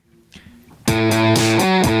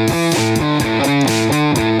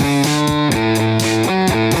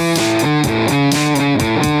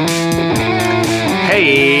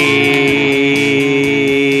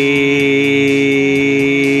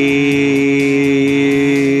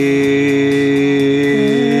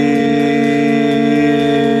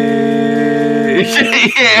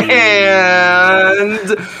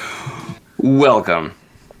And welcome.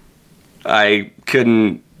 I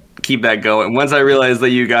couldn't keep that going. Once I realized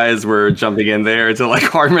that you guys were jumping in there to like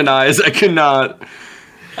harmonize, I could not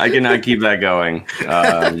keep that going.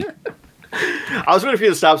 I was waiting for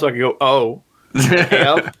you to stop so I could go, oh.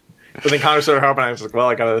 But then Connor started harping, I was like, well,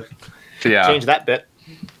 I gotta change that bit.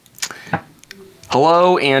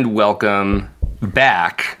 Hello and welcome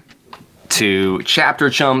back to Chapter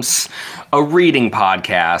Chumps, a reading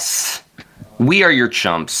podcast. We are your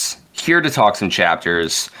chumps, here to talk some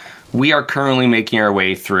chapters. We are currently making our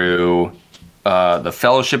way through The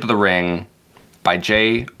Fellowship of the Ring by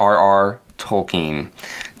J.R.R. Tolkien.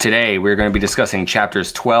 Today, we're going to be discussing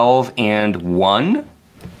chapters 12 and 1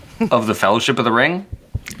 of The Fellowship of the Ring.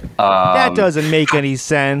 That doesn't make any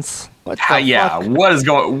sense. What the fuck? What is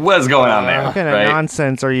going on there? What kind of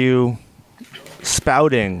nonsense are you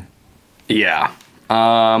spouting? Yeah.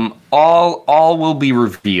 All will be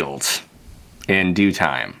revealed in due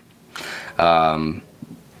time. But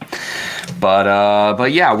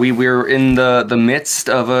yeah, we're in the midst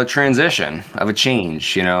of a transition, of a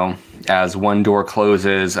change, you know, as one door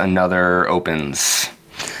closes, another opens.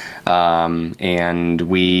 And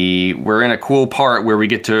we're in a cool part where we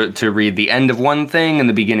get to read the end of one thing and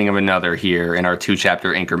the beginning of another here in our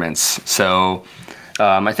 2-chapter increments. So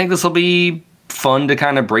I think this will be fun to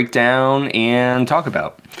kind of break down and talk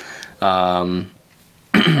about.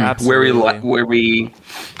 where we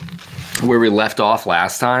left off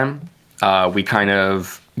last time, we kind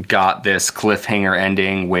of got this cliffhanger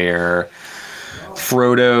ending where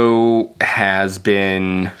Frodo has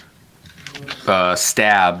been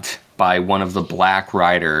stabbed by one of the Black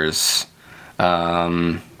Riders,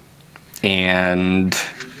 and then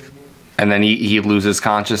he loses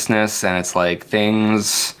consciousness, and it's like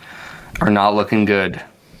things are not looking good.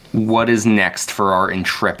 What is next for our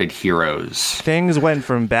intrepid heroes? Things went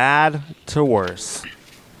from bad to worse.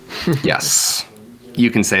 Yes,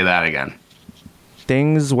 you can say that again.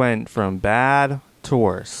 Things went from bad to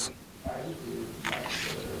worse.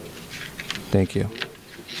 Thank you.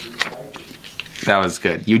 That was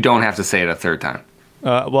good. You don't have to say it a third time.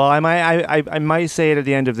 Well, I might say it at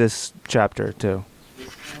the end of this chapter too.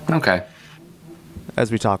 Okay.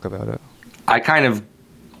 As we talk about it. I kind of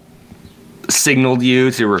signaled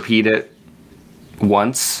you to repeat it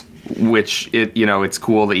once, which it's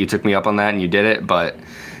cool that you took me up on that and you did it, but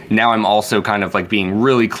now I'm also kind of like being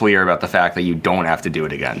really clear about the fact that you don't have to do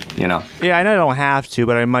it again, you know? Yeah, I know I don't have to,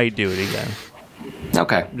 but I might do it again.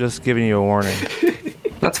 Okay. I'm just giving you a warning.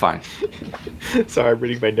 That's fine. Sorry, I'm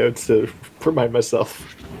reading my notes to remind myself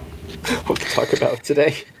what to talk about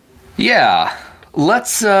today. Yeah.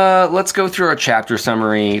 Let's go through our chapter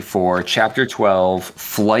summary for chapter 12,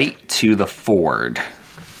 Flight to the Ford.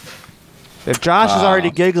 If Josh is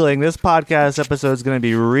already giggling, this podcast episode is going to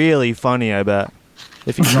be really funny, I bet.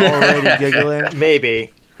 If he's already giggling.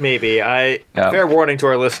 Maybe. Fair warning to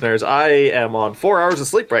our listeners, I am on 4 hours of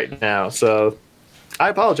sleep right now, so I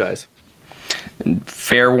apologize.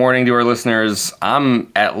 Fair warning to our listeners,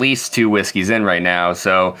 I'm at least 2 whiskeys in right now,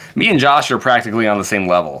 so me and Josh are practically on the same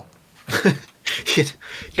level.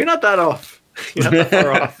 You're not that off. You're not that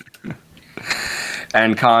far off.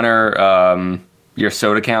 And Connor, your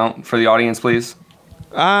soda count for the audience, please.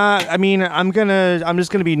 I'm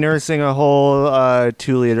just gonna be nursing a whole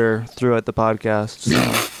 2-liter throughout the podcast. So.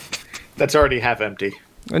 That's already half empty.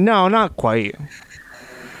 No, not quite.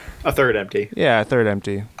 A third empty. Yeah, a third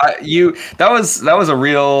empty. That was a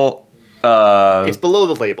real. It's below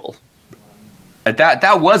the label.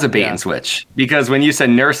 That was a bait and switch, because when you said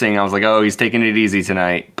nursing, I was like, oh, he's taking it easy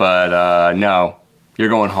tonight. But no, you're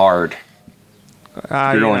going hard.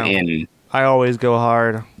 You're going in. I always go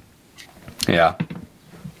hard. Yeah.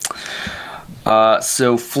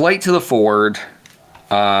 So Flight to the Ford.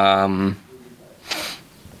 So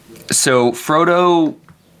Frodo,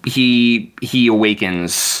 he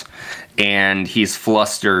awakens, and he's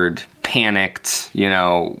flustered, panicked,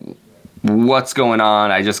 what's going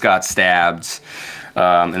on? I just got stabbed.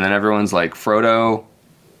 And then everyone's like, Frodo,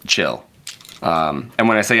 chill. And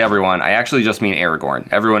when I say everyone, I actually just mean Aragorn.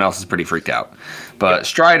 Everyone else is pretty freaked out. But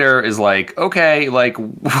Strider is like, okay, like,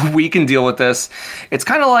 we can deal with this. It's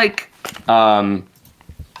kind of like,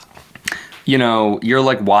 you're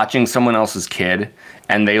like watching someone else's kid,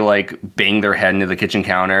 and they like bang their head into the kitchen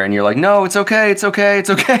counter, and you're like, no, it's okay, it's okay, it's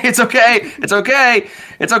okay, it's okay, it's okay,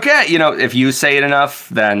 it's okay. If you say it enough,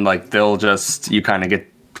 then like you kind of get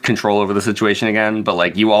control over the situation again. But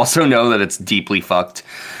like, you also know that it's deeply fucked.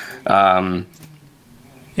 And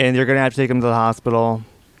you're gonna have to take him to the hospital.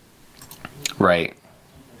 Right.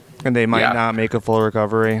 And they might not make a full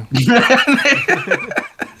recovery.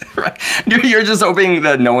 Right. You're just hoping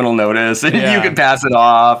that no one will notice, and Yeah. you can pass it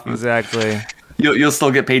off. Exactly. You'll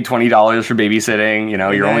still get paid $20 for babysitting. You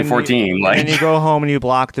know, you're only 14. And then you go home and you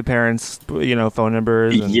block the parents' phone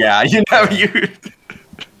numbers. And, yeah,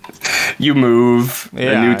 you move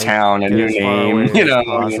a new town, a new name.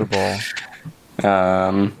 Possible.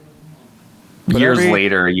 Years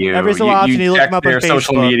later, every so often you look check them up on their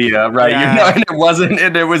social Facebook. media, right? Yeah. And it wasn't.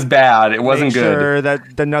 It was bad. It wasn't Make good. sure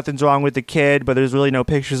that nothing's wrong with the kid, but there's really no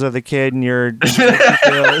pictures of the kid, and you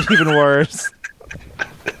feel even worse.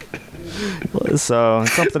 So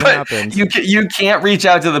something happened. You can't reach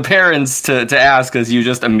out to the parents to ask, because you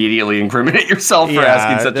just immediately incriminate yourself for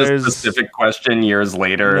asking such a specific question years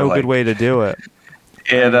later. No good way to do it.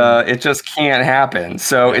 It just can't happen.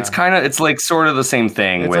 So it's like sort of the same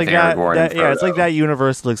thing with Aragorn. It's like that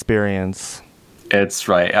universal experience. It's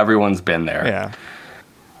right. Everyone's been there. Yeah.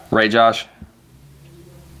 Right, Josh?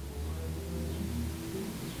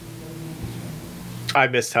 I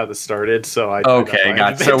missed how this started, so I okay,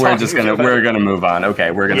 gotcha. So we're gonna move on.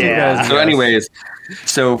 Okay, we're gonna move on. So, anyways,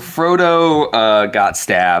 so Frodo got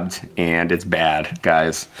stabbed, and it's bad,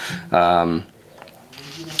 guys.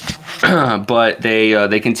 But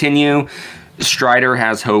they continue. Strider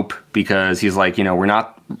has hope because he's like, we're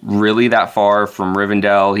not really that far from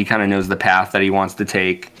Rivendell. He kind of knows the path that he wants to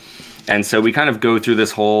take. And so we kind of go through this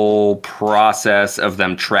whole process of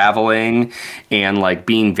them traveling and like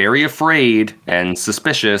being very afraid and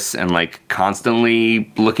suspicious and like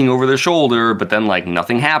constantly looking over their shoulder, but then like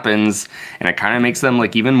nothing happens. And it kind of makes them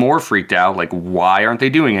like even more freaked out. Like, why aren't they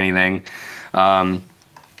doing anything? But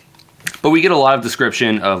we get a lot of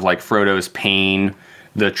description of like Frodo's pain,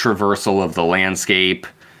 the traversal of the landscape,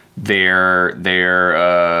 their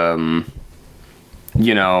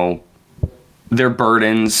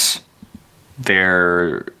burdens.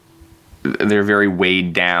 They're very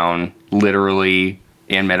weighed down, literally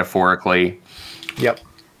and metaphorically. Yep.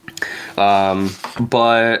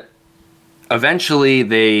 But eventually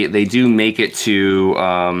they do make it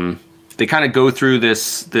to. They kind of go through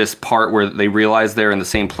this part where they realize they're in the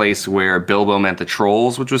same place where Bilbo met the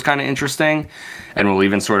trolls, which was kind of interesting. And we'll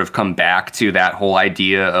even sort of come back to that whole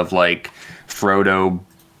idea of like Frodo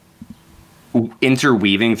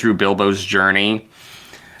interweaving through Bilbo's journey,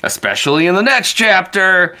 especially in the next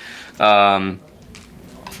chapter. But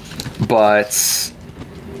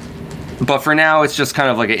for now, it's just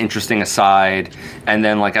kind of like an interesting aside. And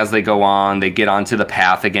then, like, as they go on, they get onto the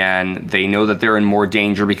path again. They know that they're in more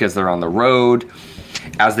danger because they're on the road.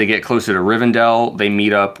 As they get closer to Rivendell, they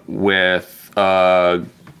meet up with Glorfindel?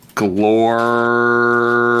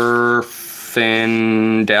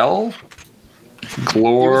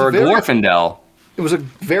 Glorfindel. It was a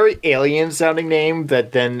very alien-sounding name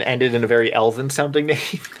that then ended in a very elven-sounding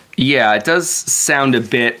name. Yeah, it does sound a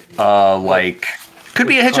bit like... Could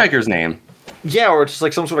be a hitchhiker's name. Yeah, or just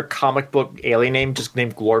like some sort of comic book alien name, just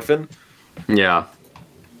named Glorfin. Yeah.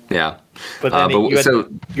 But then you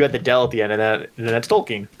had the Del at the end, and that's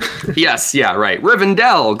Tolkien. Yes, yeah, right.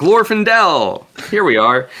 Rivendell, Glorfindel. Here we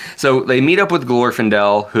are. So they meet up with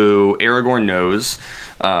Glorfindel, who Aragorn knows.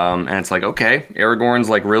 And it's like, okay, Aragorn's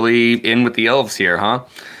like really in with the elves here, huh?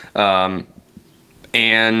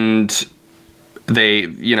 And they,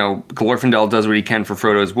 Glorfindel does what he can for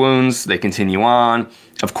Frodo's wounds. They continue on.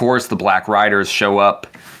 Of course, the Black Riders show up.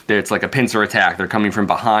 It's like a pincer attack. They're coming from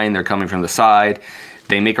behind. They're coming from the side.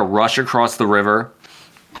 They make a rush across the river.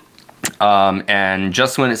 And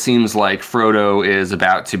just when it seems like Frodo is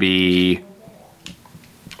about to be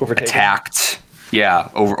attacked,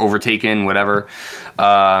 overtaken, whatever,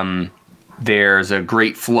 there's a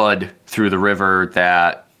great flood through the river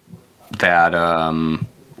that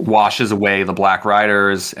washes away the Black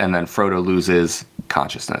Riders, and then Frodo loses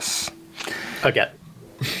consciousness. Again.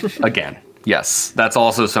 Yes, that's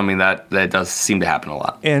also something that does seem to happen a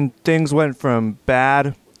lot. And things went from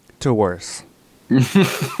bad to worse. And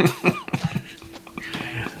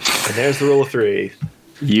there's the rule of 3.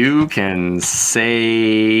 You can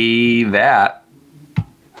say that.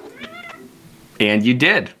 And you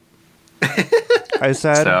did. I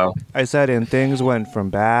said, and things went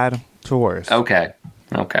from bad to worse. Okay.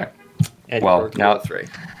 And well, now 3.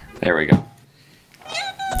 There we go.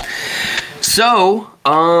 So,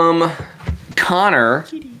 Connor,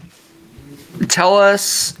 tell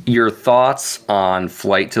us your thoughts on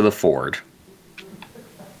Flight to the Ford.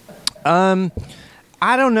 I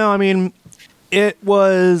don't know. I mean, it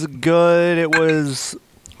was good. It was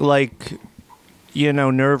like,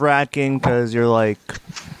 nerve-wracking because you're like,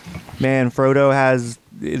 man, Frodo has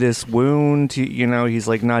this wound. He's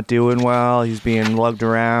like not doing well. He's being lugged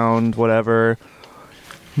around, whatever.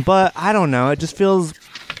 But I don't know. It just feels...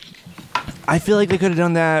 I feel like they could have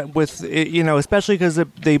done that with, especially because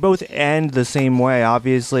they both end the same way.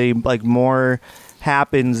 Obviously, like more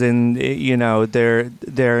happens in,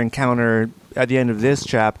 their encounter at the end of this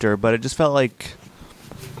chapter, but it just felt like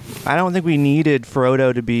I don't think we needed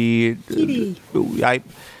Frodo to be.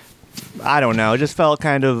 I don't know. It just felt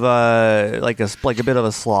kind of like a bit of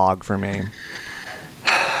a slog for me.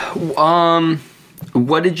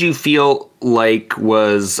 What did you feel like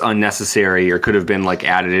was unnecessary or could have been like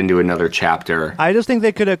added into another chapter? I just think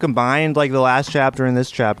they could have combined like the last chapter and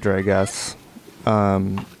this chapter, I guess.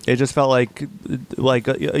 It just felt like there's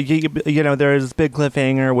this big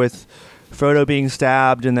cliffhanger with Frodo being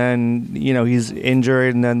stabbed and then, he's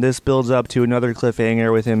injured, and then this builds up to another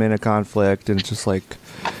cliffhanger with him in a conflict, and it's just like,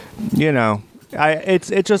 it's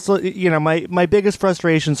just, my biggest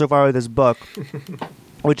frustration so far with this book,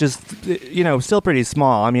 which is, still pretty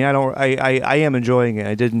small. I mean, I am enjoying it.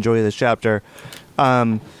 I did enjoy this chapter.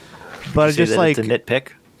 But it's just like it's a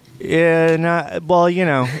nitpick. Yeah,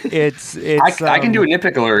 it's I can do a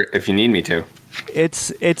nitpick alert if you need me to.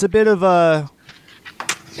 It's a bit of a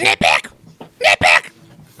nitpick.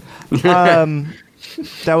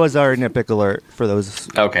 That was our nitpick alert for those.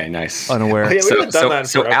 Okay, nice. Unaware. Oh, yeah,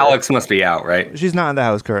 so Alex must be out, right? She's not in the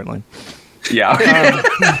house currently. Yeah.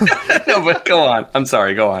 No, but go on. I'm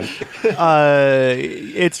sorry. Go on.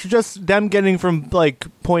 It's just them getting from like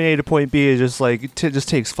point A to point B is just like it just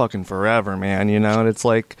takes fucking forever, man. And it's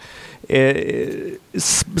like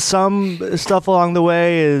some stuff along the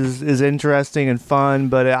way is interesting and fun,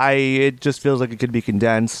 but it just feels like it could be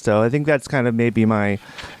condensed. So I think that's kind of maybe my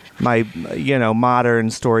modern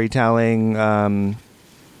storytelling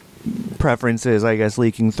preferences, I guess,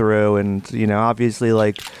 leaking through, and obviously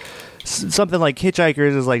like. Something like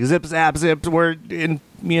Hitchhikers is like zip, zap, zip. We're in,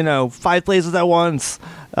 5 places at once.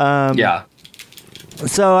 Yeah.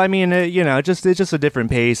 So I mean, it's just a different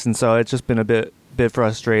pace, and so it's just been a bit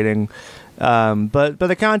frustrating. But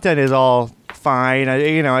the content is all fine.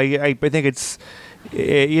 I think it's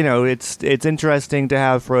interesting to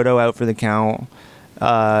have Frodo out for the count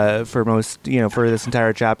for most for this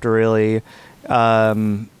entire chapter really.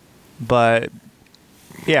 But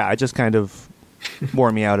yeah, it just kind of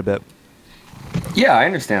wore me out a bit. Yeah, I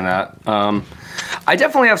understand that. I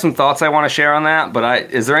definitely have some thoughts I want to share on that, but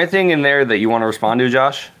is there anything in there that you want to respond to,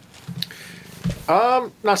 Josh?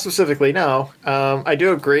 Not specifically, no. I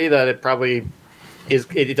do agree that it probably is.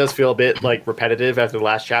 It does feel a bit like repetitive after the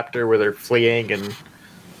last chapter where they're fleeing and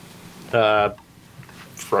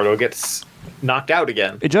Frodo gets knocked out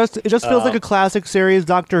again. It just feels like a classic series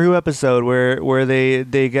Doctor Who episode where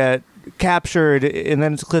they get captured and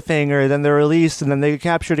then it's a cliffhanger, then they're released and then they get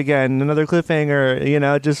captured again, another cliffhanger.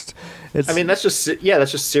 It's. I mean, that's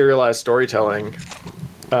just serialized storytelling.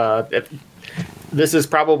 This is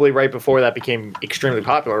probably right before that became extremely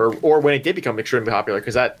popular, or when it did become extremely popular,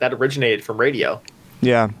 because that originated from radio.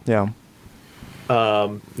 Yeah.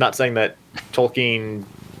 Not saying that Tolkien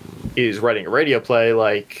is writing a radio play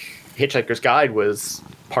like Hitchhiker's Guide was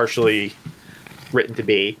partially written to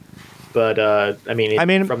be. But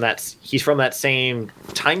he's from that same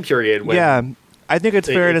time period. When I think it's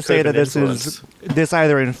fair to say that this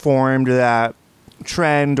either informed that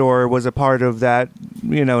trend or was a part of that,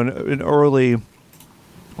 an early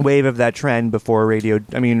wave of that trend before radio.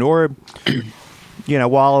 I mean, or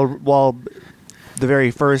while the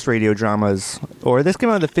very first radio dramas, or this came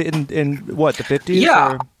out in what, the 50s?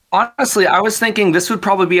 Yeah. Or? Honestly, I was thinking this would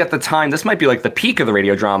probably be at the time. This might be like the peak of the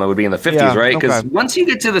radio drama would be in the 50s, right? Because once you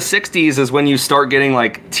get to the 60s is when you start getting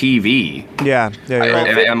like TV. Yeah.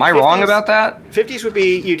 Am I wrong about that? 50s would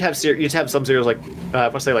be you'd have some serials like I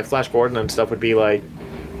want to say like Flash Gordon and stuff would be like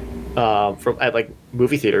from at like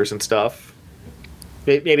movie theaters and stuff.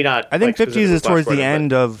 Maybe not. I think 50s is towards the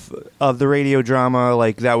end of the radio drama.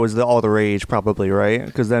 Like that was all the rage, probably, right?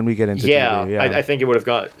 Because then we get into TV, yeah. I think it would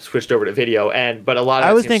have switched over to video, but a lot of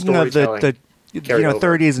I was thinking of the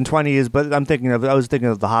 30s and 20s, but I was thinking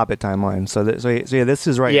of the Hobbit timeline. So yeah, this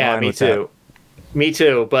is right. Yeah, in line with too. Me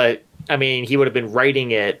too. But I mean, he would have been writing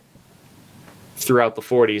it throughout the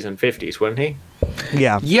 40s and 50s, wouldn't he?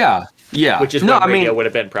 Yeah. Which is when radio would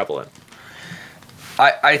have been prevalent.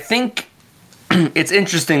 I think. It's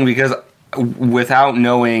interesting because without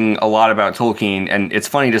knowing a lot about Tolkien, and it's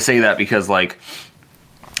funny to say that because, like,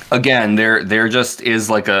 again, there just is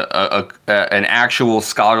like an actual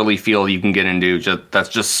scholarly field you can get into that's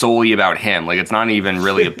just solely about him. Like, it's not even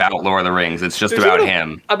really about Lord of the Rings. It's just about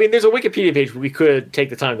him. I mean, there's a Wikipedia page we could take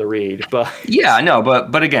the time to read, but yeah, no,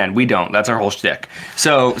 but again, we don't. That's our whole shtick.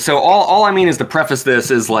 So all I mean is to preface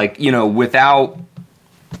this is like, without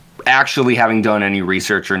actually having done any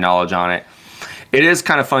research or knowledge on it. it is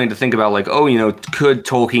kind of funny to think about, like, oh, could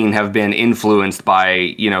Tolkien have been influenced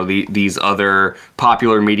by, these other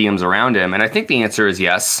popular mediums around him? And I think the answer is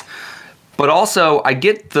yes. But also, I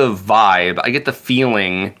get the vibe, I get the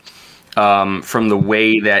feeling from the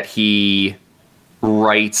way that he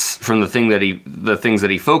writes, from the things that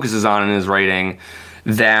he focuses on in his writing,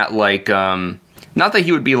 that, like, not that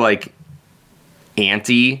he would be, like,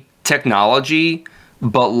 anti-technology,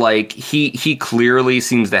 but, like, he clearly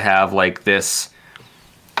seems to have, like, this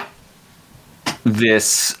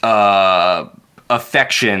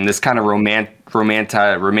affection, this kind of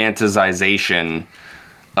romanticization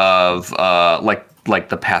of like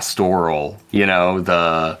the pastoral,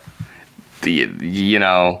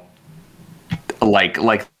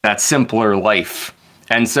 like that simpler life.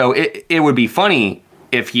 And so it would be funny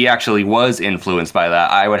if he actually was influenced by that.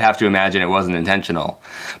 I would have to imagine it wasn't intentional.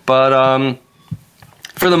 But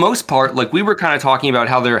for the most part, like, we were kind of talking about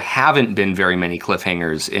how there haven't been very many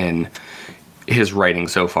cliffhangers in his writing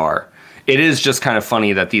so far. It is just kind of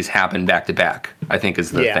funny that these happen back to back, I think,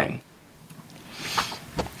 is the thing.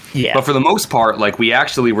 Yeah. But for the most part, like, we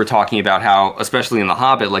actually were talking about how, especially in The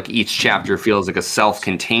Hobbit, like, each chapter feels like a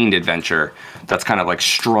self-contained adventure that's kind of, like,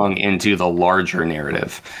 strung into the larger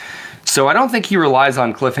narrative. So I don't think he relies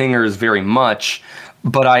on cliffhangers very much,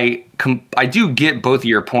 but I do get both of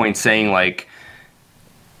your points saying, like,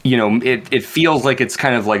 it feels like it's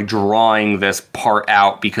kind of like drawing this part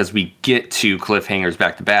out because we get two cliffhangers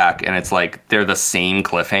back to back, and it's like they're the same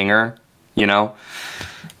cliffhanger,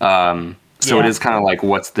 So it is kind of like,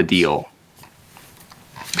 what's the deal?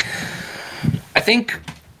 I think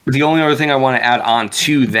the only other thing I want to add on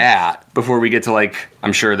to that before we get to, like,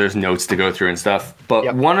 I'm sure there's notes to go through and stuff,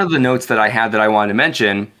 but one of the notes that I had that I wanted to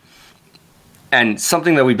mention, and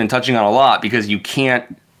something that we've been touching on a lot, because you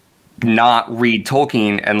can't not read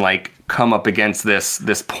Tolkien and, like, come up against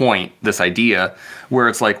this point, this idea, where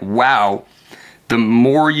it's like, wow, the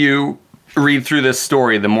more you read through this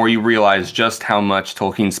story, the more you realize just how much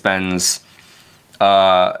Tolkien spends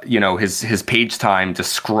his page time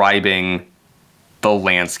describing the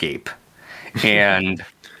landscape. And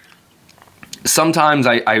sometimes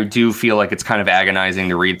I do feel like it's kind of agonizing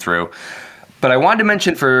to read through. But I wanted to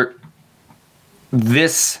mention for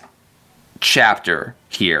this chapter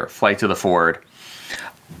here, Flight to the Ford,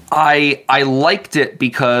 I liked it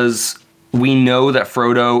because we know that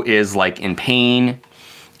Frodo is, like, in pain,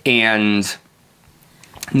 and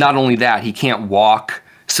not only that, he can't walk,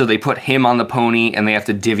 so they put him on the pony and they have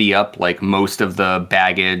to divvy up, like, most of the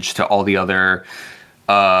baggage to all the other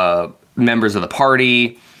members of the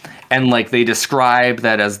party. And, like, they describe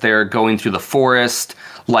that as they're going through the forest,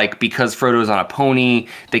 like, because Frodo's on a pony,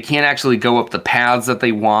 they can't actually go up the paths that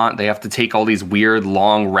they want. They have to take all these weird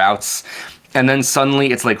long routes. And then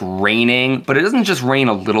suddenly it's, like, raining, but it doesn't just rain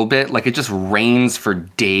a little bit, like, it just rains for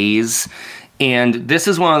days. And this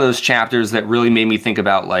is one of those chapters that really made me think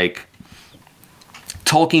about, like,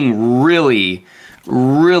 Tolkien really,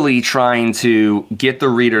 really trying to get the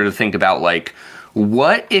reader to think about, like,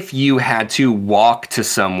 what if you had to walk to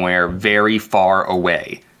somewhere very far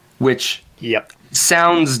away? Which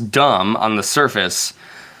sounds dumb on the surface,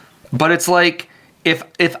 but it's like,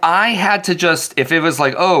 if I had to just, if it was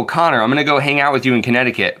like, oh, Connor, I'm going to go hang out with you in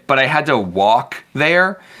Connecticut, but I had to walk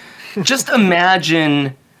there, just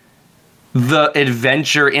imagine the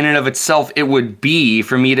adventure in and of itself it would be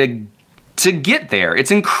for me to get there.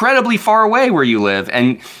 It's incredibly far away where you live,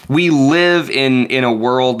 and we live in a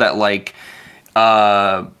world that, like,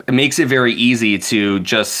 it makes it very easy to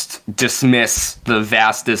just dismiss the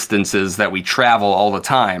vast distances that we travel all the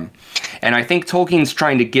time. And I think Tolkien's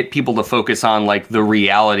trying to get people to focus on, like, the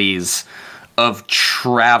realities of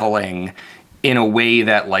traveling in a way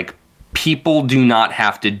that, like, people do not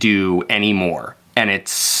have to do anymore. And it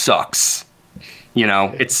sucks.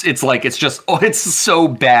 It's like, it's just, it's so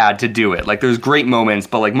bad to do it. Like, there's great moments,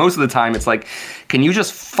 but, like, most of the time it's like, can you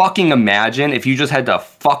just fucking imagine if you just had to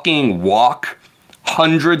fucking walk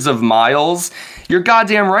hundreds of miles? You're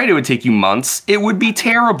goddamn right it would take you months. It would be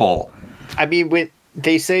terrible. I mean,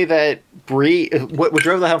 they say that Bree, what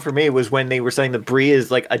drove the hell for me was when they were saying that Bree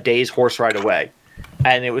is, like, a day's horse ride away.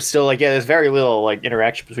 And it was still, like, there's very little, like,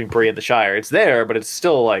 interaction between Bree and the Shire. It's there, but it's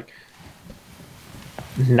still, like,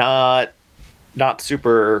 not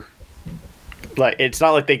super, like, it's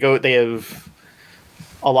not like they have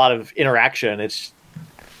a lot of interaction.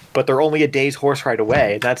 But they're only a day's horse ride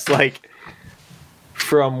away. And that's, like,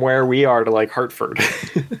 from where we are to, like, Hartford.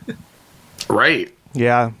 Right.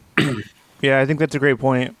 Yeah. Yeah, I think that's a great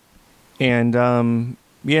point. And,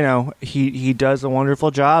 he does a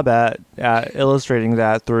wonderful job at illustrating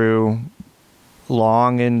that through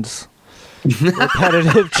long and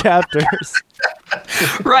repetitive chapters.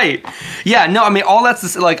 Right. Yeah, no, I mean, all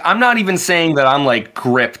that's like, I'm not even saying that I'm like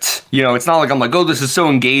gripped. You know, it's not like I'm like, oh, this is so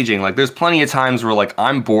engaging. Like, there's plenty of times where like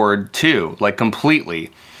I'm bored too, like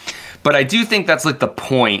completely. But I do think that's like the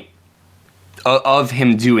point of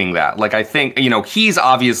him doing that. Like, I think, you know, he's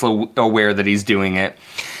obviously aware that he's doing it.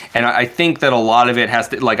 And I think that a lot of it has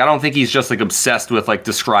to, like, I don't think he's just like obsessed with like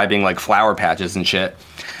describing like flower patches and shit.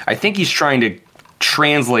 I think he's trying to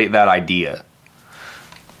translate that idea.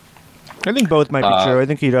 I think both might be true. I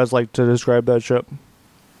think he does like to describe that shit.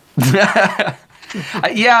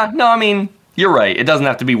 Yeah, no, I mean, you're right. It doesn't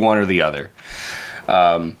have to be one or the other.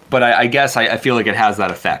 But I guess I feel like it has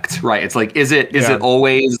that effect, right? It's like, is it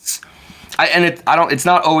always, it's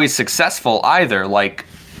not always successful either. Like,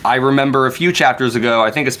 I remember a few chapters ago, I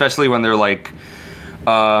think especially when they're like,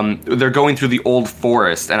 they're going through the old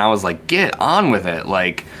forest, and I was like, get on with it.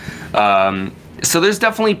 Like, so there's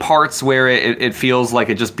definitely parts where it feels like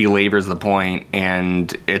it just belabors the point,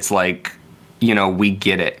 and it's like, you know, we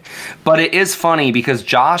get it. But it is funny because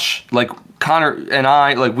Josh, like Connor and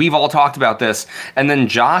I, like we've all talked about this, and then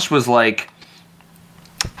Josh was like,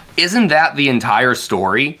 isn't that the entire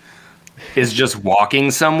story? Is just walking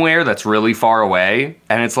somewhere that's really far away?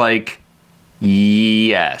 And it's like,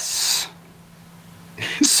 yes.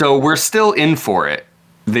 So we're still in for it.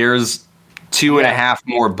 There's 2.5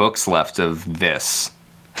 more books left of this.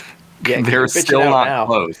 Yeah, they're still not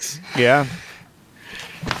close. Yeah.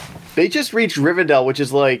 They just reached Rivendell, which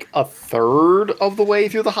is like a third of the way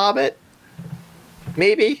through The Hobbit.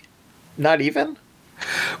 Maybe. Not even.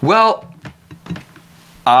 Well,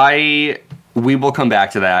 we will come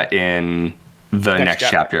back to that in the next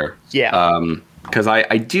chapter. Yeah. Because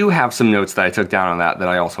I do have some notes that I took down on that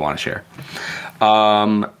I also want to share.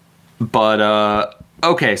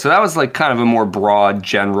 Okay, so that was like kind of a more broad,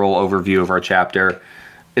 general overview of our chapter.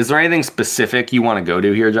 Is there anything specific you want to go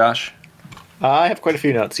to here, Josh? I have quite a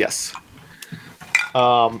few notes, yes.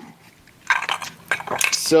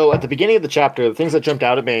 So at the beginning of the chapter, the things that jumped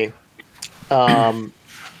out at me,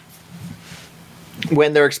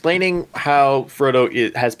 when they're explaining how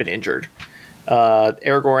Frodo has been injured,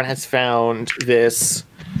 Aragorn has found this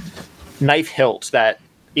knife hilt that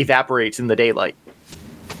evaporates in the daylight.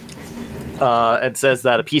 And says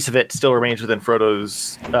that a piece of it still remains within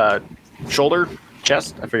Frodo's shoulder,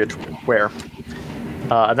 chest, I forget where.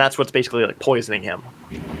 And that's what's basically like poisoning him.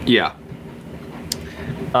 Yeah.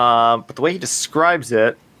 But the way he describes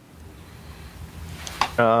it,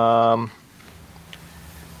 the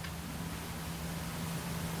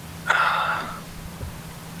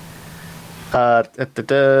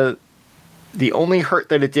only hurt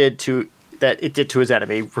that it did to his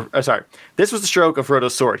enemy. Sorry, this was the stroke of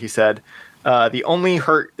Frodo's sword. He said, "The only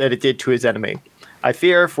hurt that it did to his enemy. I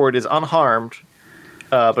fear, for it is unharmed,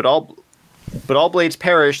 but all blades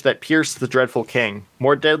perish that pierce the dreadful king.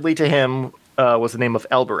 More deadly to him was the name of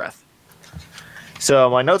Elbereth." So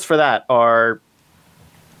my notes for that are,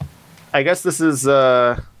 I guess this is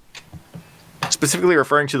specifically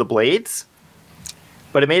referring to the blades,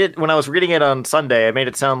 but it made it, when I was reading it on Sunday, it made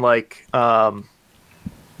it sound like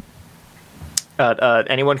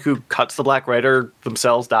anyone who cuts the Black Rider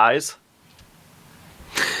themselves dies.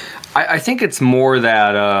 I think it's more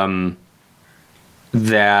that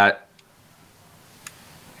that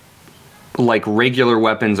like regular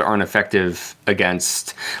weapons aren't effective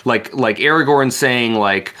against like Aragorn saying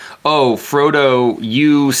like, oh, Frodo,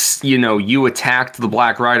 you attacked the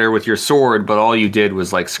Black Rider with your sword, but all you did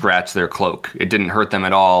was like scratch their cloak. It didn't hurt them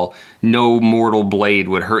at all. No mortal blade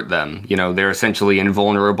would hurt them. You know, they're essentially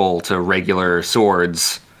invulnerable to regular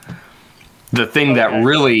swords. The thing that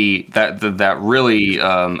really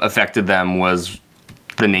affected them was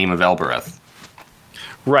the name of Elbereth.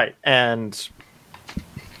 Right, and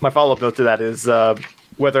my follow-up note to that is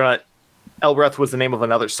whether or not Elbereth was the name of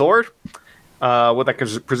another sword. Would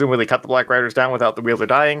that presumably cut the Black Riders down without the wielder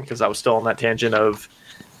dying? Because I was still on that tangent of,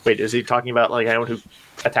 wait, is he talking about like anyone who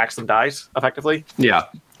attacks them dies effectively? Yeah.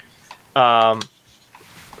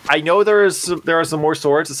 I know there are some more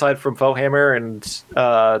swords aside from Foehammer and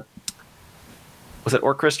was it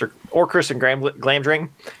Orcrist and Glamdring?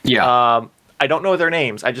 Yeah. I don't know their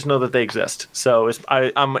names. I just know that they exist. So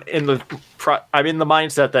I'm in the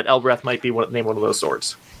mindset that Elbereth might be name one of those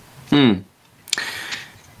swords.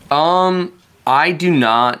 I do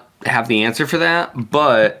not have the answer for that,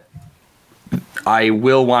 but I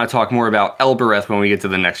will want to talk more about Elbereth when we get to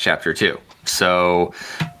the next chapter too. So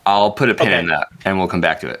I'll put a pin in that, and we'll come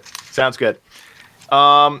back to it. Sounds good.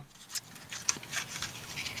 Going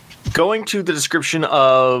to the description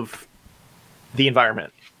of the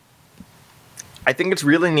environment. I think it's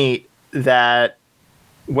really neat that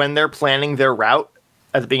when they're planning their route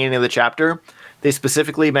at the beginning of the chapter, they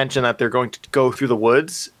specifically mention that they're going to go through the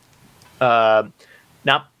woods.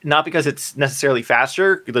 Not because it's necessarily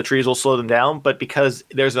faster, the trees will slow them down, but because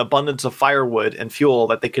there's an abundance of firewood and fuel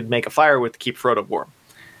that they could make a fire with to keep Frodo warm.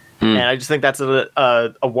 And I just think that's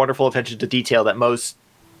a wonderful attention to detail that most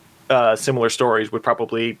similar stories would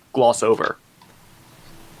probably gloss over.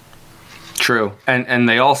 True, and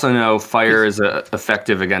they also know fire is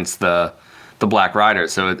effective against the Black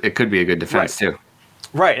Riders, so it could be a good defense too.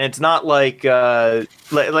 Right, and it's not like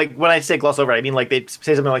when I say gloss over, I mean like they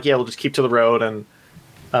say something like, "Yeah, we'll just keep to the road and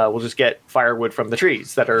we'll just get firewood from the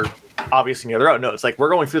trees that are obviously near the road." No, it's like we're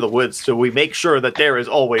going through the woods, so we make sure that there is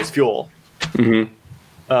always fuel. Mm-hmm.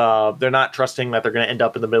 They're not trusting that they're going to end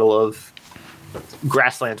up in the middle of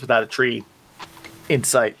grasslands without a tree in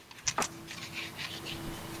sight.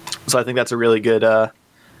 So I think that's a really good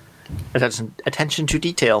attention to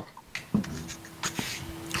detail,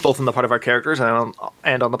 both on the part of our characters and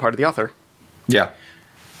on the part of the author. Yeah.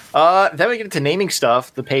 Then we get into naming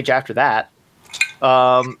stuff. The page after that,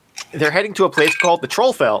 they're heading to a place called the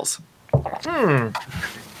Trollfells.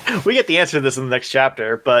 We get the answer to this in the next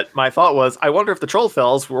chapter, but my thought was, I wonder if the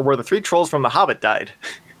Trollfells were where the 3 trolls from The Hobbit died.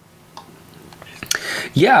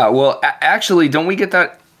 Yeah, well, actually, don't we get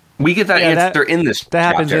that? We get that answer in this chapter. That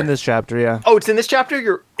happens in this chapter, yeah. Oh, it's in this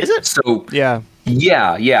chapter? Is it? So yeah.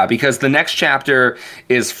 Yeah, because the next chapter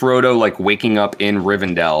is Frodo, like, waking up in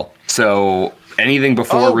Rivendell. So anything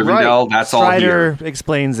before Rivendell, that's all here. Strider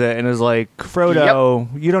explains it and is like, Frodo,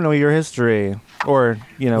 you don't know your history. Or,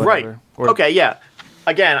 whatever. Right. Or, okay, yeah.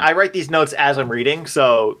 Again, I write these notes as I'm reading,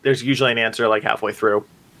 so there's usually an answer, like, halfway through.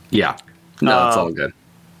 Yeah. No, it's all good.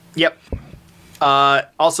 Yep.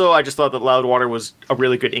 Also, I just thought that Loudwater was a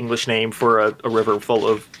really good English name for a river full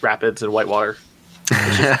of rapids and whitewater.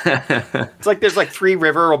 It's like there's like 3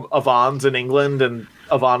 river Avons in England, and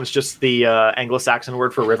Avon is just the Anglo-Saxon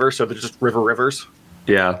word for river, so they're just rivers.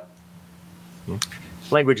 Yeah.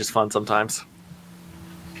 Language is fun sometimes.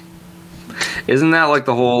 Isn't that like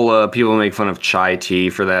the whole people make fun of chai tea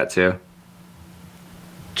for that too?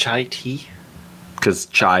 Chai tea? Because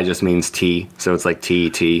chai just means tea, so it's like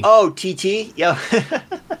tea. Oh, TT? Yeah.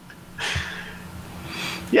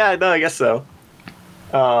 Yeah, no, I guess so.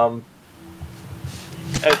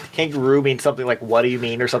 Kangaroo means something like "what do you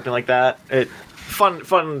mean" or something like that.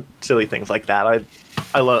 Fun, silly things like that.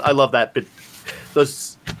 I love that bit.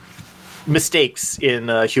 Those mistakes in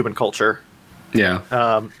human culture.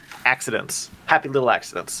 Yeah. Accidents, happy little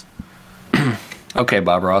accidents. Okay,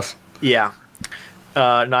 Bob Ross. Yeah.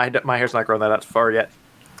 No, my hair's not grown that far yet.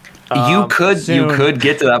 You could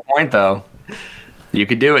get to that point though. You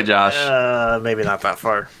could do it, Josh. Maybe not that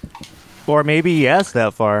far. Or maybe yes,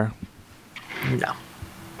 that far. No.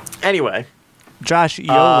 Anyway, Josh,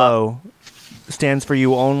 YOLO stands for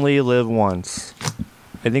you only live once.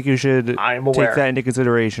 I think you should take that into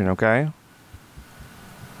consideration, okay?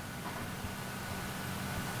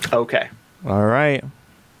 Okay. All right.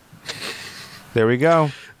 There we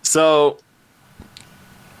go. So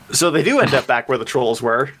they do end up back where the trolls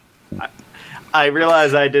were. I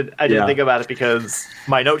realize I didn't think about it because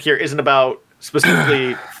my note here isn't about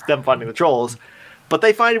specifically them finding the trolls, but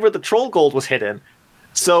they find where the troll gold was hidden.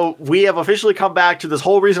 So we have officially come back to this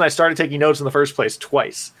whole reason I started taking notes in the first place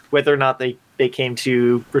twice, whether or not they came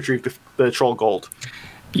to retrieve the troll gold.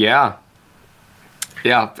 Yeah.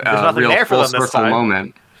 Yeah. There's nothing there for them this time.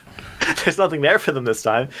 Moment. There's nothing there for them this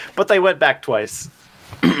time, but they went back twice.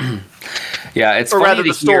 Yeah, it's or funny rather, to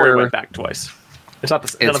the story hear, went back twice. It's not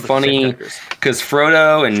the. It's funny because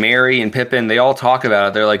Frodo and Merry and Pippin, they all talk about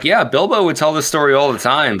it. They're like, "Yeah, Bilbo would tell this story all the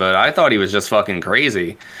time, but I thought he was just fucking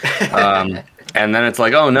crazy." And then it's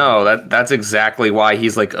like, "Oh no, that's exactly why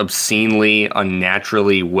he's like obscenely,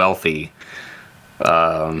 unnaturally wealthy."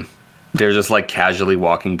 They're just like casually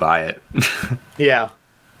walking by it. Yeah.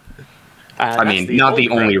 I mean, not the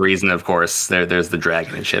only reason, of course. There's the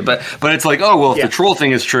dragon and shit, but it's like, oh well, if the troll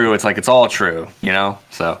thing is true, it's like it's all true,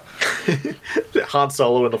 So Han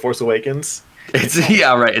Solo in The Force Awakens. It's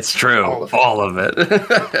right. It's true, all of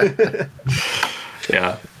it.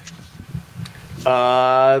 Yeah.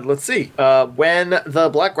 Let's see. When the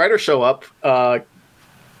Black Riders show up,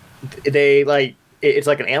 they it's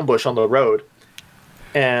like an ambush on the road,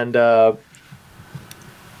 and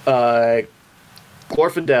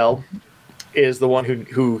Glorfindel is the one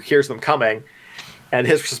who hears them coming, and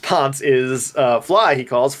his response is "Fly!" He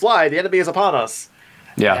calls, "Fly! The enemy is upon us."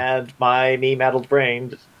 Yeah. And my me-addled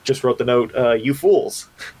brain just wrote the note, "You fools."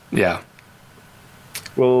 Yeah.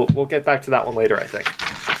 We'll get back to that one later, I think.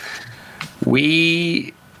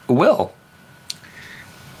 We will.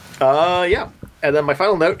 Yeah. And then my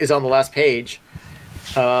final note is on the last page.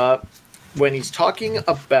 When he's talking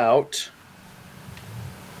about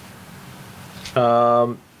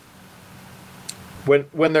When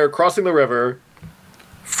they're crossing the river,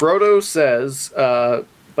 Frodo says,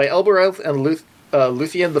 "By Elbereth and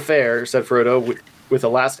Luthien the Fair," said Frodo with a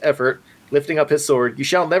last effort, lifting up his sword, you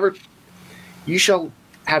shall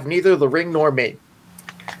have neither the ring nor me."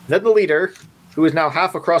 Then the leader, who was now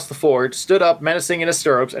half across the ford, stood up menacing in his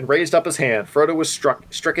stirrups and raised up his hand. Frodo was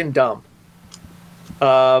stricken dumb.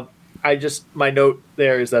 My note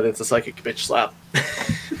there is that it's a psychic bitch slap.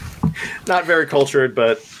 Not very cultured,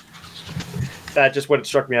 but that's just what it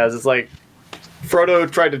struck me as. It's like Frodo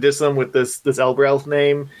tried to diss him with this Elbereth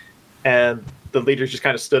name, and the leaders just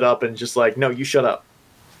kind of stood up and just like, no, you shut up.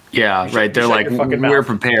 Yeah, right. They're like, we're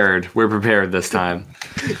prepared. We're prepared this time.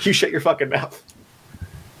 You shut your fucking mouth.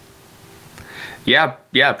 Yeah,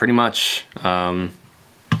 pretty much. Frodo,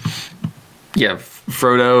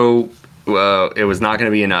 it was not going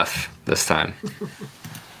to be enough this time.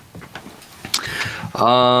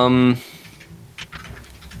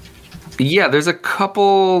 There's a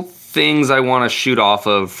couple things I want to shoot off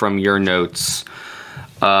of from your notes.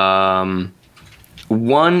 One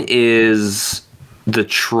is the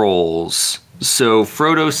trolls. So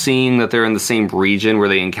Frodo seeing that they're in the same region where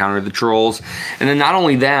they encountered the trolls. And then not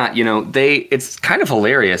only that, it's kind of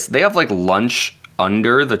hilarious. They have like lunch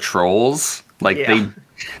under the trolls. Like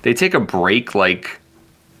they take a break like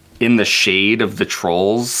in the shade of the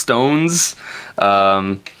trolls' stones.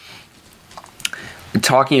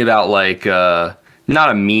 Talking about like not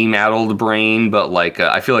a meme-addled brain, but like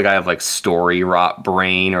I feel like I have like story rot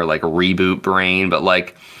brain or like a reboot brain, but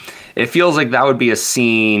like it feels like that would be a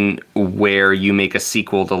scene where you make a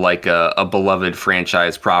sequel to like a beloved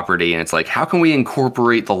franchise property, and it's like, how can we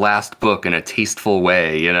incorporate the last book in a tasteful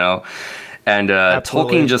way, And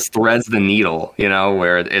Tolkien just threads the needle,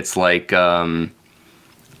 where it's like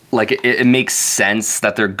it makes sense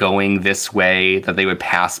that they're going this way, that they would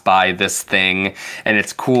pass by this thing, and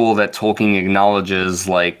it's cool that Tolkien acknowledges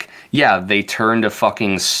like, yeah, they turned to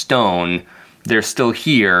fucking stone, they're still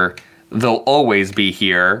here, they'll always be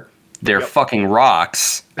here. They're fucking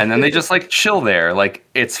rocks, and then they just like chill there. Like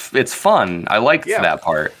it's fun. I liked that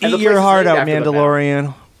part. Eat your heart out,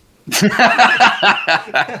 Mandalorian.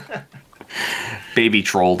 Baby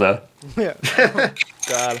Trollda. Yeah.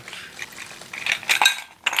 God.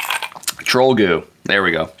 Troll goo. There we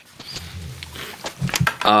go.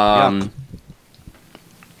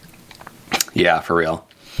 Yeah, for real.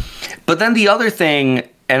 But then the other thing,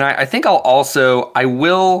 and I think I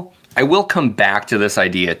will come back to this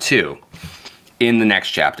idea too in the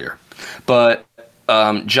next chapter. But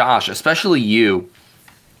Josh, especially you,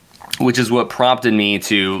 which is what prompted me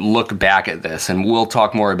to look back at this, and we'll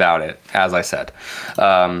talk more about it, as I said.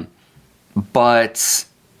 But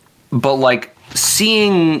like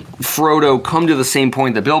seeing Frodo come to the same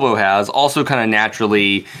point that Bilbo has also kind of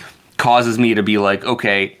naturally causes me to be like,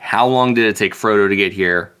 okay, how long did it take Frodo to get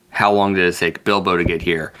here? How long did it take Bilbo to get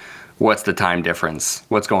here? What's the time difference?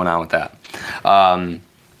 What's going on with that?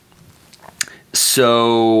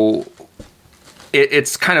 So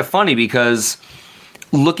it's kind of funny because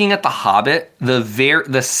looking at The Hobbit,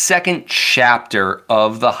 the second chapter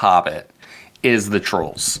of The Hobbit is the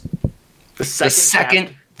trolls. The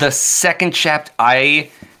second chapter. I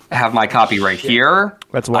have my copy right here.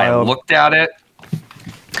 That's wild. I looked at it.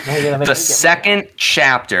 The second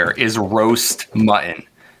chapter is roast mutton.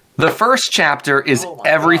 The first chapter is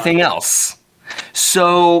everything else.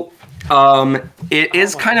 So it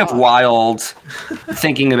is kind of wild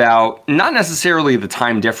thinking about not necessarily the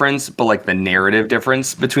time difference, but like the narrative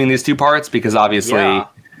difference between these two parts, because obviously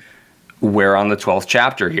we're on the 12th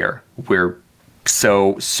chapter here. We're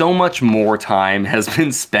so much more time has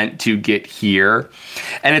been spent to get here.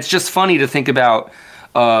 And it's just funny to think about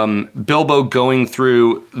Bilbo going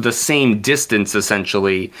through the same distance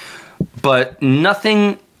essentially, but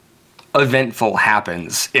nothing eventful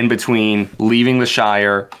happens in between leaving the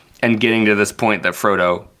Shire and getting to this point that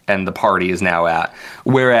Frodo and the party is now at.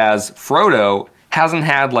 Whereas Frodo hasn't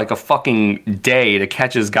had like a fucking day to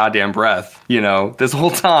catch his goddamn breath, this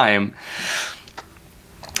whole time.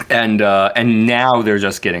 And now they're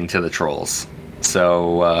just getting to the trolls.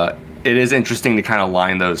 So it is interesting to kind of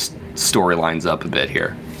line those storylines up a bit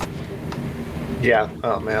here. Yeah.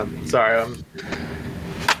 Oh man. Sorry. I'm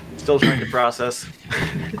still trying to process.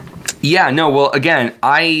 Yeah, no, well, again,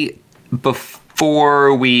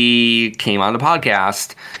 before we came on the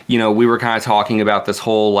podcast, we were kind of talking about this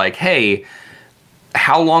whole, like, hey,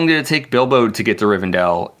 how long did it take Bilbo to get to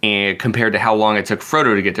Rivendell and compared to how long it took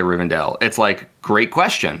Frodo to get to Rivendell? It's like, great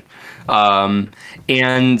question.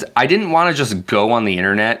 And I didn't want to just go on the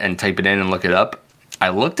internet and type it in and look it up. I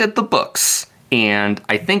looked at the books, and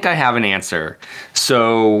I think I have an answer.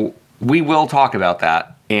 So we will talk about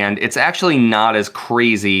that. And it's actually not as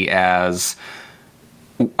crazy as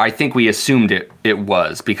I think we assumed it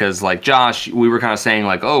was, because like Josh, we were kind of saying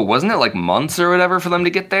like, oh, wasn't it like months or whatever for them to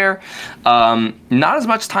get there? Not as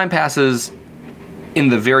much time passes in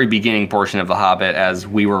the very beginning portion of The Hobbit as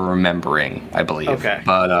we were remembering, I believe. Okay.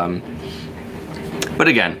 But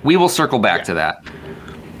again, we will circle back to that.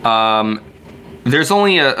 There's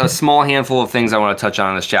only a small handful of things I want to touch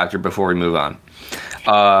on in this chapter before we move on.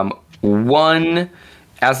 One,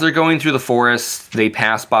 as they're going through the forest, they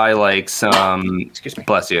pass by like some,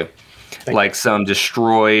 bless you, like some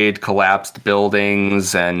destroyed, collapsed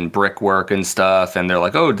buildings and brickwork and stuff. And they're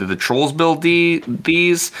like, oh, did the trolls build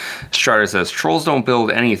these? Strider says, trolls don't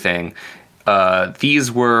build anything.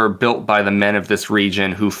 These were built by the men of this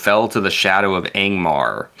region who fell to the shadow of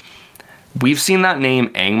Angmar. We've seen that name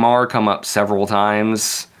Angmar come up several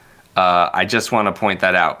times. I just want to point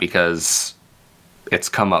that out because it's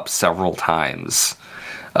come up several times.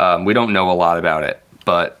 We don't know a lot about it,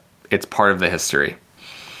 but it's part of the history.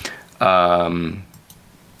 When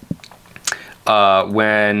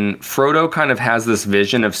Frodo kind of has this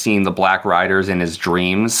vision of seeing the Black Riders in his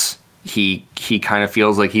dreams, he kind of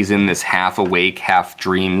feels like he's in this half awake, half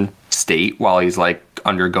dream state while he's like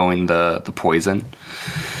undergoing the poison.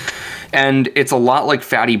 And it's a lot like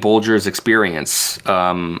Fatty Bulger's experience.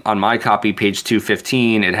 On my copy, page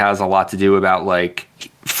 215, it has a lot to do about like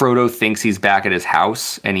Frodo thinks he's back at his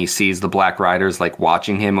house and he sees the Black Riders like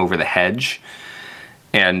watching him over the hedge.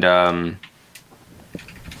 And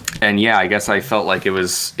yeah, I guess I felt like it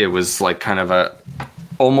was like kind of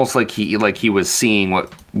almost like he was seeing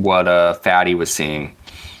what Fatty was seeing.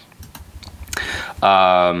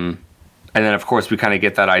 And then, of course, we kind of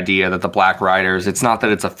get that idea that the Black Riders, it's not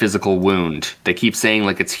that it's a physical wound. They keep saying,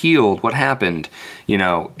 like, it's healed. What happened? You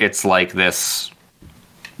know, it's like this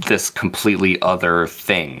completely other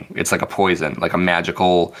thing. It's like a poison, like a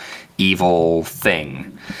magical, evil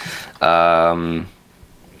thing. And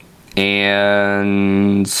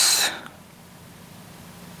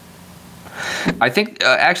I think,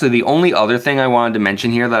 actually, the only other thing I wanted to mention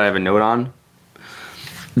here that I have a note on,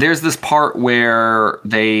 there's this part where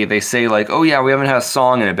they say like, oh yeah, we haven't had a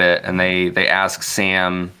song in a bit, and they ask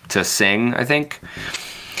Sam to sing, I think,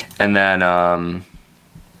 and then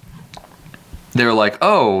they're like,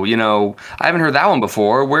 oh, you know, I haven't heard that one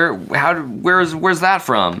before. Where's that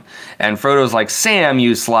from? And Frodo's like, Sam,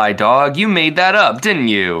 you sly dog, you made that up, didn't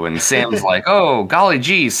you? And Sam's like, oh, golly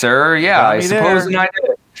gee, sir, yeah, I suppose I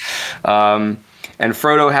did. And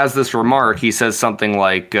Frodo has this remark. He says something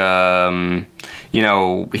like, you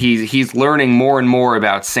know, he's learning more and more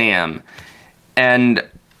about Sam. And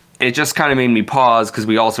it just kind of made me pause because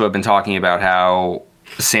we also have been talking about how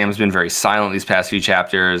Sam's been very silent these past few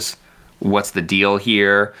chapters. What's the deal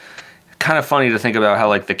here? Kind of funny to think about how,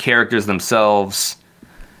 like, the characters themselves,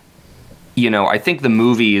 you know, I think the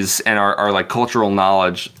movies and our like cultural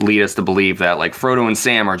knowledge lead us to believe that like Frodo and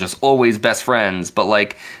Sam are just always best friends, but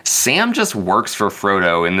like Sam just works for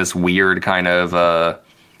Frodo in this weird kind of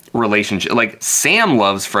relationship. Like Sam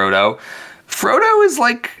loves Frodo. Frodo is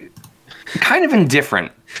like kind of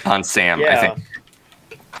indifferent on Sam, yeah. I think.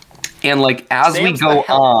 And like as Sam's we go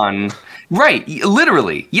on, right,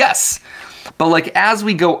 literally, yes. But like as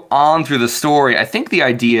we go on through the story, I think the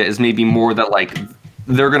idea is maybe more that like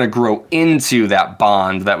they're going to grow into that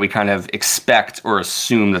bond that we kind of expect or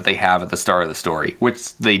assume that they have at the start of the story,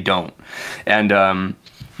 which they don't. And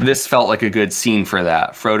this felt like a good scene for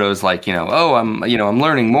that. Frodo's like, you know, oh, I'm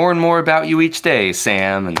learning more and more about you each day,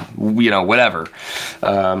 Sam, and you know, whatever.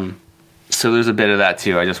 So there's a bit of that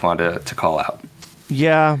too. I just wanted to call out.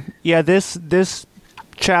 Yeah. This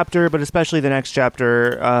chapter, but especially the next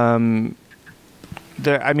chapter, I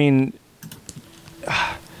mean,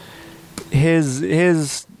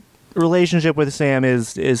 his relationship with Sam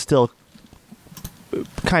is still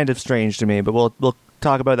kind of strange to me, but we'll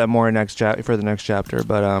talk about that more for the next chapter.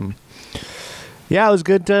 But yeah, it was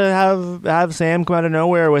good to have Sam come out of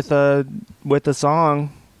nowhere with a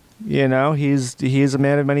song. You know, he's a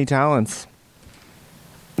man of many talents.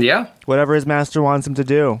 Yeah, whatever his master wants him to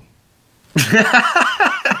do.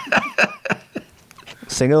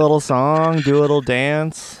 Sing a little song, do a little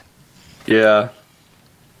dance. Yeah.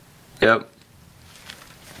 Yep.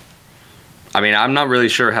 I mean, I'm not really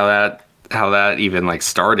sure how that even like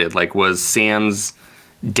started. Like, was Sam's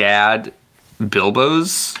dad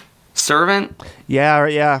Bilbo's servant?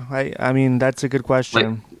 Yeah. I mean, that's a good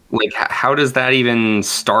question. Like how does that even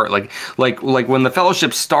start? Like when the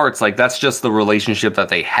Fellowship starts, like that's just the relationship that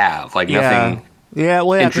they have. Like nothing. Yeah.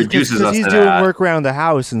 Well, yeah, introduces us. He's doing work around the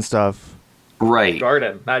house and stuff. Right.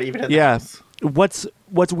 Garden, not even in the house.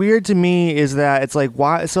 what's weird to me is that it's like,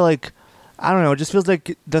 why? So like, I don't know. It just feels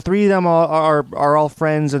like the three of them are all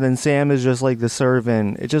friends, and then Sam is just like the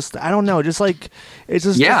servant. It just, I don't know. Just like, it's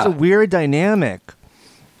just a weird dynamic.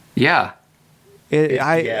 Yeah. It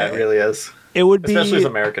really is. It would be, especially as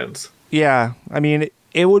Americans. Yeah, I mean,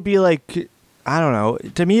 it would be like, I don't know.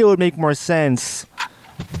 To me, it would make more sense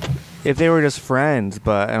if they were just friends.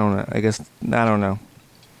 But I don't know. I guess I don't know.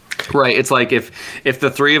 Right. It's like if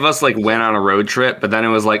the three of us like went on a road trip, but then it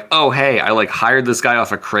was like, oh hey, I like hired this guy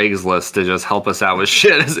off of Craigslist to just help us out with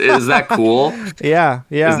shit. Is that cool? Yeah.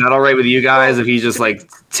 Is that all right with you guys if he just like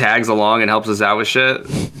tags along and helps us out with shit?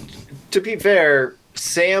 To be fair,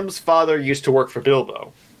 Sam's father used to work for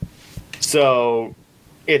Bilbo, so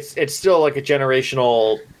it's still like a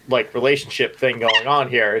generational like relationship thing going on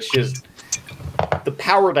here. It's just the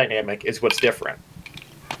power dynamic is what's different.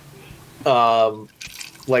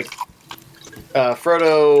 Like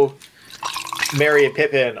Frodo, Merry, and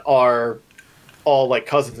Pippin are all like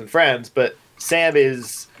cousins and friends, but Sam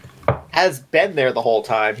has been there the whole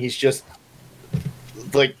time. He's just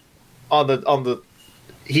like on the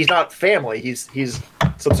he's not family. He's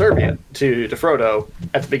subservient to Frodo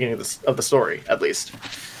at the beginning of the story, at least.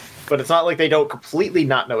 But it's not like they don't completely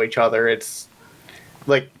not know each other. It's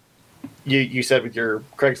like you said with your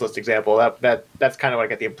Craigslist example, that's kind of what I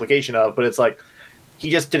get the implication of. But it's like he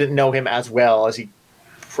just didn't know him as well as he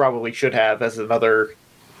probably should have as another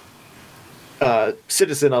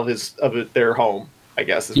citizen of their home, I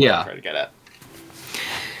guess, is what I'm trying to get at.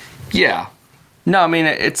 Yeah. No, I mean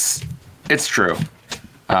it's true.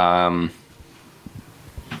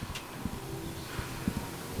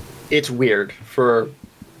 It's weird for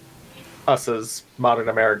us as modern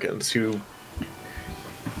Americans who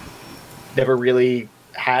never really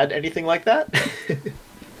had anything like that.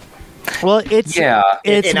 Well, it's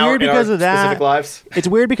weird because of that. Specific lives. It's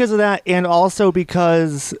weird because of that, and also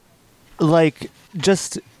because, like,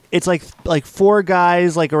 just it's like four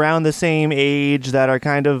guys like around the same age that are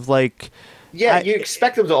kind of like. Yeah, you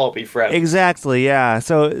expect them to all be friends. Exactly. Yeah.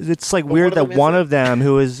 So it's like weird that one of them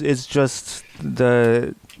who is just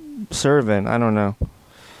the servant. I don't know.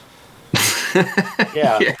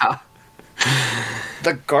 Yeah.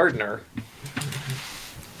 The gardener.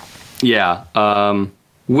 Yeah.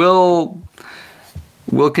 We'll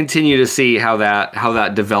continue to see how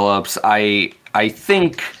that develops. I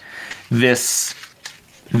think this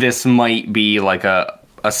might be like a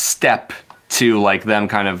step to like them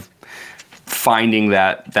kind of finding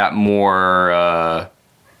that more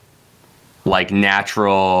like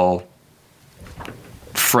natural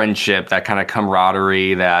friendship, that kind of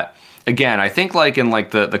camaraderie that, again, I think like in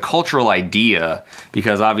like the cultural idea,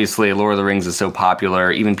 because obviously Lord of the Rings is so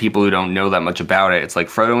popular, even people who don't know that much about it, it's like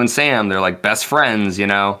Frodo and Sam, they're like best friends, you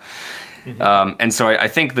know? Mm-hmm. And so I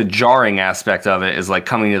think the jarring aspect of it is like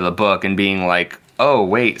coming to the book and being like, oh,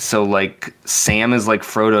 wait, so like Sam is like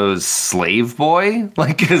Frodo's slave boy?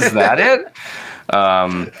 Like, is that it?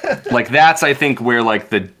 Like that's, I think, where like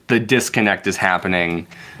the disconnect is happening.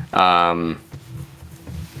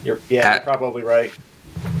 You're probably right.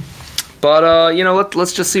 But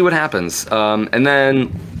let's just see what happens. And then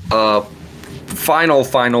final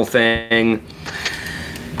thing,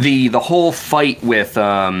 the whole fight with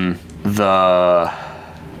the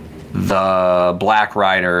Black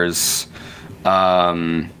Riders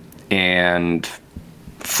and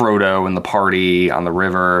Frodo and the party on the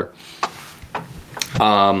river.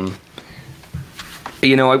 I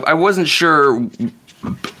wasn't sure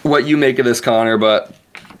what you make of this, Connor, but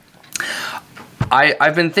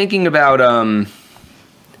I've been thinking about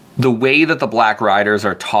the way that the Black Riders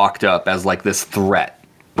are talked up as like this threat,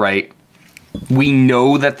 right? We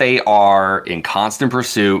know that they are in constant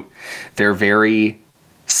pursuit. They're very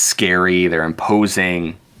scary. They're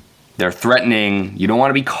imposing. They're threatening. You don't want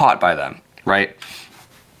to be caught by them, right?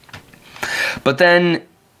 But then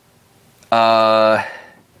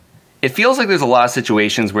it feels like there's a lot of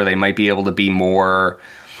situations where they might be able to be more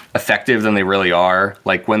effective than they really are.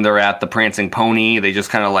 Like when they're at the Prancing Pony, they just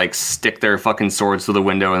kind of like stick their fucking swords to the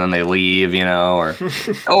window and then they leave, or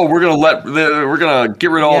we're gonna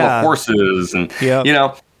get rid of all the horses, and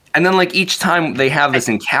and then like each time they have this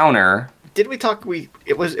encounter. Did we talk?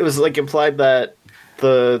 It was like implied that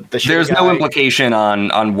the there's no implication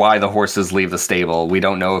on why the horses leave the stable. We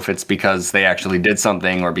don't know if it's because they actually did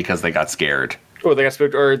something or because they got scared. Or they got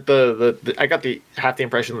spooked, or the I got half the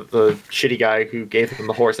impression that the shitty guy who gave him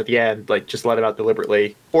the horse at the end, like, just let him out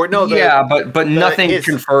deliberately. Or no, but nothing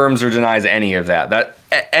confirms or denies any of that. That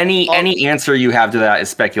any answer you have to that is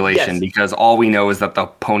speculation, because all we know is that the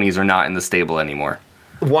ponies are not in the stable anymore.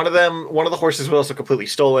 One of the horses was also completely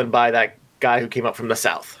stolen by that guy who came up from the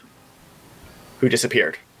south. who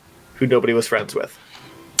disappeared, who nobody was friends with.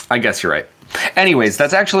 I guess you're right. Anyways,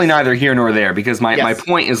 that's actually neither here nor there, because my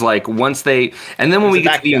point is, like, once they, and then when we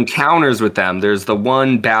get to the encounters with them, there's the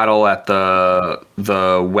one battle at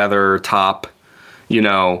the weather top, you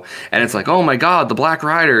know, and it's like, oh my god, the Black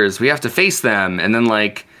Riders, we have to face them, and then,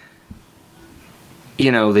 like,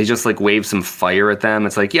 you know, they just, like, wave some fire at them.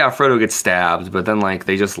 It's like, yeah, Frodo gets stabbed, but then, like,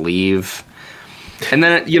 they just leave. And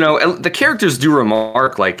then, you know, the characters do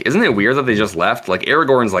remark, like, isn't it weird that they just left? Like,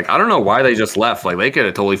 Aragorn's like, I don't know why they just left. Like, they could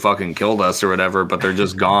have totally fucking killed us or whatever, but they're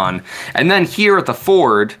just gone. And then here at the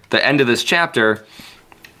ford, the end of this chapter,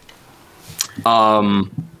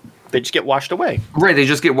 they just get washed away. Right, they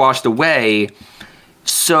just get washed away.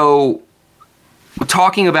 So,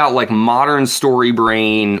 talking about, like, modern story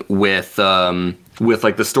brain with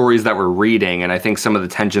like, the stories that we're reading, and I think some of the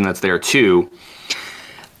tension that's there, too,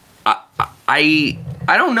 I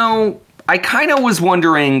don't know. I kind of was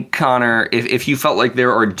wondering, Connor, if you felt like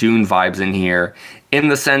there are Dune vibes in here, in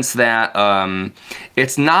the sense that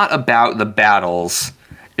it's not about the battles.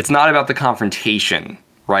 It's not about the confrontation,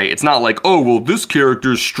 right? It's not like, oh, well, this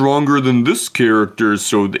character's stronger than this character,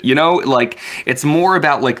 so, you know, like, it's more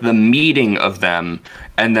about, like, the meeting of them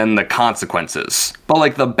and then the consequences. But,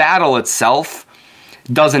 like, the battle itself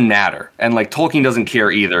doesn't matter. And, like, Tolkien doesn't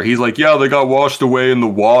care either. He's like, yeah, they got washed away in the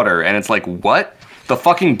water. And it's like, what? The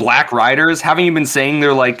fucking Black Riders? Haven't you been saying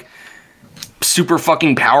they're, like, super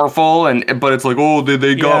fucking powerful? But it's like, oh,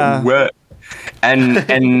 they got wet.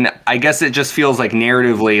 And I guess it just feels like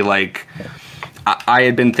narratively, like, I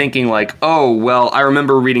had been thinking, like, oh, well, I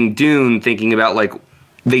remember reading Dune thinking about, like,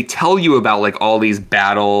 they tell you about, like, all these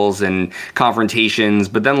battles and confrontations,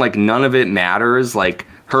 but then, like, none of it matters. Like,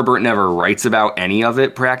 Herbert never writes about any of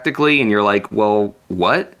it practically, and you're like, well,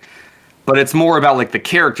 what? But it's more about, like, the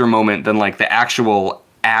character moment than, like, the actual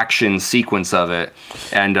action sequence of it.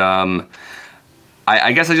 And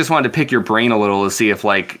I guess I just wanted to pick your brain a little to see if,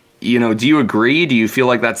 like, you know, do you agree? Do you feel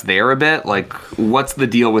like that's there a bit? Like, what's the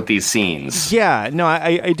deal with these scenes? Yeah, no,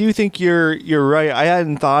 I do think you're right. I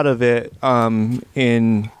hadn't thought of it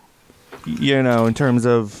in, you know, in terms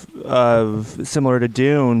of similar to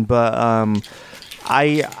Dune, but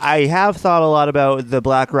I have thought a lot about the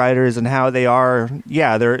Black Riders and how they are.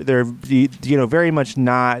 Yeah, they're you know, very much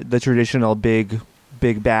not the traditional big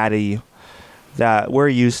baddie that we're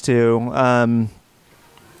used to.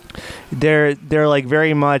 They're like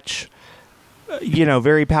very much, you know,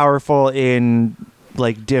 very powerful in,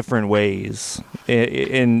 like, different ways.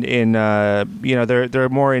 In you know, they're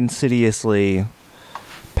more insidiously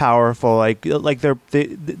powerful. Like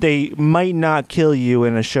they might not kill you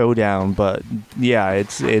in a showdown, but yeah,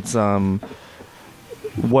 it's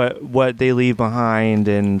what they leave behind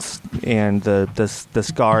and the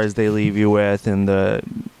scars they leave you with, and the,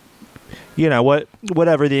 you know,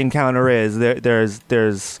 whatever the encounter is,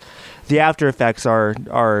 there's the after effects are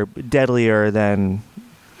deadlier than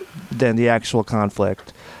the actual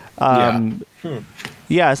conflict.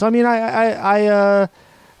 Yeah. So I mean,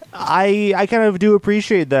 I kind of do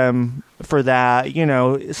appreciate them for that, you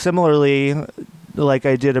know, similarly, like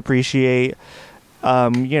I did appreciate,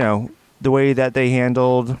 you know, the way that they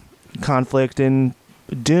handled conflict in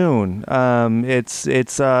Dune. It's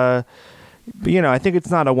you know, I think it's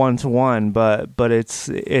not a 1-to-1, but it's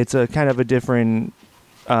a kind of a different,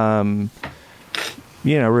 you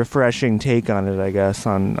know, refreshing take on it, I guess,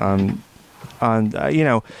 on you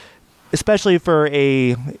know, especially for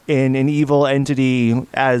an evil entity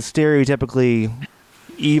as stereotypically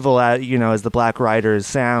evil as, you know, as the Black Riders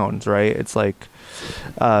sound, right? It's like,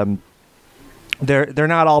 they're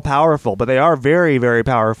not all powerful, but they are very, very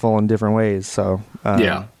powerful in different ways. So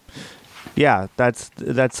yeah, that's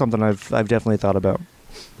something I've definitely thought about.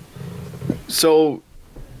 So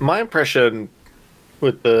my impression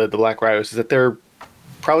with the Black Riders is that they're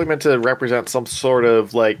probably meant to represent some sort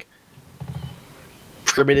of, like,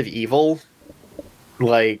 primitive evil,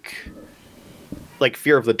 like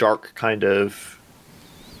Fear of the Dark kind of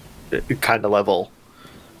level.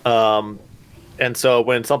 And so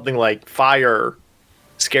when something like fire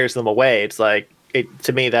scares them away, it's like,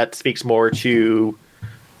 to me that speaks more to,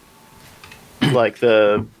 like,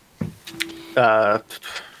 the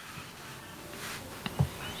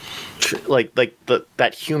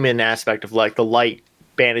that human aspect of, like, the light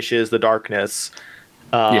banishes the darkness.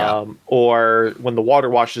 Or when the water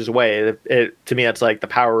washes away, to me that's like the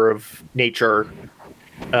power of nature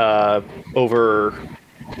over,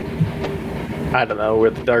 I don't know where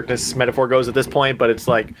the darkness metaphor goes at this point, but it's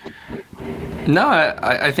like, no,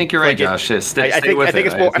 I think you're right, Josh. I think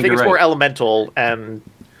it's more elemental and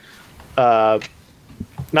not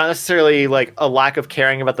necessarily like a lack of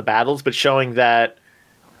caring about the battles, but showing that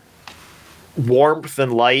warmth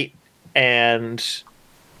and light and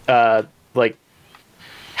like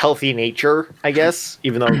healthy nature, I guess,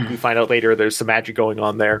 even though we find out later there's some magic going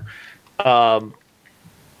on there,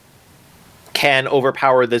 can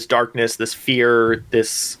overpower this darkness, this fear,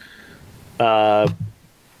 this what's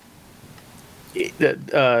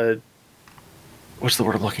the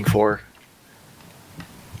word I'm looking for?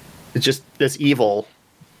 It's just this evil.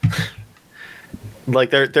 Like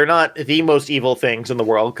they're not the most evil things in the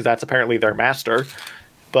world, because that's apparently their master,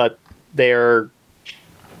 but they're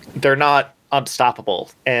not unstoppable.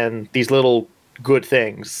 And these little good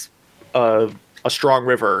things, a strong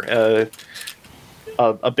river,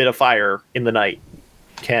 a bit of fire in the night,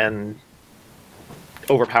 can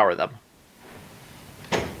overpower them.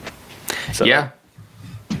 So, yeah.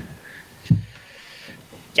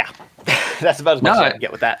 That's about as much as I can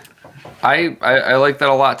get with that. I like that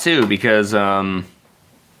a lot too, because you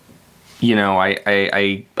know,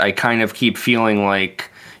 I kind of keep feeling like,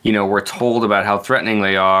 you know, we're told about how threatening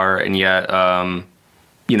they are, and yet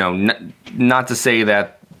you know, not to say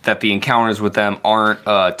that the encounters with them aren't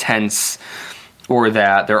tense, or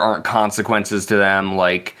that there aren't consequences to them.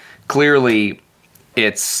 Like, clearly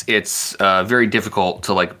it's very difficult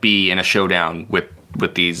to like be in a showdown with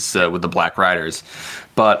these with the Black Riders.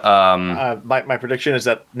 But my prediction is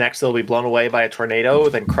that next they'll be blown away by a tornado,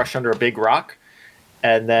 then crushed under a big rock,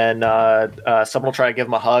 and then someone will try to give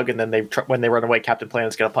them a hug, and then when they run away, Captain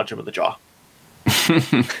Planet's going to punch him in the jaw.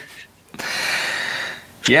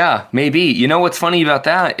 Yeah, maybe. You know what's funny about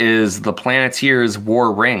that is the Planeteers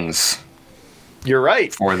wore rings. You're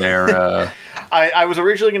right. For their I was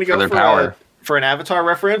originally going to go power. For an Avatar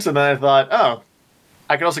reference, and then I thought, oh,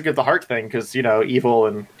 I could also give the heart thing, because, you know, evil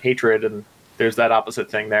and hatred, and there's that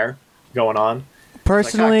opposite thing there going on.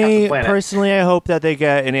 Personally, I hope that they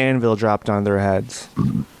get an anvil dropped on their heads.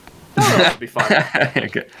 Oh, that would be fun.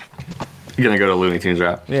 Okay. You're gonna go to Looney Tunes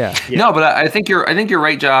rap. Yeah. No, but I think you're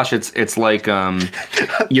right, Josh. It's like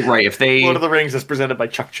you're right. If they Lord of the Rings is presented by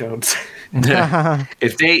Chuck Jones.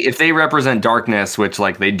 if they represent darkness, which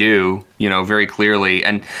like they do, you know, very clearly,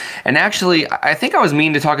 and actually, I think I was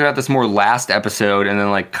meaning to talk about this more last episode, and then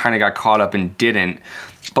like kind of got caught up and didn't.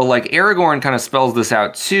 But like Aragorn kind of spells this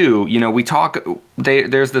out too. You know,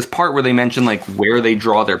 there's this part where they mention like where they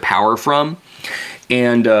draw their power from,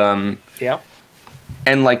 and yeah.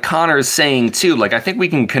 And like Connor's saying too, like I think we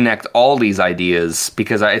can connect all these ideas,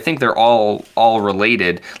 because I think they're all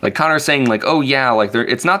related. Like Connor's saying like, oh yeah, like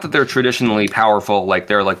it's not that they're traditionally powerful, like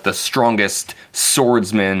they're like the strongest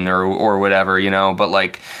swordsman or whatever, you know, but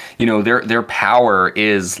like, you know, their power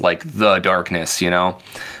is like the darkness, you know,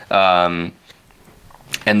 and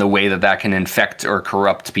the way that can infect or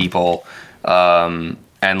corrupt people, and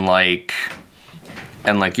like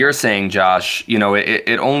you're saying, Josh, you know,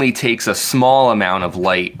 it only takes a small amount of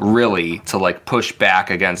light, really, to like push back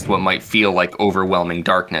against what might feel like overwhelming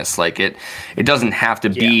darkness. Like it doesn't have to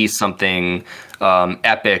be something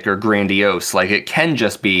epic or grandiose. Like it can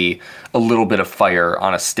just be a little bit of fire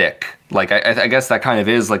on a stick. Like I guess that kind of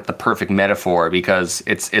is like the perfect metaphor, because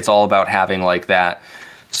it's all about having like that.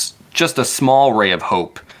 Just a small ray of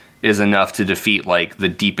hope is enough to defeat like the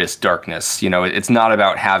deepest darkness. You know, it's not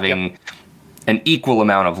about having an equal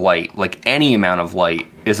amount of light. Like any amount of light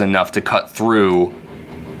is enough to cut through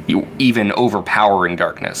even overpowering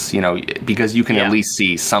darkness, you know, because you can at least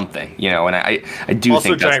see something, you know, and I do also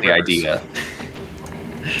think that's the rivers. idea.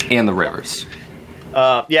 And the rivers.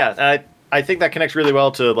 I think that connects really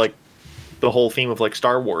well to like the whole theme of like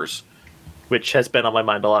Star Wars, which has been on my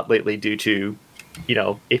mind a lot lately due to, you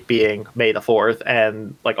know, it being May the 4th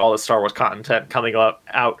and like all the Star Wars content coming out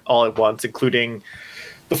all at once, including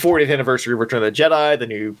the 40th anniversary of Return of the Jedi, the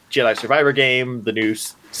new Jedi Survivor game, the new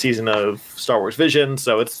season of Star Wars Vision.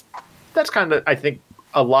 So that's kind of, I think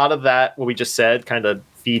a lot of that, what we just said, kind of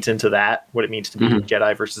feeds into that, what it means to be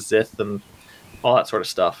Jedi versus Sith and all that sort of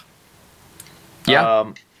stuff.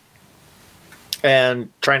 Yeah. And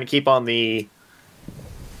trying to keep on the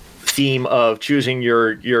theme of choosing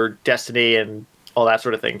your destiny and all that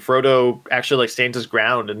sort of thing. Frodo actually like stands his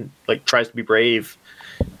ground and like tries to be brave.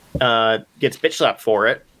 Gets bitch slapped for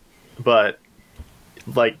it, but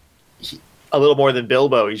like a little more than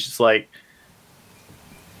Bilbo, he's just like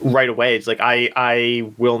right away. It's like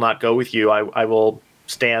I will not go with you. I will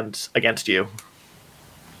stand against you,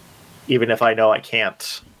 even if I know I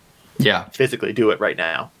can't. Physically do it right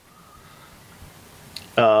now.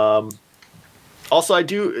 Also, I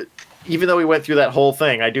do, even though we went through that whole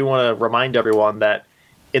thing, I do want to remind everyone that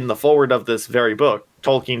in the foreword of this very book,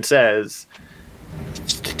 Tolkien says,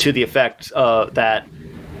 to the effect that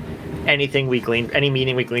any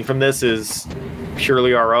meaning we glean from this is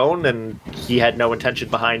purely our own, and he had no intention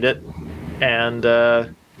behind it. and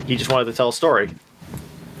he just wanted to tell a story.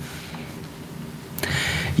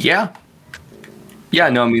 Yeah. Yeah,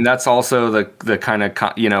 no, I mean, that's also the kind of,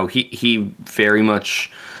 he very much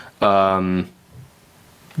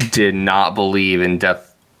did not believe in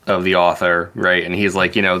death of the author, right? And he's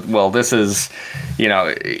like, well, this is,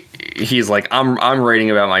 he's like, I'm writing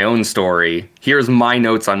about my own story. Here's my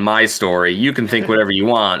notes on my story. You can think whatever you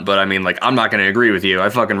want, but I mean, like, I'm not going to agree with you. I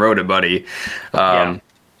fucking wrote it, buddy.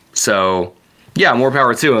 So, yeah, more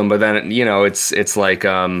power to him. But then, it's like,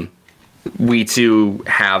 we too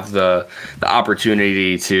have the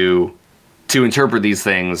opportunity to interpret these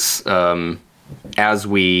things as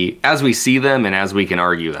we see them and as we can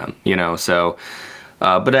argue them, so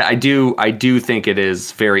but I do think it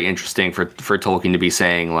is very interesting for Tolkien to be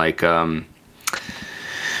saying, like, to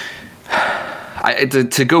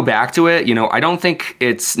go back to it, I don't think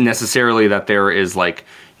it's necessarily that there is like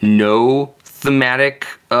no thematic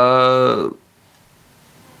or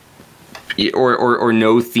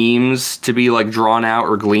no themes to be like drawn out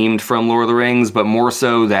or gleamed from Lord of the Rings, but more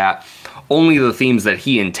so that only the themes that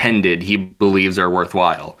he intended he believes are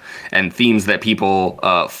worthwhile, and themes that people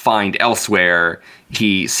find elsewhere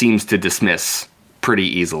he seems to dismiss pretty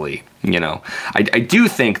easily. I do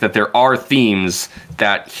think that there are themes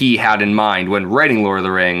that he had in mind when writing Lord of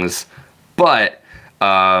the Rings, but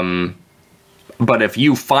if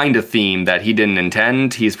you find a theme that he didn't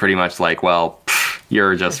intend, he's pretty much like, well,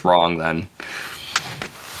 you're just wrong then.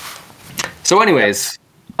 So anyways,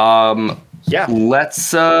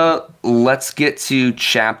 let's get to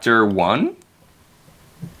chapter 1.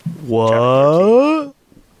 What?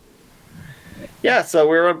 Yeah, so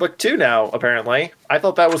we're on book 2 now, apparently. I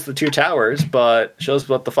thought that was the Two Towers, but shows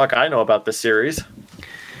what the fuck I know about this series.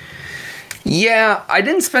 Yeah, I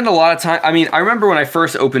didn't spend a lot of time. I mean, I remember when I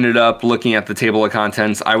first opened it up, looking at the table of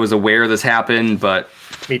contents, I was aware this happened, but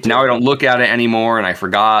now I don't look at it anymore, and I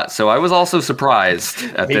forgot. So I was also surprised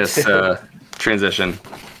at this transition.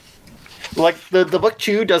 Like, the book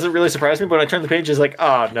 2 doesn't really surprise me, but when I turn the page, it's like,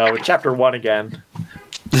 oh no, chapter 1 again.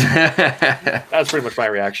 That's pretty much my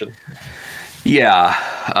reaction. Yeah.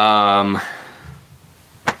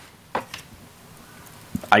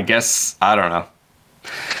 I guess, I don't know.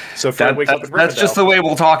 So Fred wakes up in Rivendell. That's just the way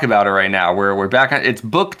we'll talk about it right now. We're back on. It's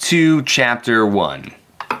book 2, chapter 1.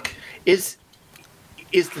 Is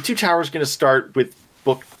the Two Towers going to start with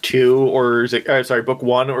book 2, or is it? Book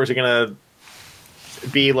 1, or is it going to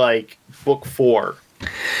be like book 4?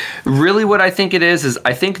 Really, what I think it is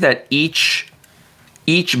I think that each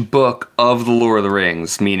book of the Lord of the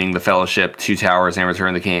Rings, meaning the Fellowship, Two Towers, and Return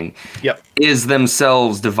of the King, is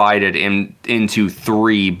themselves divided into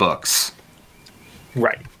 3 books.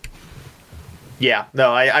 Right. Yeah.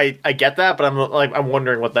 No, I get that, but I'm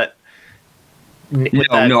wondering what that.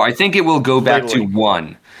 No. I think it will go back to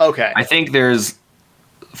 1. Okay. I think there's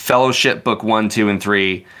Fellowship book 1, 2, and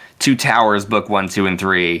 3, Two Towers book 1, 2, and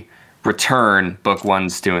 3, Return book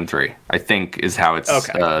 1s, 2, and 3. I think is how it's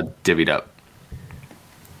divvied up.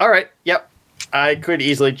 All right. Yep. I could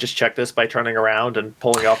easily just check this by turning around and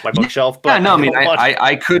pulling off my bookshelf. But yeah, no,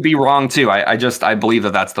 I could be wrong too. I believe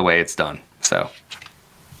that that's the way it's done. So.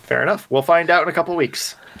 Fair enough. We'll find out in a couple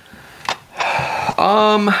weeks.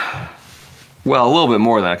 Well, a little bit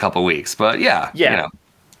more than a couple weeks, but yeah.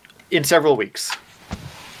 In several weeks.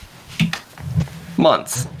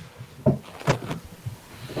 Months.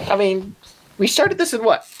 I mean, we started this in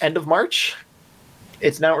what? End of March?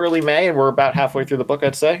 It's now early May, and we're about halfway through the book,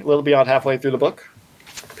 I'd say. A little beyond halfway through the book,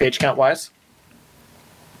 page count-wise.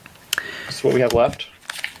 That's what we have left.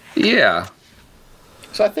 Yeah.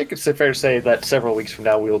 So I think it's fair to say that several weeks from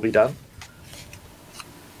now we will be done.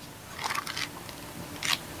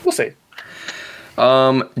 We'll see.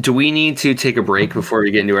 Do we need to take a break before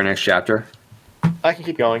we get into our next chapter? I can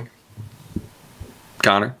keep going.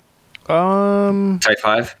 Connor? Type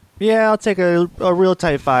 5? Yeah, I'll take a real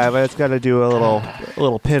type 5. I just got to do a little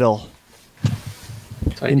piddle.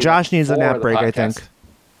 And Josh needs a nap break, I think.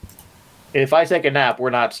 If I take a nap, we're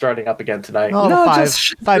not starting up again tonight. Oh, no, 5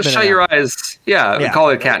 just minutes. shut your eyes. Yeah, call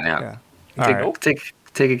it a cat nap. Yeah.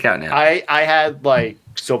 Take a cat nap. I had like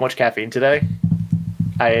so much caffeine today.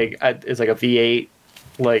 It's like a V8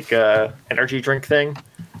 like energy drink thing,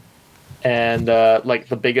 and like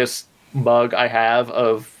the biggest mug I have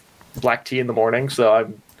of black tea in the morning. So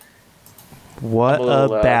I'm a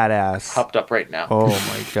little, badass. Hopped up right now. Oh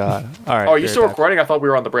my god! All right. Oh, are you still recording? I thought we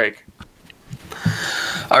were on the break.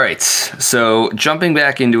 All right, so jumping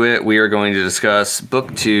back into it, we are going to discuss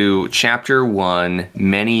Book 2, Chapter 1,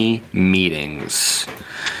 Many Meetings.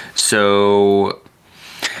 So,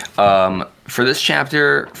 for this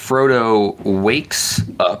chapter, Frodo wakes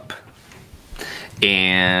up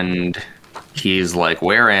and He's like,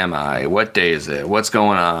 where am I? What day is it? What's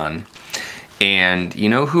going on? And you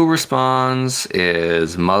know who responds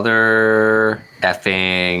is Mother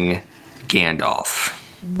effing Gandalf.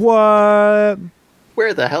 What?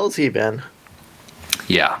 Where the hell's he been?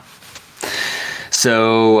 Yeah.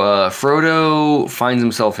 So Frodo finds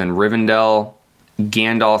himself in Rivendell.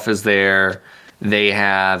 Gandalf is there. They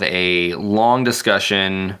have a long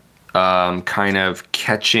discussion, kind of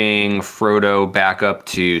catching Frodo back up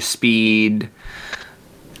to speed.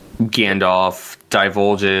 Gandalf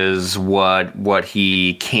divulges what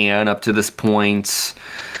he can up to this point. Says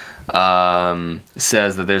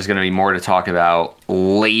that there's going to be more to talk about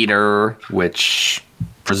later, which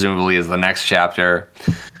presumably is the next chapter.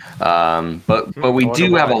 But we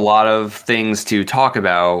do have a lot of things to talk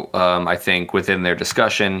about, I think, within their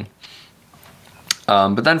discussion.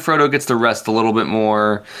 But then Frodo gets to rest a little bit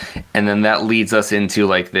more, and then that leads us into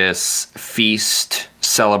like this feast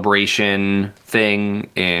celebration thing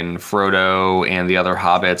in Frodo and the other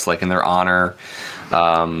hobbits, like in their honor.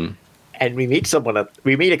 And we meet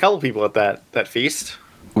a couple people at that feast.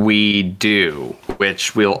 We do,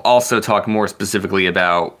 which we'll also talk more specifically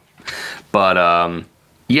about. But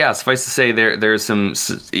yeah, suffice to say, there's some,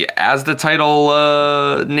 as the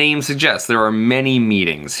title name suggests, there are many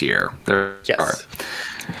meetings here. There are.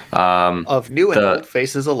 Of new and old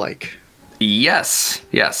faces alike. Yes.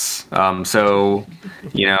 So,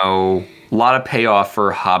 a lot of payoff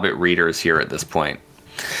for Hobbit readers here at this point.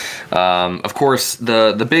 Of course,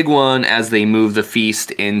 the big one as they move the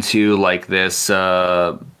feast into like this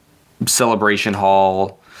celebration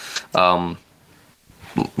hall,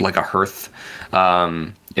 like a hearth,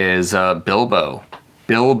 is Bilbo.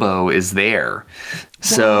 Bilbo is there.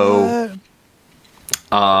 So,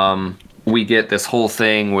 we get this whole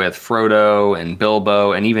thing with Frodo and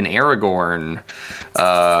Bilbo and even Aragorn.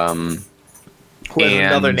 Who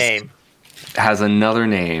has another name. Has another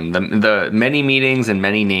name. The many meetings and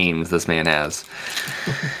many names this man has.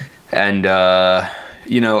 And,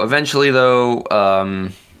 eventually, though,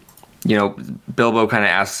 Bilbo kind of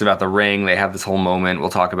asks about the ring. They have this whole moment. We'll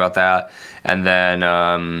talk about that. And then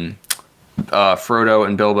Frodo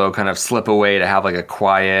and Bilbo kind of slip away to have like a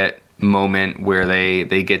quiet moment where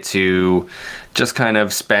they get to just kind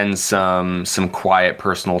of spend some quiet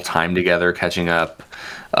personal time together catching up.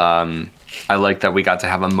 I like that we got to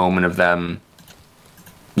have a moment of them,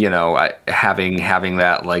 having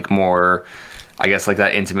that like more, I guess, like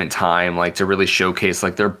that intimate time, like to really showcase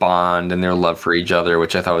like their bond and their love for each other,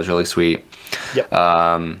 which I thought was really sweet. Yep.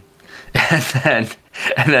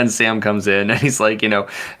 And then Sam comes in and he's like,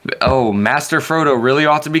 oh, Master Frodo really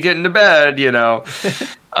ought to be getting to bed,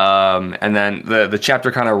 And then the chapter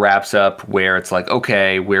kind of wraps up where it's like,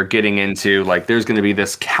 okay, we're getting into like, there's going to be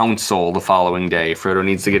this council the following day. Frodo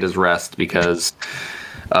needs to get his rest because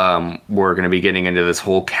we're going to be getting into this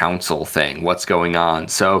whole council thing. What's going on?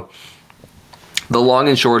 So the long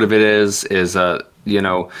and short of it is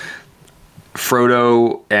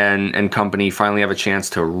Frodo and company finally have a chance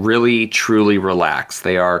to really, truly relax.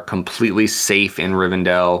 They are completely safe in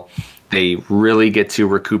Rivendell. They really get to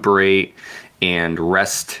recuperate and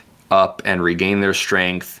rest up and regain their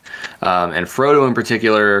strength. And Frodo in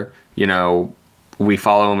particular, we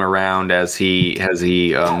follow him around as he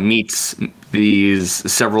meets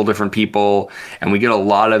these several different people, and we get a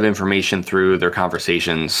lot of information through their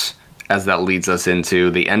conversations as that leads us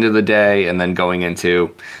into the end of the day and then going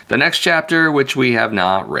into the next chapter, which we have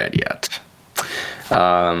not read yet.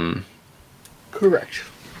 Correct.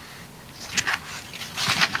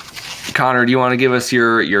 Connor, do you want to give us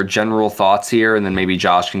your general thoughts here, and then maybe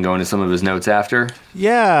Josh can go into some of his notes after?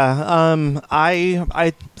 Yeah,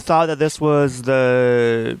 I thought that this was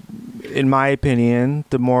in my opinion,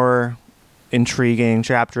 the more intriguing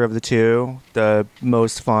chapter of the two, the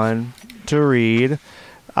most fun to read.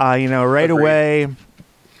 Right away,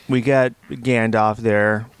 we get Gandalf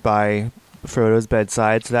there by Frodo's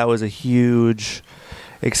bedside, so that was a huge,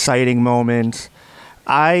 exciting moment.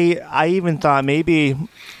 I even thought maybe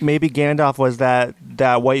Gandalf was that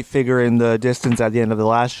white figure in the distance at the end of the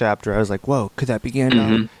last chapter. I was like, whoa, could that be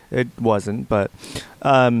Gandalf? Mm-hmm. It wasn't, but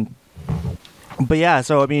yeah.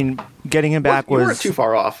 So I mean, getting him back you weren't too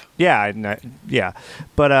far off. Yeah, yeah,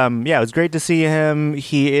 but it was great to see him.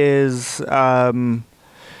 He is,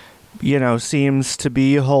 seems to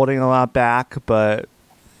be holding a lot back, but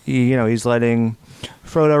he's letting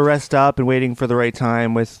Frodo rest up and waiting for the right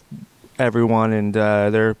time with everyone, and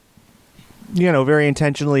they're very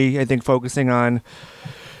intentionally, I think, focusing on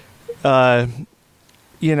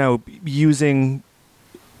using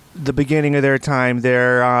the beginning of their time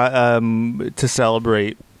there to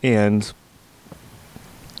celebrate and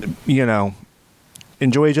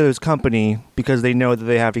enjoy each other's company because they know that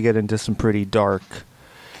they have to get into some pretty dark,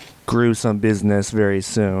 gruesome business very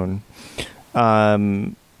soon.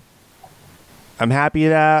 I'm happy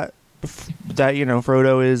that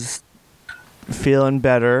Frodo is feeling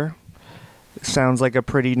better. Sounds like a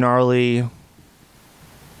pretty gnarly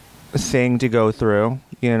thing to go through.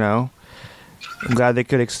 I'm glad they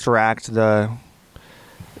could extract the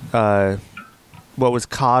what was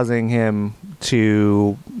causing him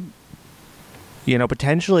to,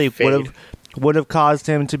 potentially would have caused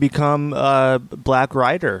him to become a Black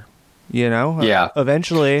Rider.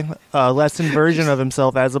 Eventually, a lessened version of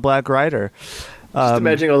himself as a Black Rider. Just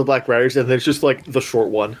imagining all the Black Riders, and there's just like the short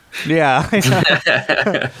one. Yeah.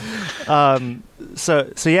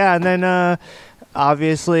 So yeah, and then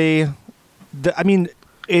obviously,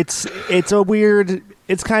 it's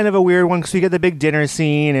kind of a weird one because we get the big dinner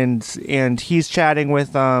scene, and he's chatting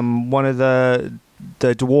with one of the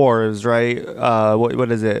dwarves, right?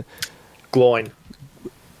 What is it? Glowing.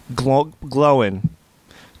 Glowing.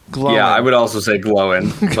 Yeah, I would also say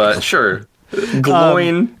glowing, but sure.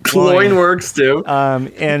 Glowing works too.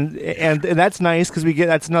 And that's nice because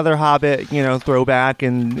that's another Hobbit, throwback,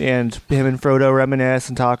 and him and Frodo reminisce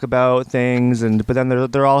and talk about things, but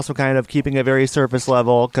then they're also kind of keeping it very surface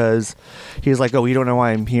level because he's like, oh, you don't know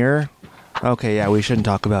why I'm here? Okay, yeah, we shouldn't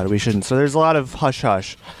talk about it. We shouldn't. So there's a lot of hush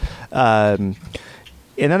hush.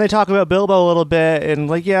 And then they talk about Bilbo a little bit, and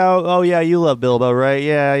like, you love Bilbo, right?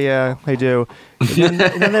 Yeah, I do. And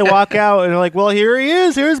then they walk out, and they're like, well, here he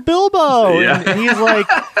is. Here's Bilbo. Yeah. And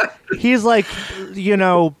he's like,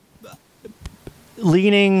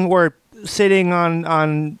 leaning or sitting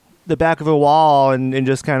on the back of a wall, and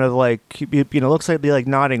just kind of like, looks like be like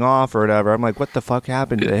nodding off or whatever. I'm like, what the fuck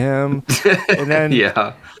happened to him? And then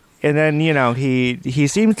yeah. And then, he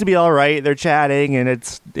seems to be all right. They're chatting, and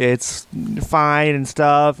it's fine and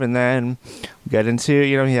stuff. And then we get into,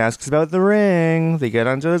 he asks about the ring. They get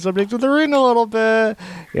onto the subject of the ring a little bit.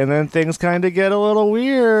 And then things kind of get a little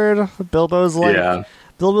weird. Bilbo's like,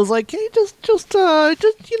 hey, just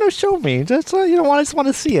show me. Just, I just want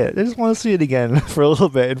to see it. I just want to see it again for a little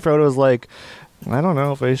bit. And Frodo's like, I don't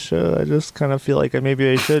know if I should. I just kind of feel like maybe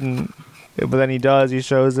I shouldn't. But then he does. He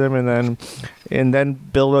shows him, and then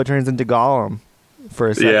Bilbo turns into Gollum for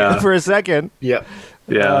a second. Yeah. For a second, yeah.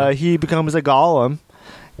 He becomes a Gollum,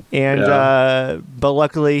 and but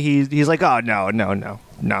luckily he's like, oh no.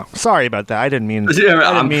 Sorry about that. I didn't mean. I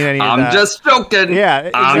didn't mean any of that. I'm just joking. Yeah,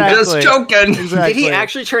 exactly. I'm just joking. Exactly. Did he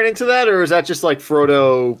actually turn into that, or is that just like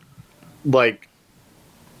Frodo, like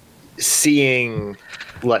seeing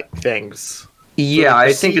like things? Yeah,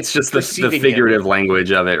 I think it's just the figurative language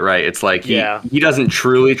of it, right? It's like he doesn't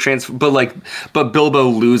truly transfer, but Bilbo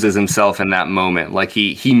loses himself in that moment. Like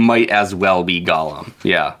he might as well be Gollum.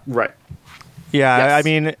 Yeah, right. Yeah, yes. I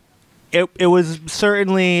mean, it was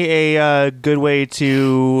certainly a good way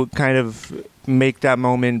to kind of make that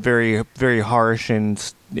moment very, very harsh and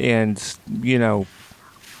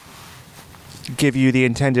give you the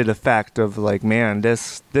intended effect of like, man,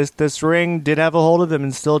 this ring did have a hold of him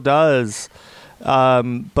and still does.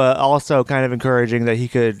 But also kind of encouraging that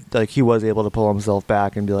he was able to pull himself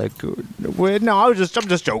back and be like, no, I'm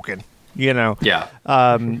just joking, Yeah.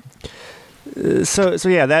 So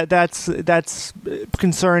yeah, that's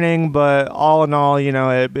concerning, but all in all,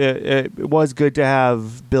 it was good to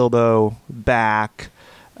have Bilbo back.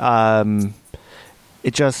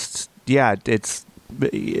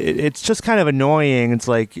 It's just kind of annoying. It's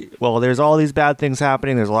like, well, there's all these bad things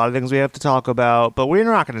happening. There's a lot of things we have to talk about, but we're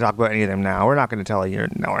not going to talk about any of them now. We're not going to tell you.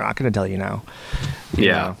 No, we're not going to tell you now.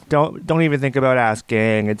 Yeah. Don't even think about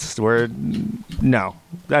asking. Save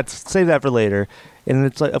that for later. And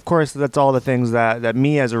it's like, of course, that's all the things that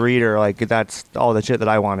me as a reader, like, that's all the shit that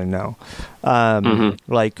I want to know.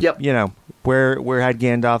 Like, where had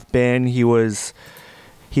Gandalf been? He was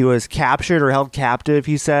captured or held captive,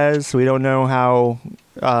 he says. So we don't know how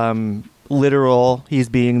literal he's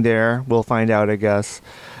being there. We'll find out, I guess.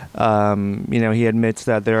 He admits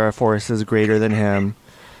that there are forces greater than him.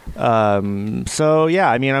 So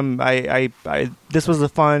yeah, I mean, this was a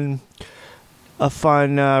fun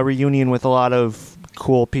reunion with a lot of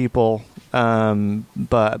cool people.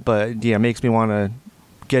 But yeah, it makes me want to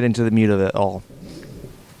get into the meat of it all.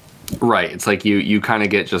 Right. It's like you kind of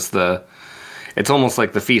get just it's almost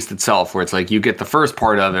like the feast itself, where it's like you get the first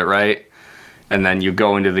part of it, right? And then you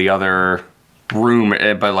go into the other room,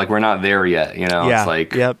 but like we're not there yet, Yeah. It's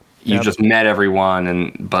like you just met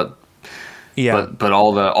everyone, but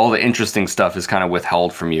all the interesting stuff is kind of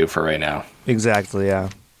withheld from you for right now. Exactly, yeah.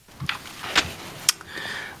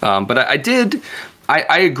 But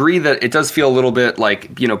I agree that it does feel a little bit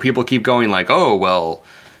like, people keep going like, oh, well,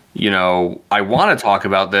 I want to talk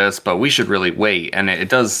about this, but we should really wait. And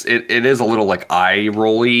it is a little like eye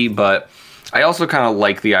rolly, but I also kind of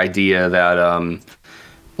like the idea that,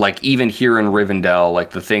 like even here in Rivendell,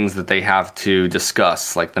 like the things that they have to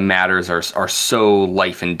discuss, like the matters are so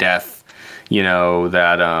life and death,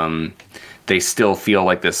 that they still feel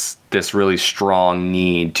like this really strong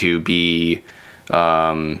need to be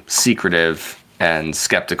secretive and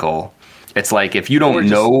skeptical. It's like if you don't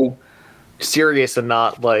know, serious and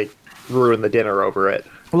not like ruin the dinner over it.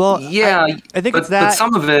 Well, yeah, I think it's that. But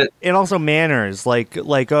some of it, and also manners, like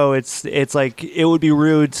it's like it would be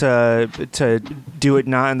rude to do it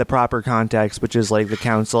not in the proper context, which is like the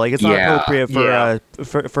council. Like it's not appropriate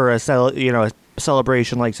for a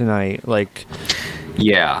celebration like tonight. Like,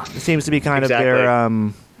 yeah, it seems to be kind of their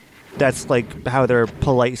that's like how their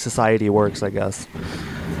polite society works, I guess.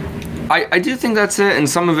 I do think that's it, and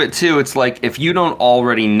some of it too. It's like if you don't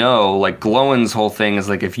already know, like Glowin's whole thing is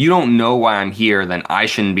like if you don't know why I'm here, then I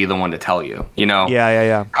shouldn't be the one to tell you.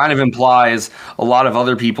 Yeah. Kind of implies a lot of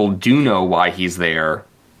other people do know why he's there.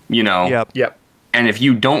 Yep. And if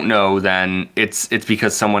you don't know, then it's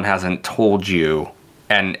because someone hasn't told you,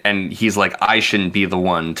 and he's like, I shouldn't be the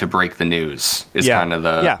one to break the news. Is kind of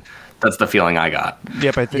that's the feeling I got.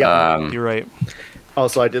 Yep, I think you're right.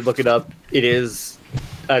 Also, I did look it up. It is.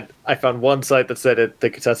 I found one site that said the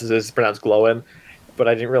consensus is pronounced Glowin, but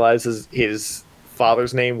I didn't realize his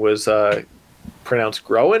father's name was pronounced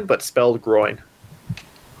Groin, but spelled groin.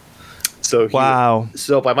 So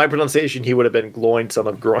So by my pronunciation, he would have been Gloin, son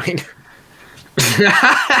of Groin.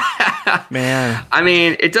 Man, I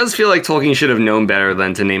mean, it does feel like Tolkien should have known better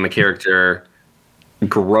than to name a character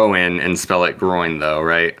Groin and spell it groin, though,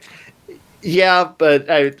 right? Yeah, but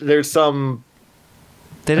there's some.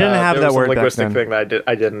 They didn't have that word linguistic back then. thing that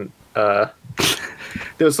I didn't. There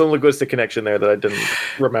was some linguistic connection there that I didn't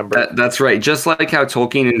remember. That's right. Just like how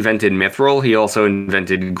Tolkien invented mithril, he also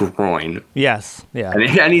invented groin. Yes. Yeah. And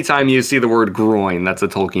anytime you see the word groin, that's a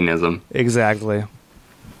Tolkienism. Exactly.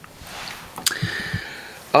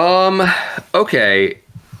 Okay.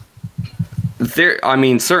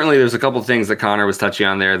 Certainly there's a couple things that Connor was touching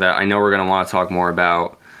on there that I know we're going to want to talk more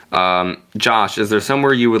about. Josh, is there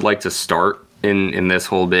somewhere you would like to start in this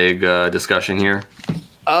whole big discussion here?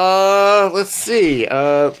 Let's see.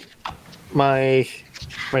 My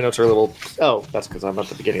notes are a little. Oh, that's because I'm at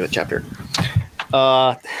the beginning of the chapter.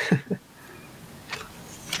 I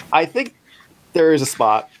think there is a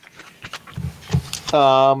spot.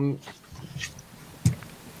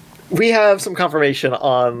 We have some confirmation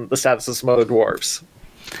on the status of some other dwarves.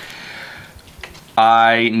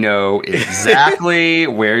 I know exactly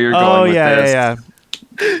where you're going with this. Yeah.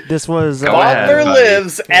 This was Bombur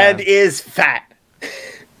lives and is fat.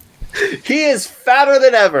 He is fatter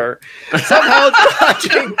than ever. Somehow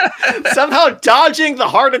dodging the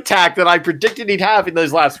heart attack that I predicted he'd have in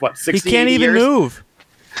those last 60 years. He can't even move.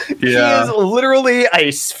 Yeah. He is literally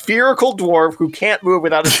a spherical dwarf who can't move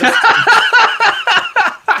without assistance.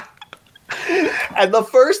 And the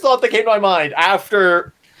first thought that came to my mind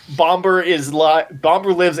after Bombur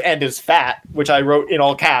lives and is fat, which I wrote in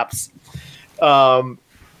all caps, a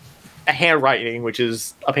handwriting, which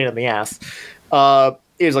is a pain in the ass,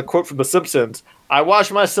 is a quote from The Simpsons. I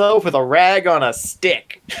wash myself with a rag on a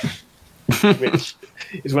stick. Which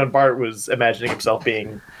is when Bart was imagining himself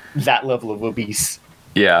being that level of obese.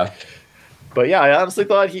 Yeah. But yeah, I honestly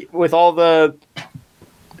thought with all the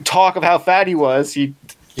talk of how fat he was, he'd,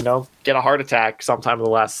 get a heart attack sometime in the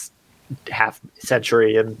last half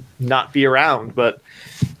century and not be around. But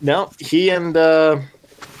no, he and of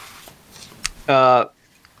the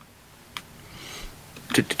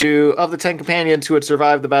 10 companions who had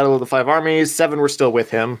survived the Battle of the Five Armies, 7 were still with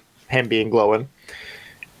him being Glowin.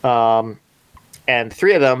 And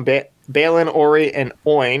 3 of them, Balin, Ori, and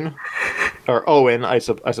Owen, I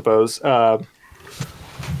suppose,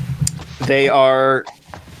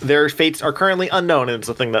 their fates are currently unknown, and it's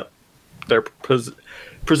something that they're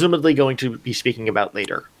presumably going to be speaking about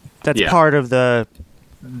later. That's part of the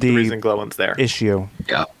reason Glowin's there. Issue.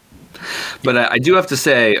 Yeah. But I do have to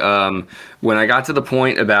say, when I got to the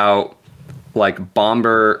point about like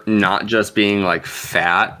Bombur not just being like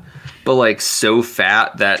fat, but like so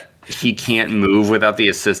fat that he can't move without the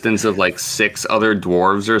assistance of like 6 other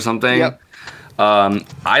dwarves or something. Yep.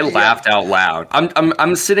 I laughed out loud.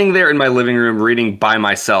 I'm sitting there in my living room reading by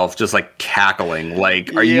myself, just like cackling.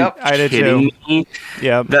 Like, are you kidding me?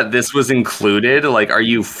 Yep. That this was included? Like, are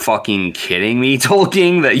you fucking kidding me,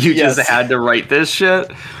 Tolkien? That you just had to write this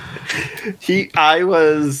shit? I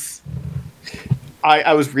was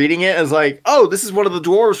reading it as like, oh, this is one of the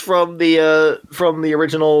dwarves from the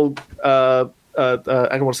original. I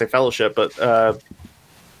don't want to say Fellowship, but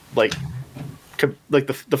like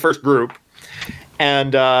the first group,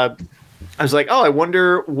 and I was like, oh, I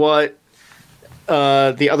wonder what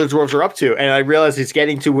the other dwarves are up to, and I realized he's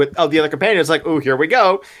getting to with the other companions. Like, oh, here we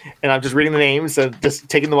go, and I'm just reading the names and just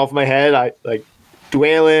taking them off of my head. I like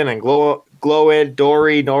Dwalin and Glowin,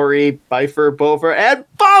 Dory, Nori, Bifer, Bover, and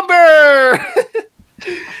Bomber.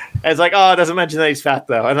 And it's like, oh, it doesn't mention that he's fat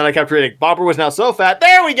though. And then I kept reading. Bomber was now so fat.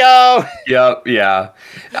 There we go. Yep, yeah.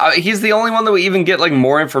 He's the only one that we even get like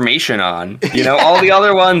more information on. You know, all the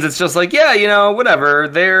other ones, it's just like, yeah, you know, whatever.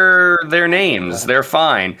 They're names. They're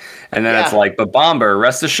fine. And then it's like, but Bomber,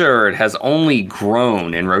 rest assured, has only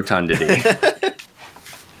grown in rotundity.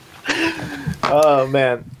 Oh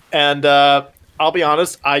man. And I'll be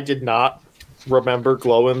honest, I did not remember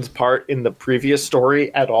Glowin's part in the previous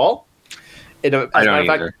story at all. I don't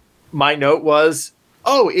either. My note was,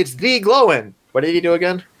 oh, it's the Glowin. What did he do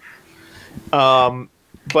again? But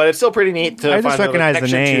it's still pretty neat to I just recognized the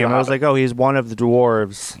name. I was like, oh, he's one of the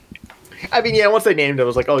dwarves. I mean, yeah, once they named him, I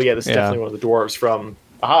was like, oh, yeah, this is definitely one of the dwarves from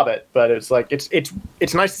The Hobbit. But it's like,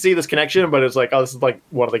 it's nice to see this connection, but it's like, oh, this is like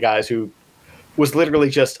one of the guys who was literally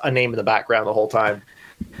just a name in the background the whole time.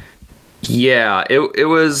 Yeah, it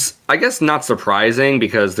was, I guess, not surprising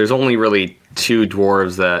because there's only really 2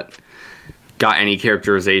 dwarves that got any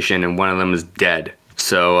characterization, and one of them is dead.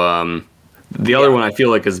 So the other one I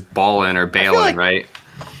feel like is Balin or Balin, right?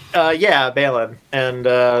 Yeah, Balin. And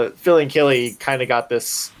Philly and Killy kind of got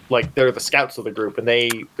this, like, they're the scouts of the group, and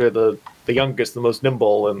they're the youngest, the most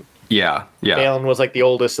nimble, and yeah. Balin was like the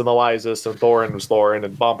oldest and the wisest, and Thorin was Thorin,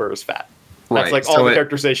 and Bomber was fat. That's like all the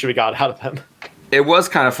characterization we got out of them. It was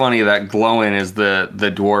kind of funny that Glowin is the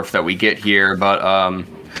dwarf that we get here, but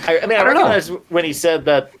I recognize when he said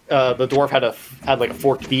that the dwarf had like a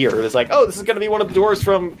forked beard. It's like, oh, this is going to be one of the dwarves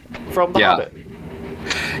from The Hobbit.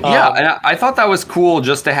 Yeah, and I thought that was cool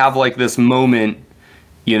just to have like this moment,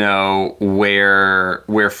 you know, where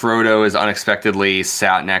Frodo is unexpectedly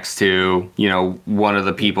sat next to, you know, one of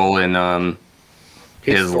the people in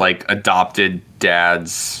his like adopted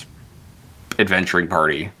dad's adventuring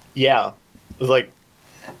party. Yeah, it was like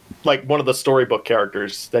one of the storybook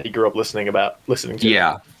characters that he grew up listening to.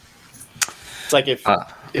 Yeah. It's like if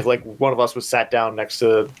like one of us was sat down next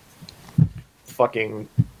to fucking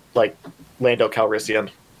like Lando Calrissian.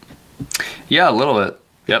 Yeah, a little bit.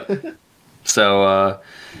 Yep. So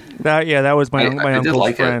that was my uncle's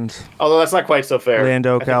like friend. Although that's not quite so fair.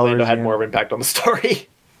 Lando Calrissian. Lando had more of an impact on the story.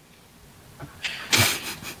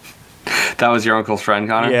 That was your uncle's friend,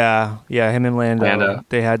 Connor? Yeah, him and Lando.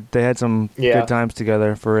 They had some good times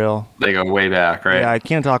together, for real. They go way back, right? Yeah, I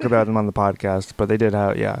can't talk about them on the podcast, but they did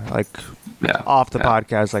have, off the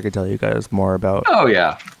podcast, I could tell you guys more about. Oh,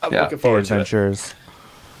 yeah. I'm looking forward to adventures.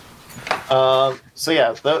 So,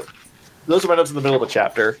 yeah, those are my notes in the middle of the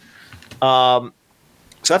chapter. So,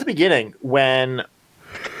 at the beginning, when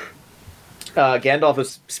Gandalf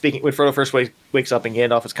is speaking, when Frodo first wakes up and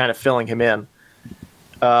Gandalf is kind of filling him in,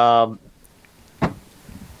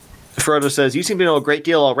 Frodo says, "You seem to know a great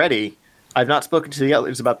deal already. I have not spoken to the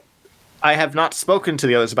others about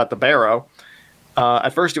the Barrow. At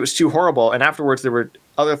first it was too horrible, and afterwards there were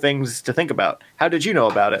other things to think about. How did you know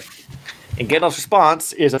about it?" And Gandalf's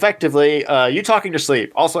response is effectively, "You talk in your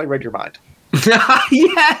sleep. Also, I read your mind."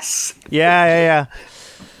 Yes! Yeah.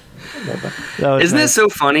 Isn't it so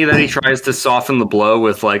funny that he tries to soften the blow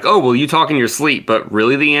with like, oh, well, you talk in your sleep, but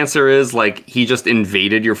really the answer is like he just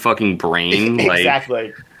invaded your fucking brain.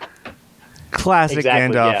 Exactly. Classic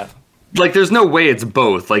Gandalf. Yeah. Like, there's no way it's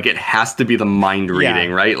both. Like, it has to be the mind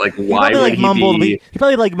reading, right? Like, why would he be... He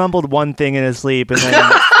probably mumbled one thing in his sleep, and then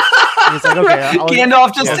he's like, okay.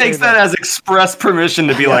 Gandalf just takes that as express permission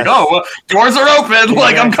to be like, oh, well, doors are open.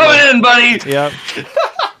 Like, I'm coming in, buddy. Yep.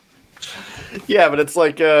 Yeah, but it's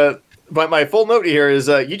like, my full note here is,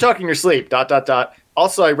 you talk in your sleep, ...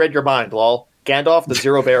 Also, I read your mind, lol. Gandalf, the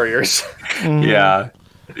zero barriers. Mm-hmm.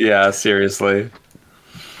 Yeah, seriously.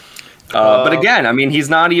 But again, I mean, he's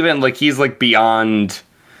not even, like, he's, like, beyond,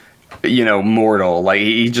 you know, mortal. Like,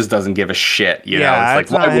 he just doesn't give a shit, you know?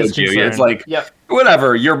 It's like, why would you? Concern. It's like,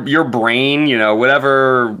 whatever, your brain, you know,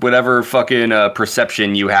 whatever fucking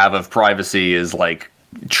perception you have of privacy is, like,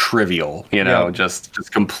 trivial, you know,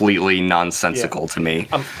 just completely nonsensical to me.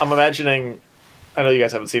 I'm imagining, I know you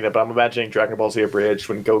guys haven't seen it, but I'm imagining Dragon Ball Z Abridged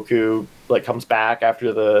when Goku, like, comes back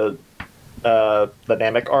after the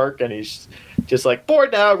Namek arc, and he's just like,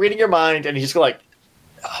 bored now, reading your mind, and he's just like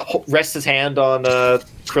rests his hand on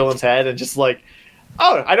Krillin's head and just like,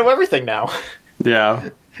 oh, I know everything now. Yeah.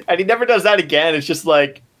 And he never does that again. It's just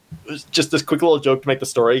like, it's just this quick little joke to make the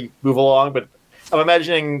story move along. But I'm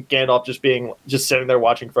imagining Gandalf just sitting there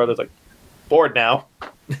watching Frodo's like, bored now.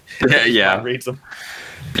 Yeah. Reads them.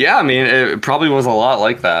 Yeah, I mean, it probably was a lot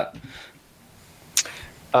like that.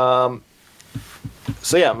 So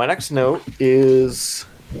yeah, my next note is,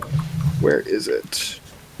 where is it?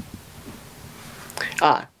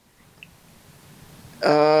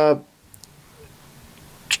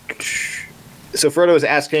 So Frodo is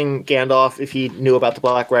asking Gandalf if he knew about the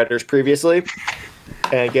Black Riders previously,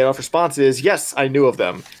 and Gandalf's response is, "Yes, I knew of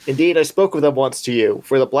them. Indeed, I spoke of them once to you.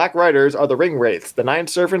 For the Black Riders are the Ring Wraiths, the 9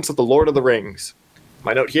 servants of the Lord of the Rings."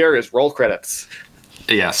 My note here is roll credits.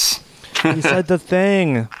 Yes. He said the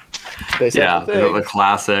thing. They said the thing. The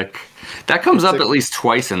classic. That comes up at least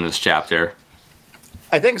twice in this chapter.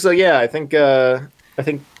 I think so. Yeah, I think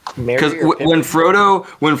because when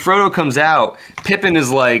Frodo comes out, Pippin is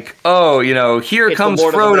like, "Oh, here comes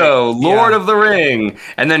Frodo, Lord of the Ring,"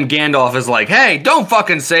 and then Gandalf is like, "Hey, don't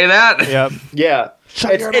fucking say that." Yep. Yeah.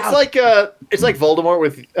 It's like Voldemort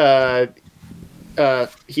with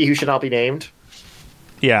he who should not be named.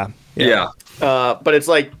 Yeah. But it's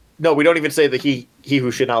like, no, we don't even say the he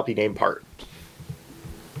who should not be named part.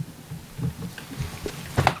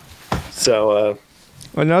 So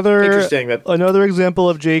another example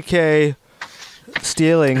of JK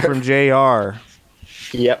stealing from JR.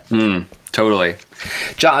 Yep. Totally.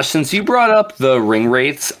 Josh, since you brought up the Ring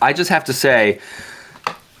Wraiths, I just have to say,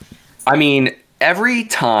 I mean, every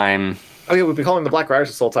time... Oh yeah, we've been calling them the Black Riders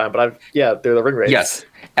this whole time, but they're the Ring Wraiths. Yes.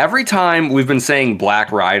 Every time we've been saying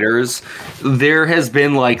Black Riders, there has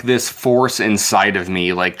been like this force inside of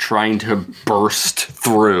me, like trying to burst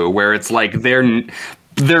through, where it's like they're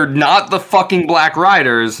not the fucking Black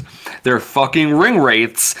Riders. They're fucking Ring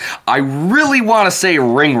Wraiths. I really want to say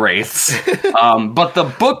Ring Wraiths, but the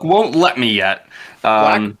book won't let me yet.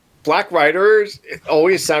 Black Riders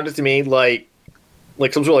always sounded to me like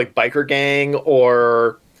some sort of like biker gang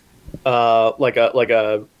or like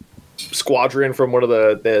a squadron from one of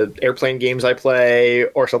the airplane games I play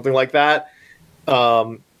or something like that,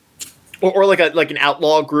 or like an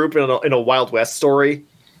outlaw group in a Wild West story.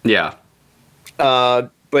 Yeah.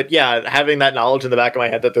 But yeah, having that knowledge in the back of my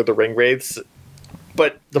head that they're the Ring Wraiths,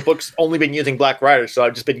 but the book's only been using Black Riders, so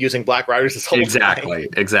I've just been using Black Riders this whole time.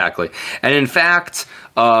 Exactly. And in fact,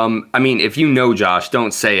 I mean, if you know, Josh,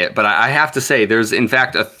 don't say it, but I have to say there's in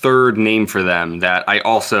fact a third name for them that I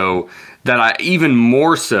even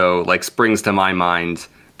more so like springs to my mind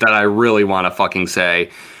that I really want to fucking say,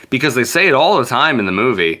 because they say it all the time in the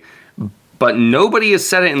movie, but nobody has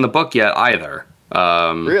said it in the book yet either.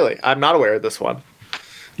 Really? I'm not aware of this one.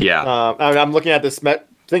 Yeah. I'm looking at this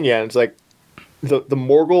thing, and it's like the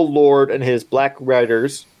Morgul Lord and his Black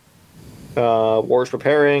Riders. War is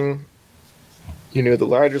preparing. You knew the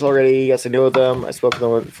Riders already. Yes, I knew of them. I spoke to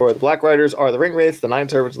them before. The Black Riders are the Ring Wraiths, the 9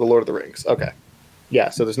 servants of the Lord of the Rings. Okay. Yeah,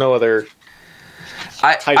 so there's no other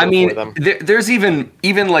I mean, for them. There's even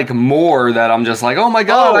like more that I'm just like, oh my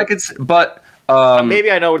god, I could. But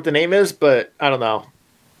maybe I know what the name is, but I don't know.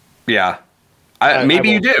 Yeah, maybe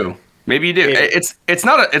you do. Maybe you do. Maybe. It's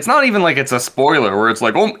not even like it's a spoiler where it's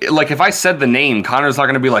like, oh, like if I said the name, Connor's not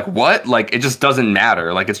going to be like, what? Like it just doesn't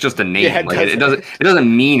matter. Like it's just a name. Yeah, it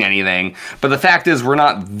doesn't mean anything. But the fact is, we're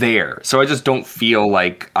not there, so I just don't feel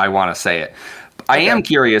like I want to say it. Okay. I am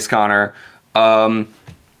curious, Connor.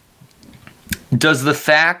 Does the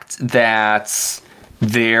fact that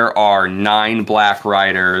there are 9 Black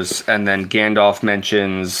Riders, and then Gandalf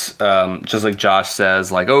mentions, just like Josh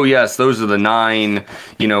says, like, oh yes, those are the 9,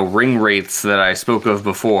 Ring Wraiths that I spoke of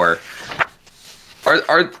before.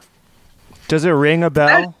 Are does it ring a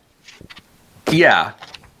bell? Yeah.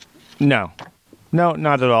 No,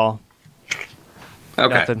 not at all.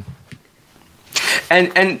 Okay. Nothing.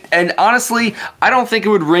 And honestly, I don't think it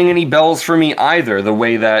would ring any bells for me either, the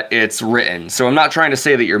way that it's written. So I'm not trying to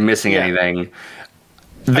say that you're missing anything.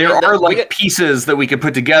 There are pieces that we could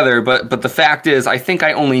put together, but the fact is, I think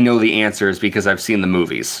I only know the answers because I've seen the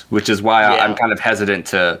movies, which is why I'm kind of hesitant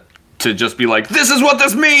to just be like, this is what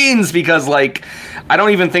this means, because like I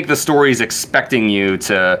don't even think the story's expecting you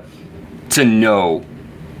to know.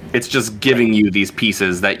 It's just giving you these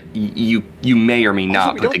pieces that you may or may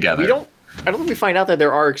not put together. I don't think we find out that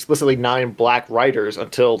there are explicitly 9 Black Riders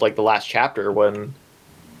until like the last chapter when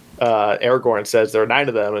Aragorn says there are 9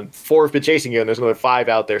 of them and 4 have been chasing you and there's another 5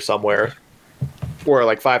 out there somewhere, or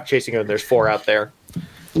like 5 chasing you and there's 4 out there.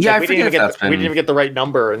 Yeah, we didn't even get the right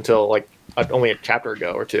number until like only a chapter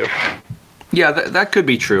ago or 2. Yeah, that could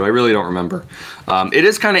be true. I really don't remember. It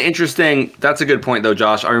is kind of interesting. That's a good point though,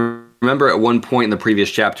 Josh. I remember at one point in the previous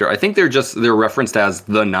chapter, I think they're referenced as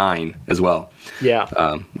the 9 as well.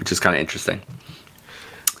 Yeah. Which is kind of interesting.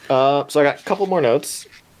 So I got a couple more notes.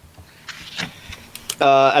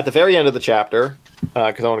 At the very end of the chapter,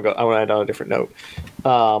 because I want to end on a different note.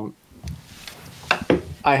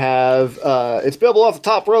 I have it's Bilbo off the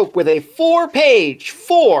top rope with a 4-page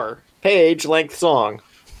length song.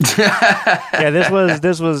 Yeah,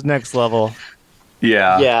 this was next level.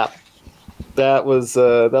 Yeah. Yeah. That was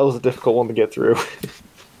a difficult one to get through.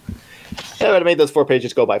 I would have made those 4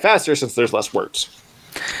 pages go by faster since there's less words.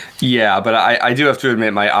 Yeah, but I do have to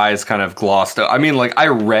admit my eyes kind of glossed over. I mean, like, I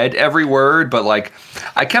read every word, but, like,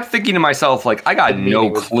 I kept thinking to myself, like, I got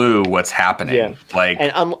no clue what's happening. Yeah. Like,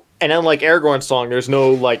 and unlike Aragorn's song, there's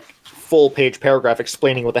no, like, full-page paragraph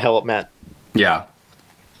explaining what the hell it meant. Yeah.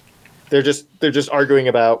 They're just arguing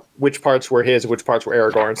about which parts were his and which parts were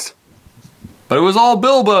Aragorn's. But it was all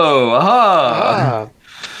Bilbo. Aha!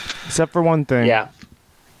 Except for one thing. Yeah.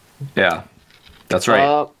 Yeah. That's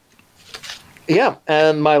right. Yeah,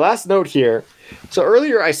 and my last note here. So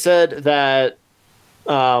earlier I said that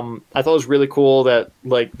I thought it was really cool that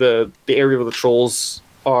like the area where the trolls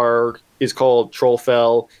is called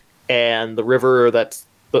Trollfell, and the river that's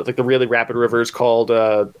like the really rapid river is called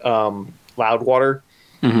Loudwater.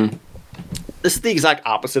 Mm-hmm. This is the exact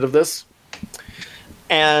opposite of this,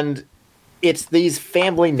 and it's these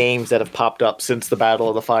family names that have popped up since the Battle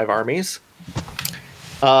of the Five Armies.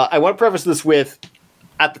 I want to preface this with,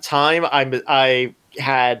 at the time, I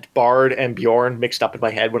had Bard and Bjorn mixed up in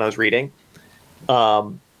my head when I was reading,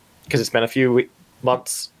 because it's been a few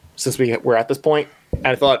months since we were at this point, and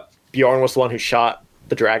I thought Bjorn was the one who shot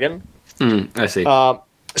the dragon. I see.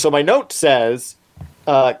 So my note says,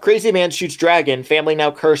 crazy man shoots dragon, family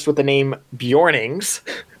now cursed with the name Bjornings.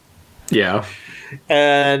 Yeah.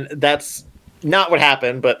 And that's not what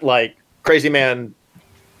happened, but like crazy man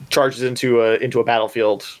charges into a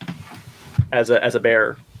battlefield as a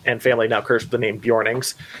bear, and family now cursed with the name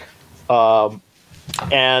Bjornings.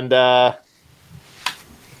 And now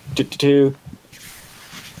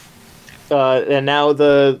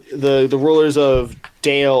the rulers of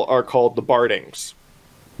Dale are called the Bardings.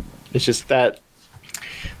 It's just that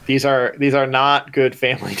these are not good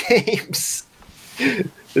family names.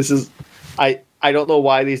 This is I don't know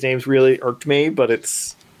why these names really irked me, but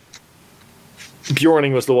it's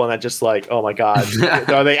Bjorning was the one that just like, oh my god,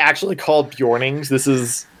 are they actually called Bjornings? This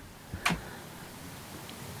is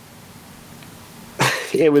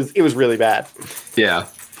it was really bad. Yeah.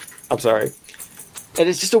 I'm sorry. And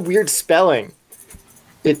it's just a weird spelling.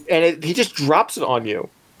 He just drops it on you.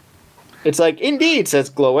 It's like, indeed, says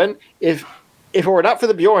Glowin, if it were not for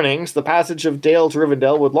the Bjornings, the passage of Dale to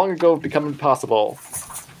Rivendell would long ago have become impossible.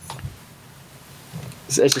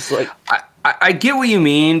 It's just like I get what you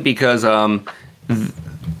mean, because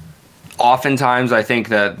oftentimes I think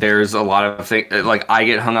that there's a lot of things, like I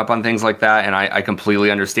get hung up on things like that, and I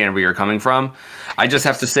completely understand where you're coming from. I just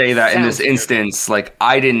have to say that in this instance, like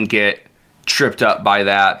I didn't get tripped up by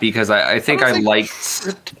that, because I think I liked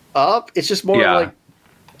tripped up. It's just more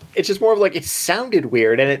of like it sounded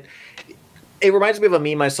weird, and it reminds me of a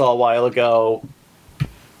meme I saw a while ago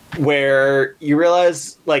where you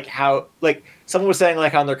realize like how like someone was saying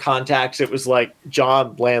like on their contacts it was like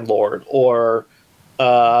John Landlord or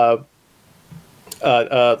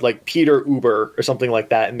like Peter Uber or something like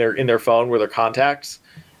that in their phone where their contacts.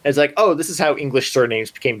 And it's like, oh, this is how English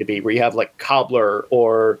surnames came to be, where you have like Cobbler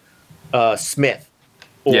or Smith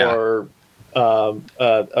or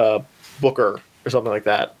Booker or something like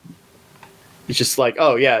that. It's just like,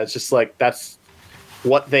 oh yeah, it's just like that's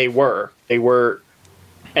what they were. They were,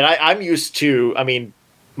 and I'm used to. I mean,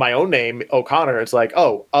 my own name O'Connor. It's like,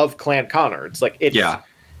 oh, of Clan Connor. It's like it's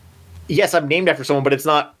yes, I'm named after someone, but it's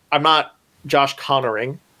not. I'm not Josh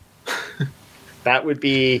Connoring. That would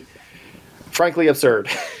be, frankly, absurd.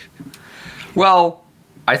 Well,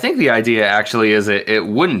 I think the idea actually is it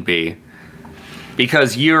wouldn't be.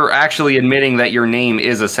 Because you're actually admitting that your name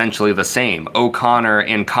is essentially the same. O'Connor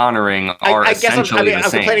and Connoring are essentially the same.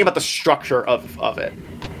 I'm complaining about the structure of it.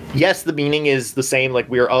 Yes, the meaning is the same, like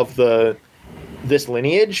we're of this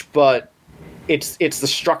lineage, but it's the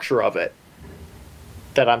structure of it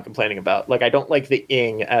that I'm complaining about. Like I don't like the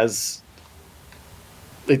ing as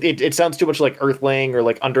it sounds too much like earthling or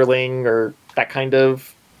like underling or that kind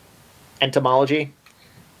of etymology.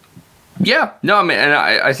 Yeah, no, I mean, and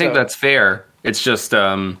I think that's fair. It's just,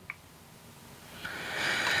 it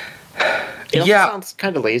sounds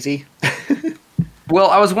kind of lazy.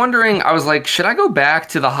 Well, I was wondering, I was like, should I go back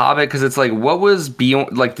to The Hobbit? Because it's like, what was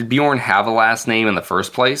Bjorn, like, did Bjorn have a last name in the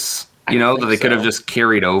first place? You know, that they could have just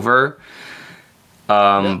carried over?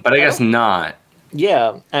 But I guess not.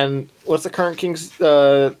 Yeah, and what's the current king's,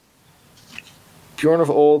 Bjorn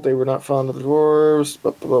of old, they were not fond of the dwarves,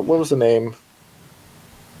 but what was the name?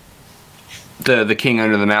 The king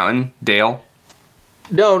under the mountain, Dale?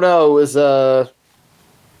 No, it was, Or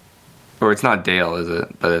it's not Dale, is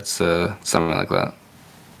it? But it's something like that.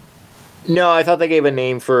 No, I thought they gave a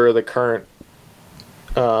name for the current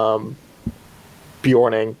Bjorning,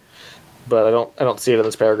 but I don't see it in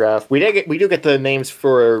this paragraph. We do get the names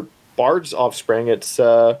for Bard's offspring. It's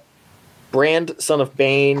Brand, son of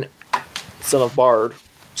Bane, son of Bard.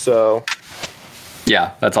 So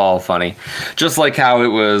yeah, that's all funny. Just like how it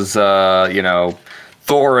was,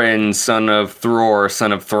 Thorin, son of Thror,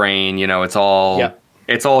 son of Thrain. It's all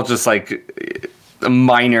it's all just like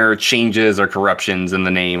minor changes or corruptions in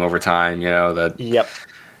the name over time. That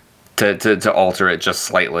to alter it just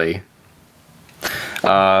slightly.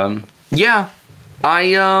 Yeah,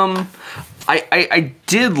 I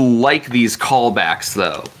did like these callbacks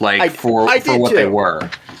though, for what they were.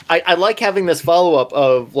 I like having this follow up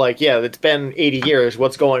of it's been 80 years.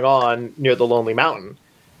 What's going on near the Lonely Mountain?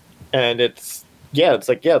 And the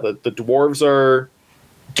dwarves are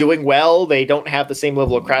doing well. They don't have the same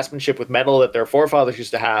level of craftsmanship with metal that their forefathers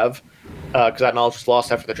used to have, because that knowledge was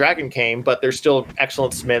lost after the dragon came. But they're still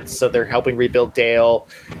excellent smiths, so they're helping rebuild Dale.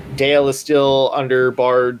 Dale is still under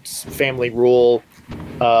Bard's family rule.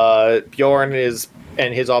 Bjorn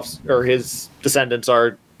and his descendants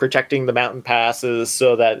are protecting the mountain passes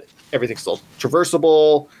so that everything's still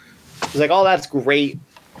traversable. It's all that's great,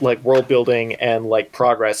 world building and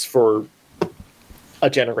progress for a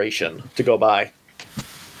generation to go by.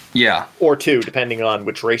 Yeah, or two, depending on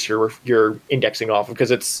which race you're indexing off of,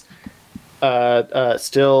 because it's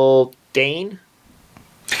still Dane.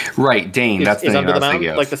 Right, Dane. That's is under the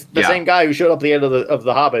mountain. The same guy who showed up at the end of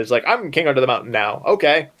the Hobbit is I'm king under the mountain now.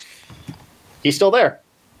 Okay, he's still there.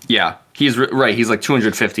 Yeah, he's right. He's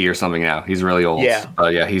 250 or something now. He's really old. Yeah,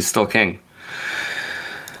 yeah, he's still king.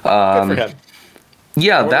 Good for him.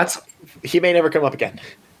 Yeah, he may never come up again.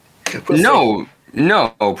 No,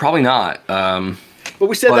 probably not. But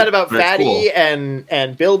we said that about Fatty cool.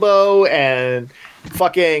 and Bilbo and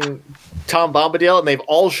fucking Tom Bombadil, and they've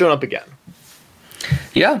all shown up again.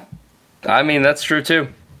 Yeah, I mean that's true too.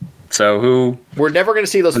 So we're never going to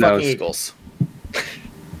see those fucking eagles.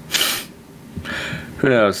 Who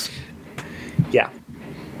knows? Yeah.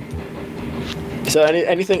 So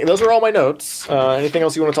anything? Those are all my notes. Anything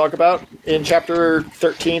else you want to talk about in chapter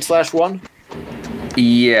 13/1?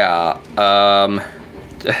 Yeah.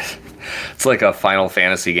 It's like a Final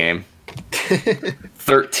Fantasy game.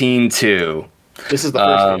 13-2. This is the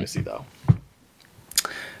first fantasy, though.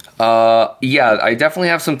 Yeah, I definitely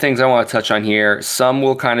have some things I want to touch on here. Some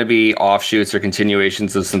will kind of be offshoots or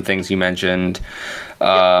continuations of some things you mentioned.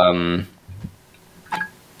 So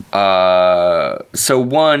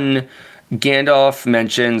one, Gandalf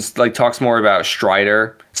mentions, talks more about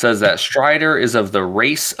Strider. Says that Strider is of the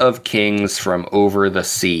race of kings from over the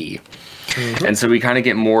sea. Mm-hmm. And so we kind of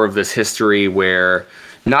get more of this history where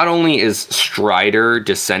not only is Strider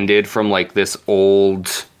descended from this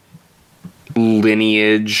old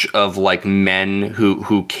lineage of men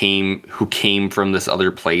who came from this other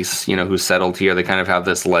place, who settled here. They kind of have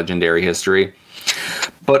this legendary history.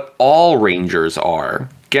 But all Rangers are.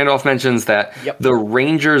 Gandalf mentions that the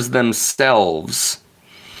Rangers themselves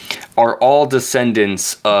are all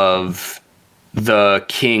descendants of the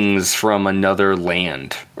kings from another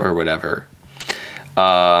land or whatever.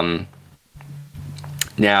 Now,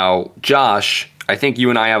 Josh, I think you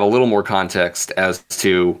and I have a little more context as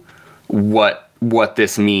to what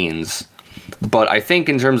this means. But I think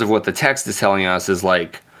in terms of what the text is telling us is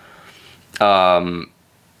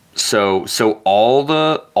so all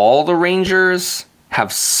the Rangers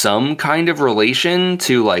have some kind of relation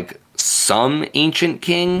to some ancient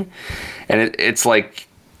king, and it's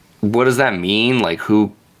what does that mean?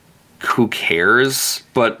 Who cares?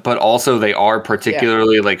 But also they are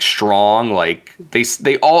particularly strong.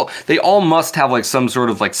 They all must have some sort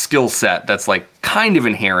of skill set that's kind of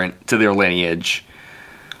inherent to their lineage.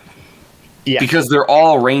 Yeah. Because they're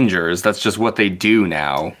all Rangers. That's just what they do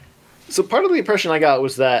now. So part of the impression I got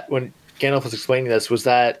was that when Gandalf was explaining this was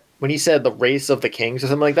that when he said the race of the kings or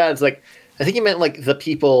something like that, it's I think he meant the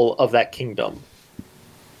people of that kingdom.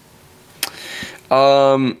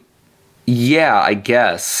 Yeah, I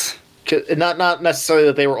guess. Not necessarily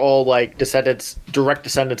that they were all direct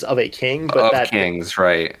descendants of a king, but of kings,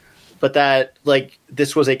 right? But that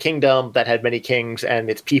this was a kingdom that had many kings, and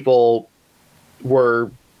its people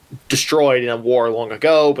were destroyed in a war long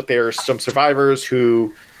ago. But there are some survivors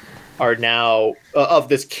who are now of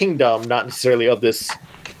this kingdom, not necessarily of this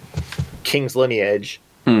king's lineage.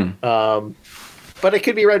 But it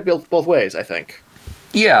could be read both ways, I think.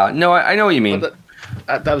 Yeah, no, I know what you mean.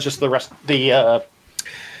 That was just the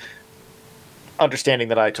understanding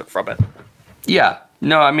that I took from it. Yeah.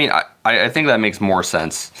 No, I mean, I think that makes more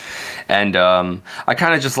sense. And I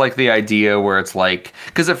kind of just like the idea where it's like,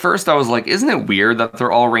 because at first I was like, isn't it weird that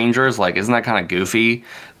they're all Rangers? Like, isn't that kind of goofy?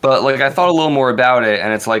 But like, I thought a little more about it,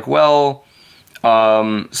 and it's like, well,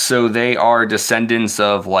 so they are descendants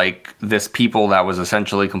of like this people that was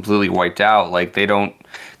essentially completely wiped out. Like, they don't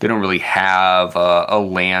really have a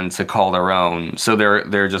land to call their own. So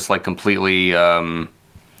they're just like completely.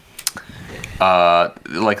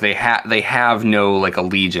 Like they have no like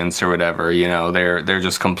allegiance or whatever, you know. They're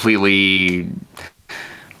just completely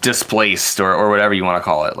displaced or whatever you want to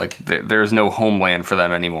call it. Like there's no homeland for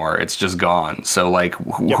them anymore. It's just gone. So like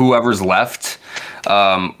whoever's left,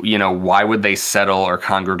 you know, why would they settle or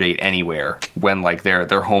congregate anywhere when like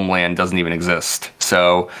their homeland doesn't even exist?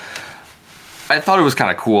 So I thought it was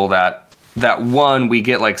kind of cool that one, we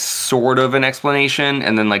get like sort of an explanation,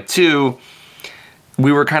 and then like two,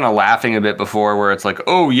 we were kind of laughing a bit before where it's like,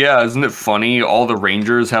 oh yeah, isn't it funny? All the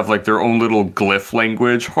Rangers have like their own little glyph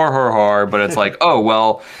language, har har har. But it's like, oh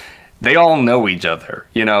well, they all know each other.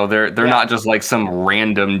 You know, they're not just like some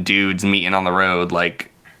random dudes meeting on the road. Like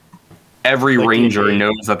every Ranger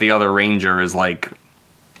knows that the other Ranger is like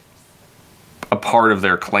a part of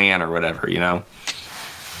their clan or whatever, you know?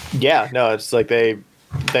 Yeah, no, it's like they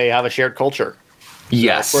have a shared culture.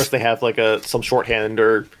 Yes. So of course they have like some shorthand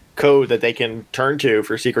or code that they can turn to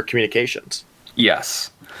for secret communications.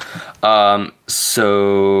 Yes.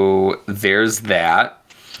 So there's that.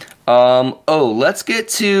 Let's get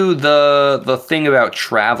to the thing about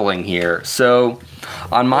traveling here. So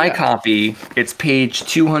on my copy, it's page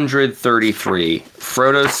 233.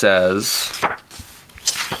 Frodo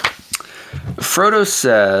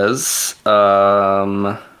says,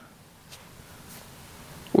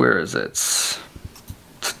 where is it?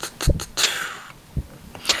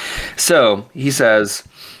 So, he says,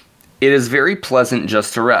 "It is very pleasant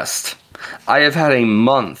just to rest. I have had a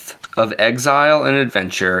month of exile and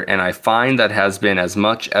adventure, and I find that has been as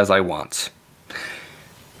much as I want."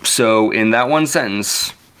 So, in that one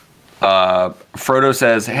sentence, Frodo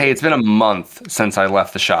says, hey, it's been a month since I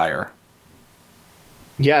left the Shire.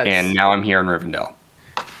 Yeah. And now I'm here in Rivendell.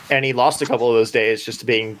 And he lost a couple of those days just to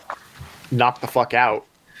being knocked the fuck out.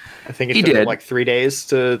 I think it took him like 3 days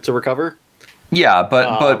to recover. Yeah,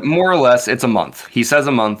 but more or less, it's a month. He says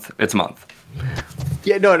a month, it's a month.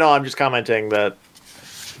 Yeah, no, I'm just commenting that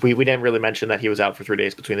we didn't really mention that he was out for 3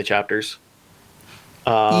 days between the chapters.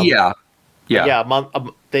 Yeah, a month.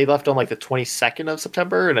 They left on like the 22nd of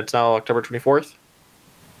September, and it's now October 24th.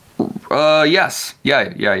 Yes,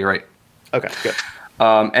 yeah, you're right. Okay, good.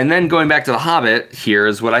 And then going back to The Hobbit,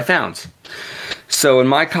 here's what I found. So in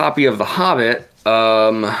my copy of The Hobbit,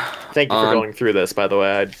 thank you for going through this, by the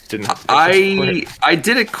way. I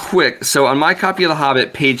did it quick. So on my copy of The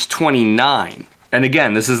Hobbit, page 29, and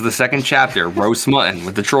again, this is the second chapter, Roast Mutton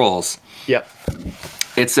with the trolls. Yep.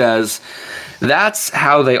 It says, "That's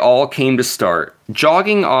how they all came to start,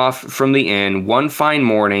 jogging off from the inn one fine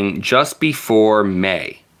morning just before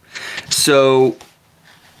May." So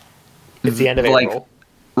it's the end of April.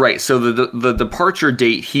 Right. So the departure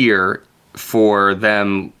date here for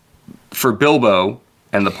them, for Bilbo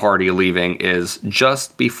and the party leaving, is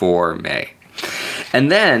just before May.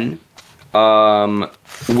 And then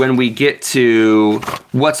when we get to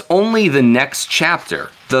what's only the next chapter,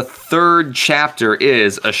 the third chapter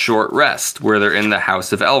is A Short Rest, where they're in the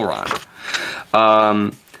House of Elrond.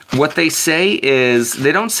 What they say is,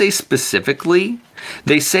 they don't say specifically,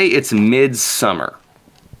 they say it's midsummer.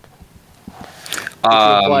 We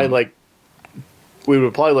would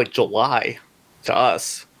apply like July to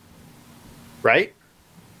us, right?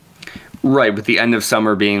 Right, with the end of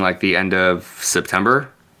summer being like the end of September.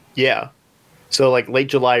 Yeah, so like late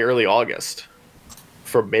July, early August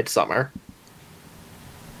for midsummer.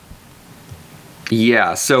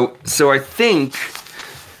 Yeah, so I think.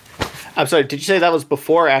 I'm sorry. Did you say that was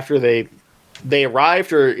before or after they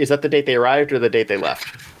arrived, or is that the date they arrived or the date they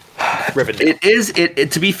left? Rivendell. It is.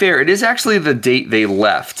 To be fair, it is actually the date they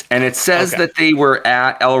left, and it says that they were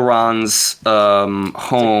at Elrond's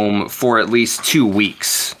home for at least 2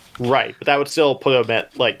 weeks. Right, but that would still put them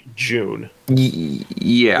at like June.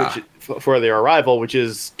 Yeah, for their arrival, which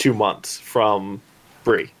is 2 months from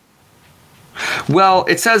Bree. Well,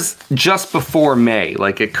 it says just before May.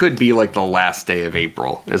 Like, it could be like the last day of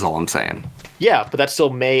April, is all I'm saying. Yeah, but that's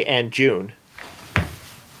still May and June.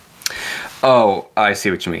 Oh, I see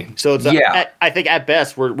what you mean. So it's I think at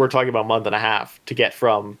best we're talking about a month and a half to get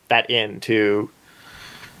from that inn to.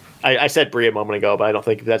 I said Bree a moment ago, but I don't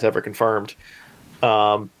think that's ever confirmed.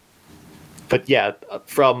 But yeah,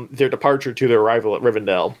 from their departure to their arrival at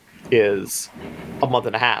Rivendell is a month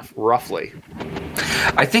and a half, roughly.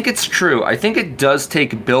 I think it's true. I think it does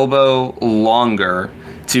take Bilbo longer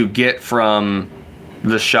to get from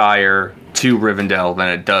the Shire to Rivendell than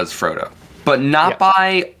it does Frodo. But not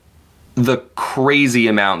by the crazy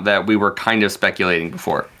amount that we were kind of speculating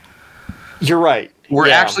before. You're right. We're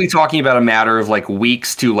actually talking about a matter of like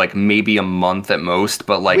weeks to like maybe a month at most,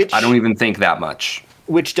 but like I don't even think that much.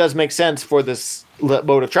 Which does make sense for this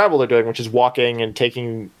mode of travel they're doing, which is walking and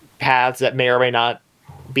taking paths that may or may not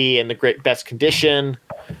be in the best condition.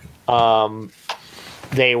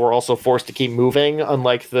 They were also forced to keep moving,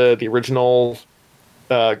 unlike the original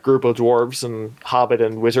group of dwarves and hobbit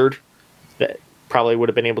and wizard that probably would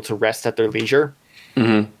have been able to rest at their leisure.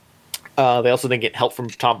 Mm-hmm. They also didn't get help from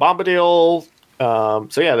Tom Bombadil.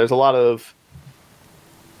 So yeah, there's a lot of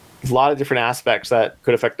different aspects that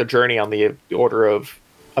could affect the journey on the order of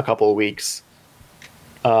a couple of weeks.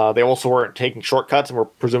 They also weren't taking shortcuts and were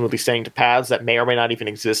presumably staying to paths that may or may not even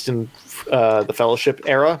exist in the Fellowship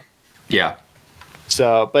era. Yeah.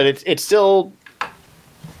 So, but it's still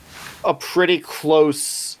a pretty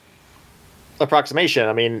close approximation.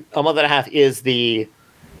 I mean, a month and a half is the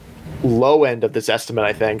low end of this estimate,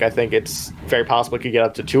 I think. I think it's very possible it could get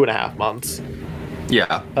up to 2.5 months.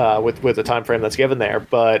 Yeah. With the time frame that's given there.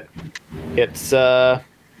 But it's not...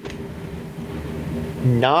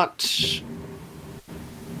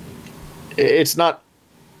 It's not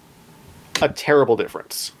a terrible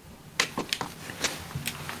difference.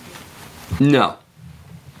 No.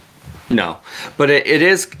 But it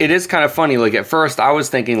is kind of funny. Like, at first I was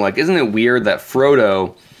thinking, like, isn't it weird that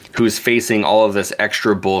Frodo, who's facing all of this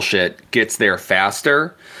extra bullshit, gets there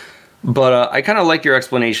faster? But I kind of like your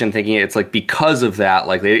explanation, thinking it's like because of that,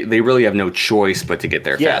 like they really have no choice but to get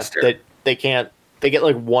there faster. They can't. They get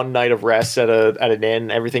like one night of rest at an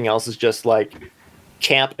inn. Everything else is just like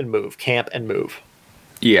camp and move.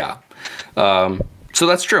 Yeah. So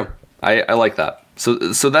that's true. I like that. So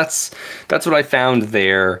that's what I found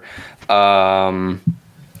there.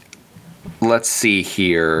 Let's see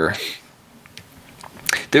here.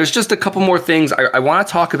 There's just a couple more things. I want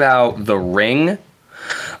to talk about the ring.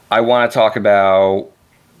 I want to talk about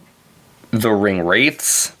the ring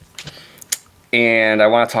wraiths. And I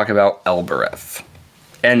want to talk about Elbereth.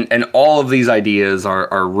 And all of these ideas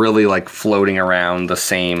are really like floating around the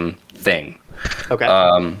same thing. Okay.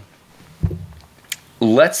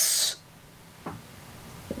 Let's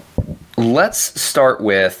start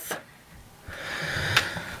with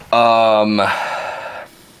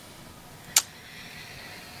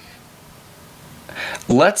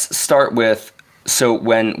so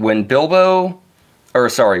when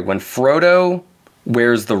Frodo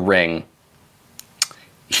wears the ring,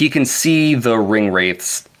 he can see the ring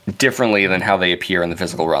wraiths differently than how they appear in the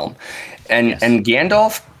physical realm. And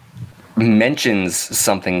Gandalf mentions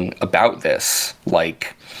something about this,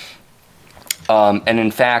 like and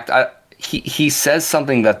in fact he says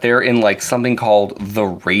something that they're in like something called the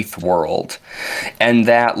Wraith World, and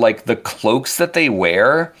that like the cloaks that they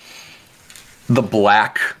wear, the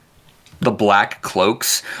black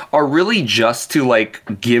cloaks, are really just to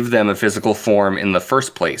like give them a physical form in the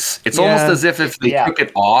first place. It's almost as if they took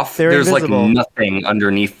it off, there's invisible. Like nothing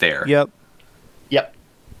underneath there. Yep.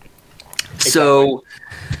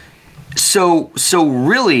 So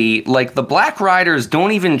really, like, the Black Riders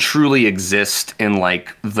don't even truly exist in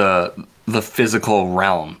like the physical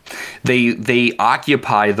realm. They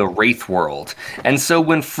occupy the Wraith World. And so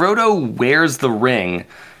when Frodo wears the ring,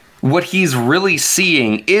 what he's really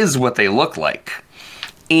seeing is what they look like.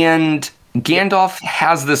 And Gandalf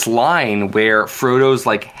has this line where Frodo's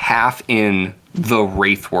like half in the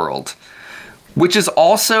Wraith World, which is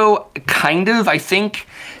also kind of, I think,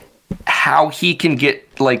 how he can get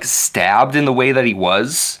like stabbed in the way that he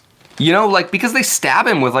was. You know, like, because they stab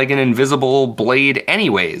him with like an invisible blade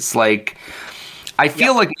anyways. Like, I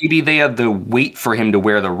feel like maybe they had to wait for him to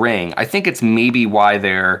wear the ring. I think it's maybe why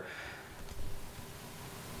they're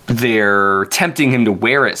tempting him to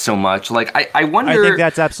wear it so much. Like, I wonder. I think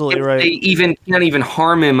that's absolutely right. They can't even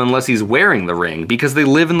harm him unless he's wearing the ring, because they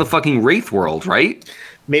live in the fucking Wraith World, right?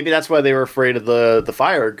 Maybe that's why they were afraid of the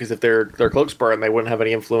fire, because if their cloaks burn, they wouldn't have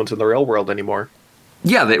any influence in the real world anymore.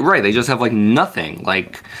 Yeah, right. They just have like nothing.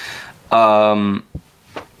 Like, and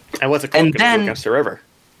what's a cloak against a river?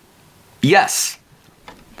 Yes.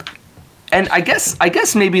 And I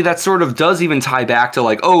guess maybe that sort of does even tie back to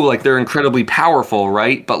like, oh, like they're incredibly powerful,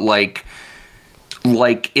 right? But like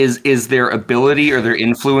is their ability or their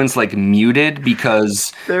influence like muted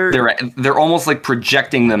because they're almost like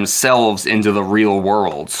projecting themselves into the real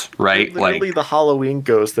world, right? Literally like the Halloween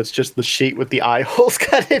ghost that's just the sheet with the eye holes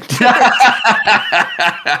cut into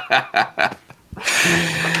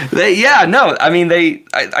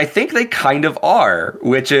I think they kind of are,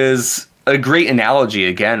 which is a great analogy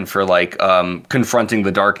again for like confronting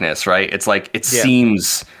the darkness, right? It's like it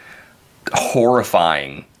seems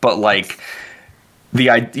horrifying, but like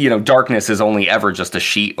darkness is only ever just a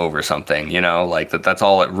sheet over something, like that's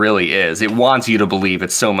all it really is. It wants you to believe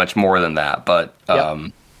it's so much more than that, but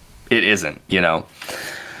it isn't,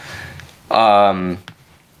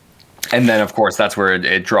 and then of course that's where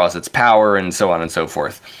it draws its power and so on and so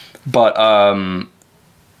forth. But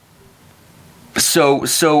so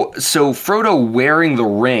Frodo wearing the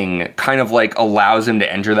ring kind of like allows him to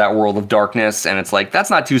enter that world of darkness, and it's like that's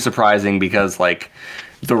not too surprising because like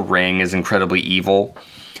the ring is incredibly evil.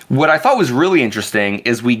 What I thought was really interesting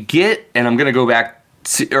is we get, and I'm going to go back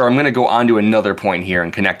to, or I'm going to go on to another point here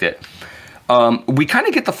and connect it. We kind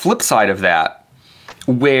of get the flip side of that,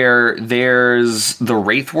 where there's the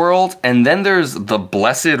Wraith world and then there's the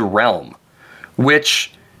Blessed Realm,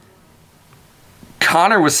 which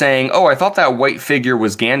Connor was saying, oh, I thought that white figure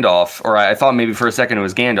was Gandalf, or I thought maybe for a second it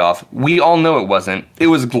was Gandalf. We all know it wasn't. It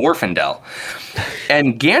was Glorfindel.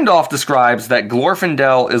 And Gandalf describes that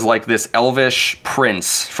Glorfindel is like this elvish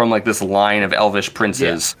prince from like this line of elvish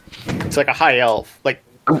princes. Yeah. It's like a high elf. Like,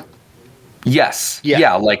 yes.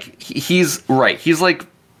 Yeah, like he's right. He's like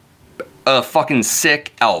a fucking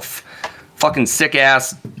sick elf. Fucking sick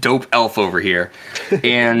ass dope elf over here.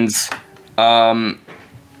 And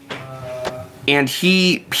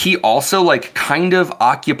he also like kind of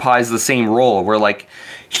occupies the same role where like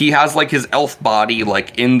he has like his elf body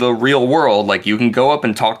like in the real world, like you can go up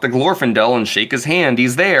and talk to Glorfindel and shake his hand,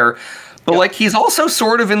 he's there, but like he's also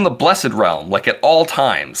sort of in the Blessed Realm like at all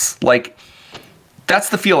times. Like that's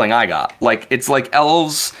the feeling I got. Like it's like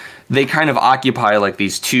elves, they kind of occupy like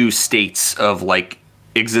these two states of like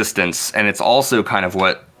existence, and it's also kind of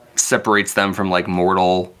what separates them from like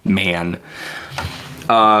mortal man.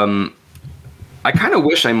 I kind of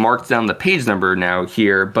wish I marked down the page number now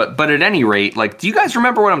here, but at any rate, like, do you guys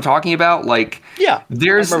remember what I'm talking about? Like, yeah,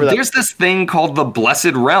 there's this thing called the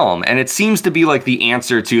Blessed Realm, and it seems to be like the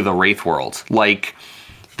answer to the Wraith world. Like,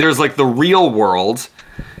 there's like the real world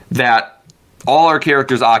that all our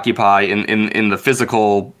characters occupy in the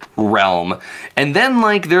physical realm, and then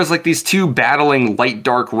like there's like these two battling light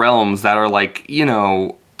dark realms that are like,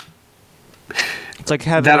 it's like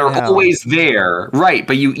heaven that are hell. Always there, right?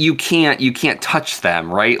 But you can't touch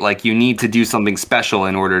them, right? Like you need to do something special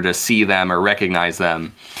in order to see them or recognize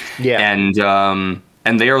them. Yeah, and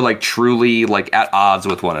they are like truly like at odds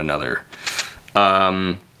with one another.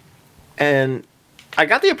 And I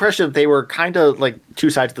got the impression that they were kind of like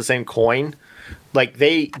two sides of the same coin. Like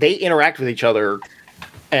they interact with each other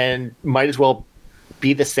and might as well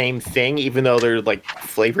be the same thing, even though they're like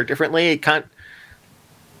flavored differently. It can't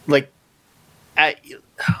like.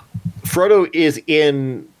 Frodo is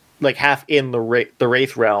in like half in the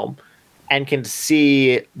Wraith realm and can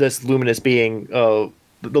see this luminous being, the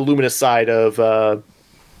luminous side of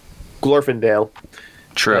Glorfindel.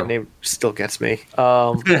 True. That name still gets me.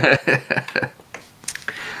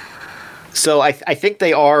 So I think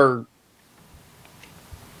they are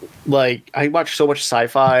like, I watch so much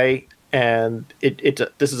sci-fi, and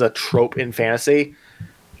this is a trope in fantasy,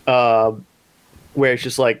 where it's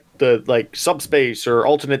just like the like subspace or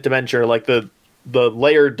alternate dimension, or like the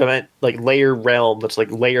layer realm that's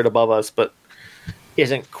like layered above us but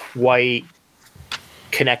isn't quite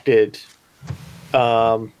connected.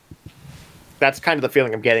 That's kind of the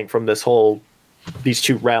feeling I'm getting from these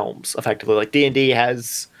two realms, effectively. Like D&D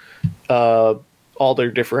has all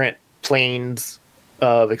their different planes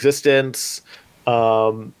of existence.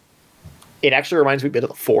 It actually reminds me a bit of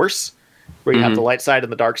the Force, where you have the light side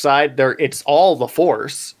and the dark side. It's all the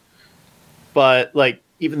Force, but like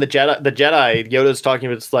even the Jedi, Yoda's talking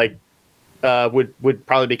about, it's like would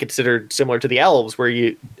probably be considered similar to the elves, where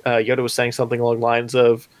Yoda was saying something along the lines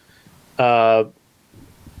of,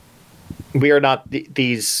 "We are not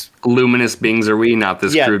these luminous beings, are we? Not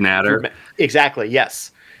this crude matter." Exactly.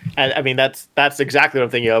 Yes, and I mean that's exactly what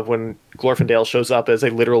I'm thinking of when Glorfindel shows up as a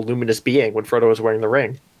literal luminous being when Frodo was wearing the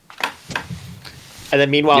ring. And then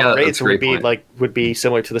meanwhile, the Wraiths would be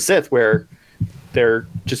similar to the Sith, where they're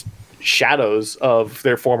just shadows of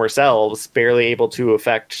their former selves, barely able to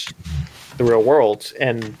affect the real world.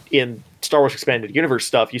 And in Star Wars Expanded Universe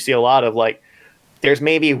stuff, you see a lot of like, there's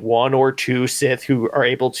maybe one or two Sith who are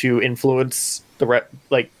able to influence the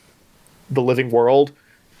living world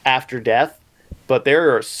after death, but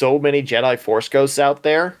there are so many Jedi Force ghosts out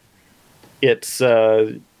there. It's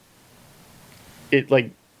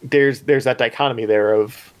there's that dichotomy there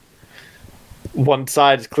of one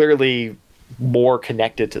side is clearly more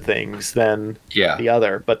connected to things than the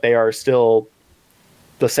other, but they are still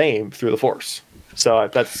the same through the Force. So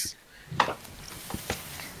that's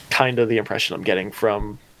kind of the impression I'm getting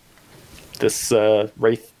from this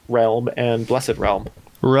Wraith realm and Blessed realm.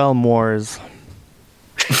 Realm Wars.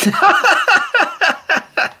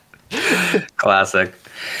 Classic.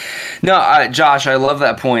 No, Josh, I love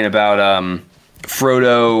that point about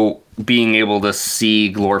Frodo being able to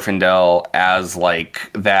see Glorfindel as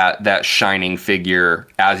like that shining figure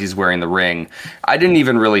as he's wearing the ring. I didn't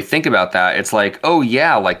even really think about that. It's like, oh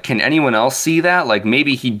yeah, like can anyone else see that? Like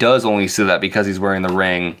maybe he does only see that because he's wearing the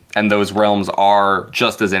ring, and those realms are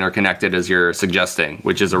just as interconnected as you're suggesting,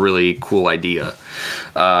 which is a really cool idea.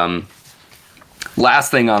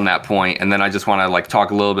 Last thing on that point, and then I just want to like talk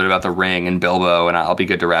a little bit about the ring and Bilbo, and I'll be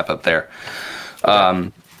good to wrap up there.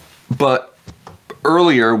 But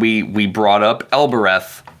earlier we brought up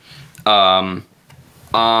Elbereth.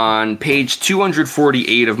 On page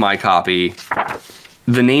 248 of my copy,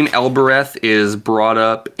 the name Elbereth is brought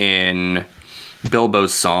up in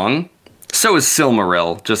Bilbo's song. So is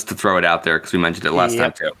Silmaril, just to throw it out there because we mentioned it last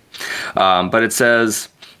time too. But it says,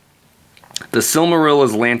 "The Silmaril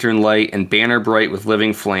is lantern light and banner bright with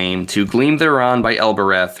living flame. To gleam thereon by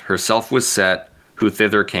Elbereth, herself was set, who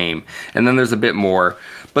thither came." And then there's a bit more.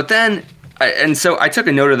 But then, and so I took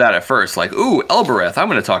a note of that at first, like, ooh, Elbereth, I'm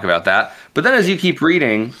going to talk about that. But then as you keep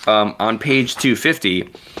reading, on page 250,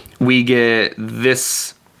 we get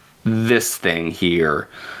this thing here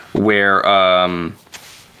where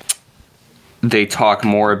they talk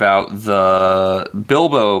more about the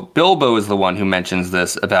Bilbo. Bilbo is the one who mentions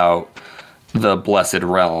this about the Blessed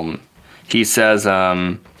Realm. He says,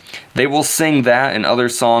 "They will sing that and other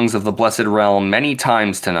songs of the Blessed Realm many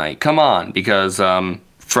times tonight. Come on," because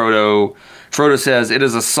Frodo says it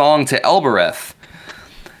is a song to Elbereth.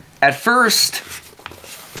 At first,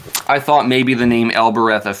 I thought maybe the name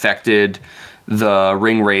Elbereth affected the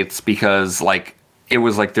ring wraiths because like it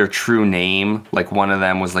was like their true name. Like one of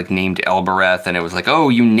them was like named Elbereth, and it was like, oh,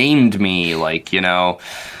 you named me, like, you know.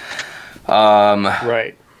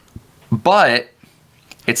 Right. But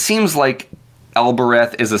it seems like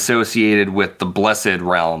Elbereth is associated with the Blessed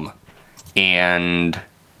Realm and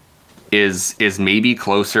is maybe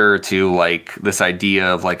closer to like this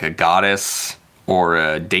idea of like a goddess or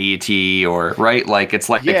a deity, or right, like it's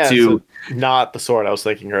like so not the sword I was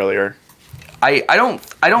thinking earlier. I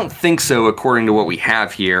don't think so according to what we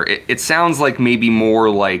have here. It sounds like maybe more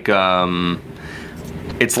like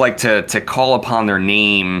it's like to call upon their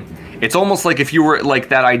name. It's almost like if you were like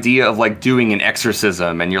that idea of like doing an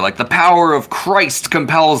exorcism and you're like, the power of Christ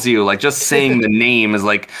compels you, like just saying the name is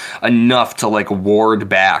like enough to like ward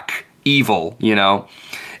back evil, you know?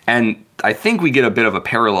 And I think we get a bit of a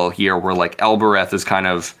parallel here where like Elbereth is kind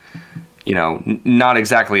of, you know, not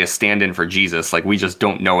exactly a stand-in for Jesus. Like we just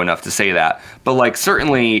don't know enough to say that. But like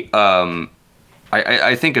certainly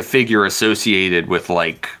I think a figure associated with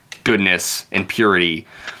like goodness and purity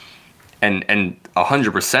and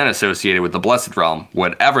 100% associated with the Blessed Realm,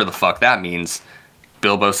 whatever the fuck that means,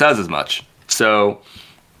 Bilbo says as much. So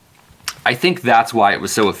I think that's why it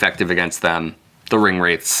was so effective against them, the ring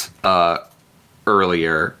wraiths,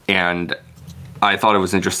 earlier, and I thought it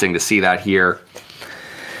was interesting to see that here.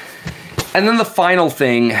 And then the final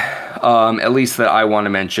thing, at least that I want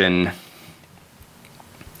to mention,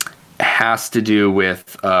 has to do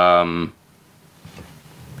with Frodo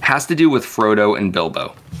and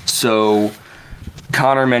Bilbo. So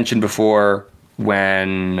Connor mentioned before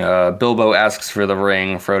when Bilbo asks for the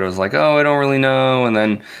ring, Frodo's like, oh, I don't really know. And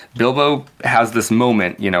then Bilbo has this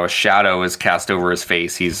moment, you know, a shadow is cast over his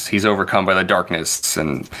face. He's overcome by the darkness.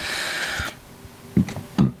 And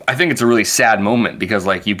I think it's a really sad moment because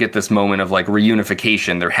like you get this moment of like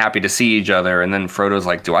reunification. They're happy to see each other. And then Frodo's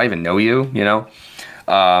like, do I even know you? You know?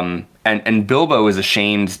 And Bilbo is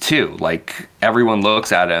ashamed too. Like everyone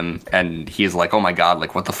looks at him and he's like, oh my God,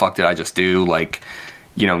 like what the fuck did I just do? Like,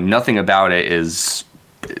 you know, nothing about it is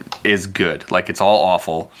good. Like it's all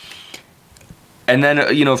awful. And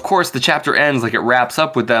then, you know, of course the chapter ends, like it wraps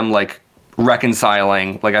up with them like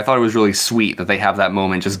reconciling. Like I thought it was really sweet that they have that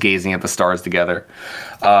moment just gazing at the stars together.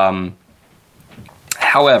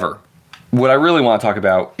 However, what I really want to talk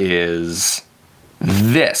about is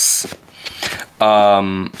this.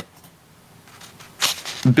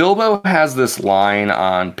 Bilbo has this line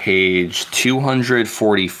on page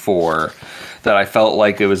 244 that I felt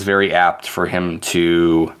like it was very apt for him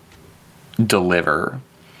to deliver.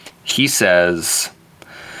 He says,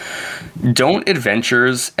 "Don't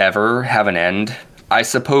adventures ever have an end? I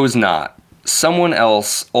suppose not. Someone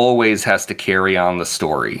else always has to carry on the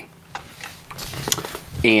story."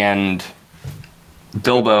 And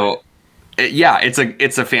Bilbo, yeah, it's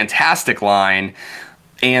a fantastic line.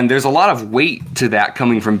 And there's a lot of weight to that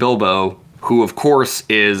coming from Bilbo, who of course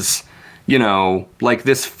is, you know, like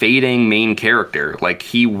this fading main character. Like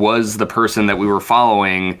he was the person that we were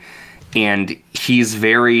following, and he's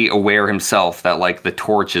very aware himself that like the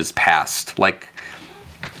torch is passed. Like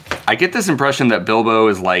I get this impression that Bilbo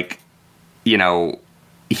is like, you know,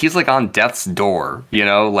 he's like on death's door, you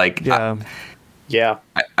know, like yeah.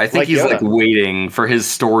 I think like he's Yoda. Like waiting for his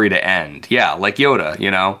story to end. Yeah, like Yoda,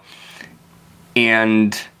 you know.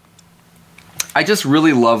 And I just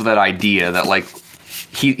really love that idea that like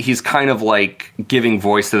he's kind of like giving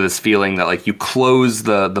voice to this feeling that like you close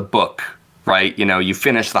the book, right? You know, you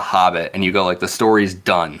finish The Hobbit and you go like the story's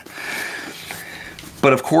done.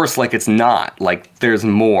 But of course, like it's not. Like there's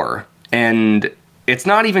more. And it's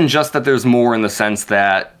not even just that there's more in the sense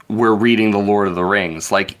that we're reading The Lord of the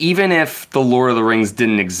Rings. Like even if The Lord of the Rings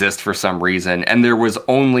didn't exist for some reason and there was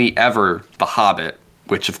only ever The Hobbit,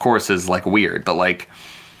 which of course is like weird, but like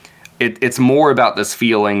it's more about this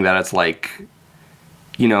feeling that it's like,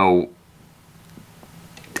 you know,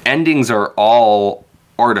 endings are all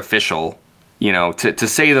artificial. You know, to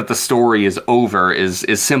say that the story is over is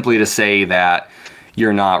simply to say that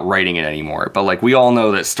you're not writing it anymore. But like we all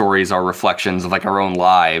know that stories are reflections of like our own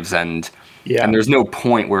lives, and there's no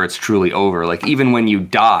point where it's truly over. Like even when you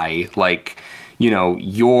die, like, you know,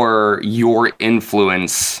 your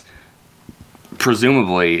influence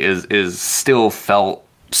presumably is still felt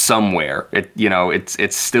somewhere. It, you know,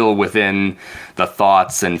 it's still within the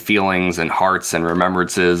thoughts and feelings and hearts and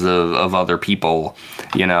remembrances of other people,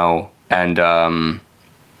 you know. And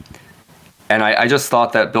I just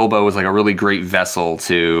thought that Bilbo was like a really great vessel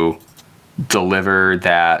to deliver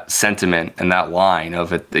that sentiment and that line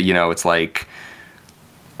of it. You know, it's like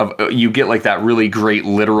you get like that really great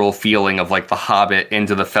literal feeling of like the Hobbit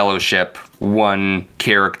into the Fellowship, one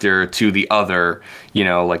character to the other. You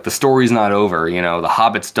know, like the story's not over. You know, the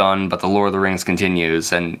Hobbit's done, but the Lord of the Rings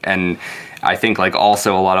continues. And I think like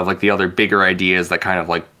also a lot of like the other bigger ideas that kind of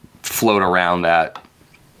like float around that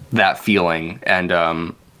feeling. And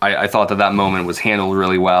I thought that moment was handled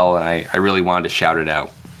really well, and I really wanted to shout it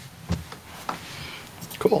out.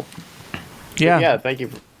 Cool. Yeah, thank you.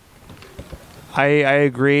 I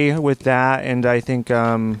agree with that, and I think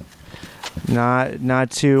not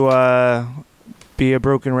to be a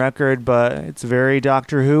broken record, but it's very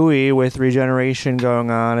Doctor Who-y with regeneration going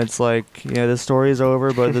on. It's like, you know, the story's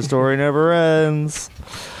over, but the story never ends.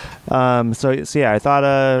 So yeah, I thought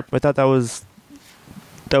that was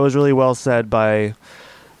really well said by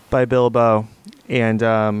Bilbo,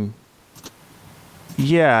 and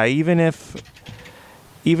yeah, even if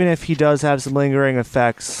he does have some lingering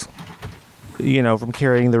effects, you know, from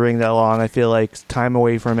carrying the ring that long, I feel like time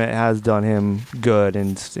away from it has done him good,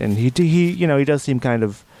 and he you know, he does seem kind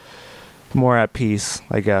of more at peace,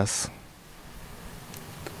 I guess.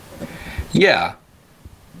 Yeah.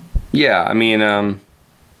 I mean,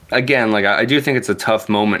 again, like I do think it's a tough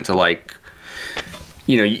moment to like,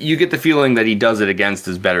 you know, you get the feeling that he does it against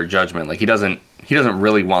his better judgment. Like he doesn't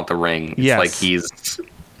really want the ring. It's yes. like he's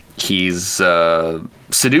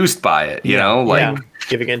seduced by it, you know, like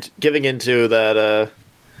giving into that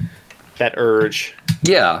urge.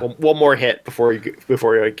 Yeah. One more hit before he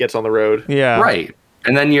gets on the road. Yeah. Right.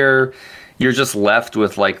 And then you're just left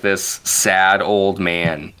with like this sad old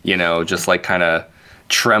man, you know, just like kind of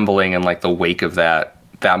trembling in like the wake of that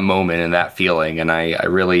moment and that feeling. And I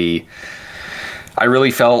really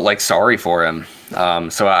felt like sorry for him.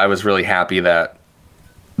 So I was really happy that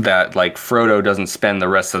like Frodo doesn't spend the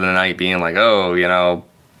rest of the night being like, oh, you know,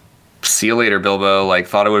 see you later, Bilbo. Like,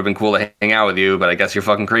 thought it would have been cool to hang out with you, but I guess you're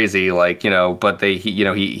fucking crazy. Like, you know, but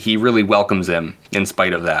he really welcomes him in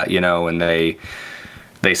spite of that, you know, and they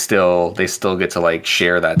still get to like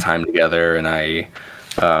share that time together. And I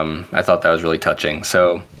thought that was really touching.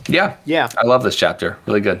 So yeah, I love this chapter.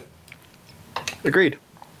 Really good. Agreed.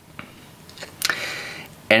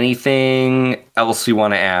 Anything else you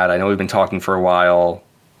want to add? I know we've been talking for a while.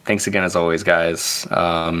 Thanks again, as always, guys.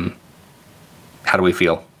 How do we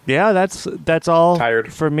feel? Yeah, that's all.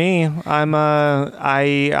 Tired for me. I'm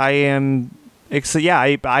I am.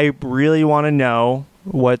 I really want to know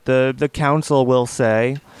what the council will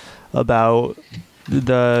say about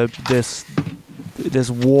this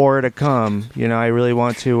war to come. You know, I really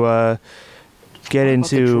want to get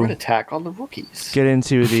into the attack on the rookies. Get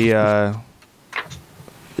into the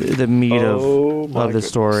meat of the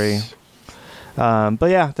story. But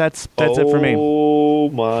yeah, that's it for me. Oh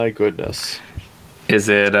my goodness. Is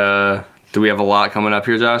it do we have a lot coming up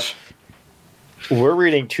here, Josh? We're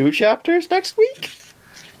reading 2 chapters next week?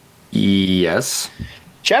 Yes.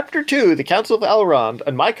 Chapter 2, The Council of Elrond,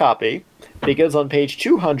 and my copy, begins on page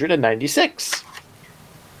 296.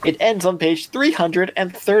 It ends on page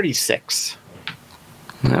 336.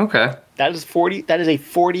 Okay. That is 40. That is a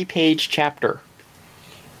 40-page chapter.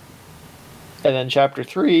 And then chapter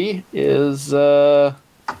 3 is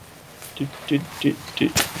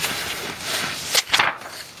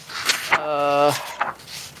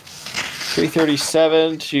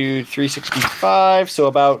 337 to 365, so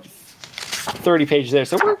about 30 pages there.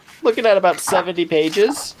 So we're looking at about 70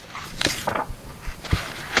 pages.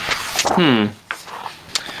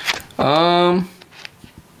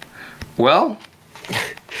 Well.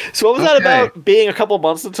 So what was that about being a couple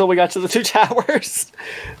months until we got to the Two Towers?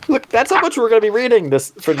 Look, that's how much we're going to be reading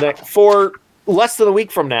this for less than a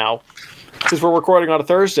week from now, since we're recording on a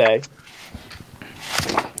Thursday.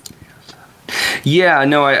 Yeah,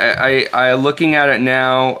 no, I looking at it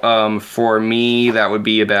now, for me, that would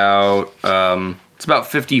be about, it's about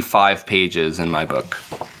 55 pages in my book.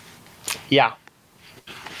 Yeah.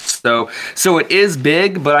 So it is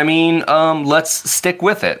big, but I mean, let's stick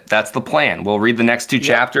with it. That's the plan. We'll read the next 2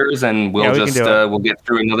 chapters, and we'll we'll get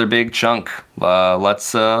through another big chunk.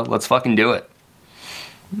 Let's fucking do it.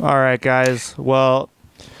 All right, guys. Well,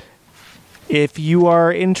 if you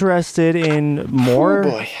are interested in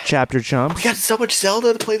more Chapter Chumps, we got so much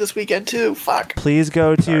Zelda to play this weekend too. Fuck. Please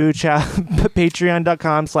go to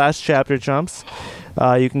patreon.com/chapterchumps.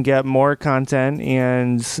 You can get more content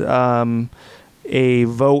and a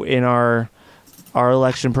vote in our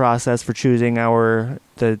election process for choosing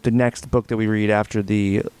the next book that we read after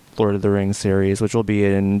the Lord of the Rings series, which will be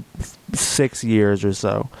in 6 years or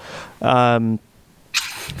so.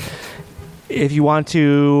 If you want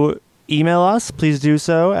to email us, please do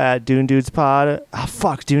so at DuneDudesPod. Oh,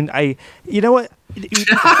 fuck, Dune. You know what? Do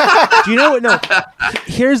you know what? No.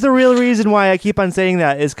 Here's the real reason why I keep on saying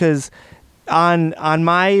that is because on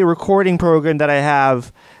my recording program that I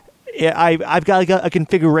have, I've got like a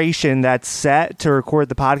configuration that's set to record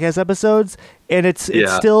the podcast episodes, and it's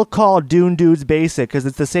still called Dune Dudes Basic because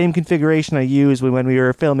it's the same configuration I used when we were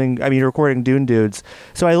recording Dune Dudes.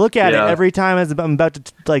 So I look at it every time as I'm about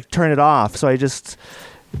to like turn it off. So I just.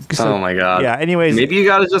 Oh my god. Yeah, anyways. Maybe you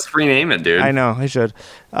gotta just rename it, dude. I know, I should.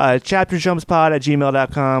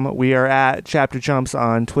 ChapterChumpsPod@gmail.com. We are at ChapterChumps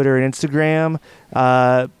on Twitter and Instagram.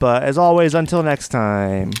 But as always, until next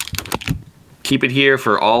time. Keep it here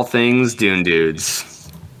for all things Dune Dudes.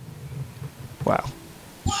 Wow.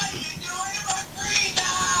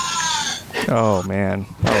 Oh, man.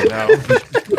 Oh, no.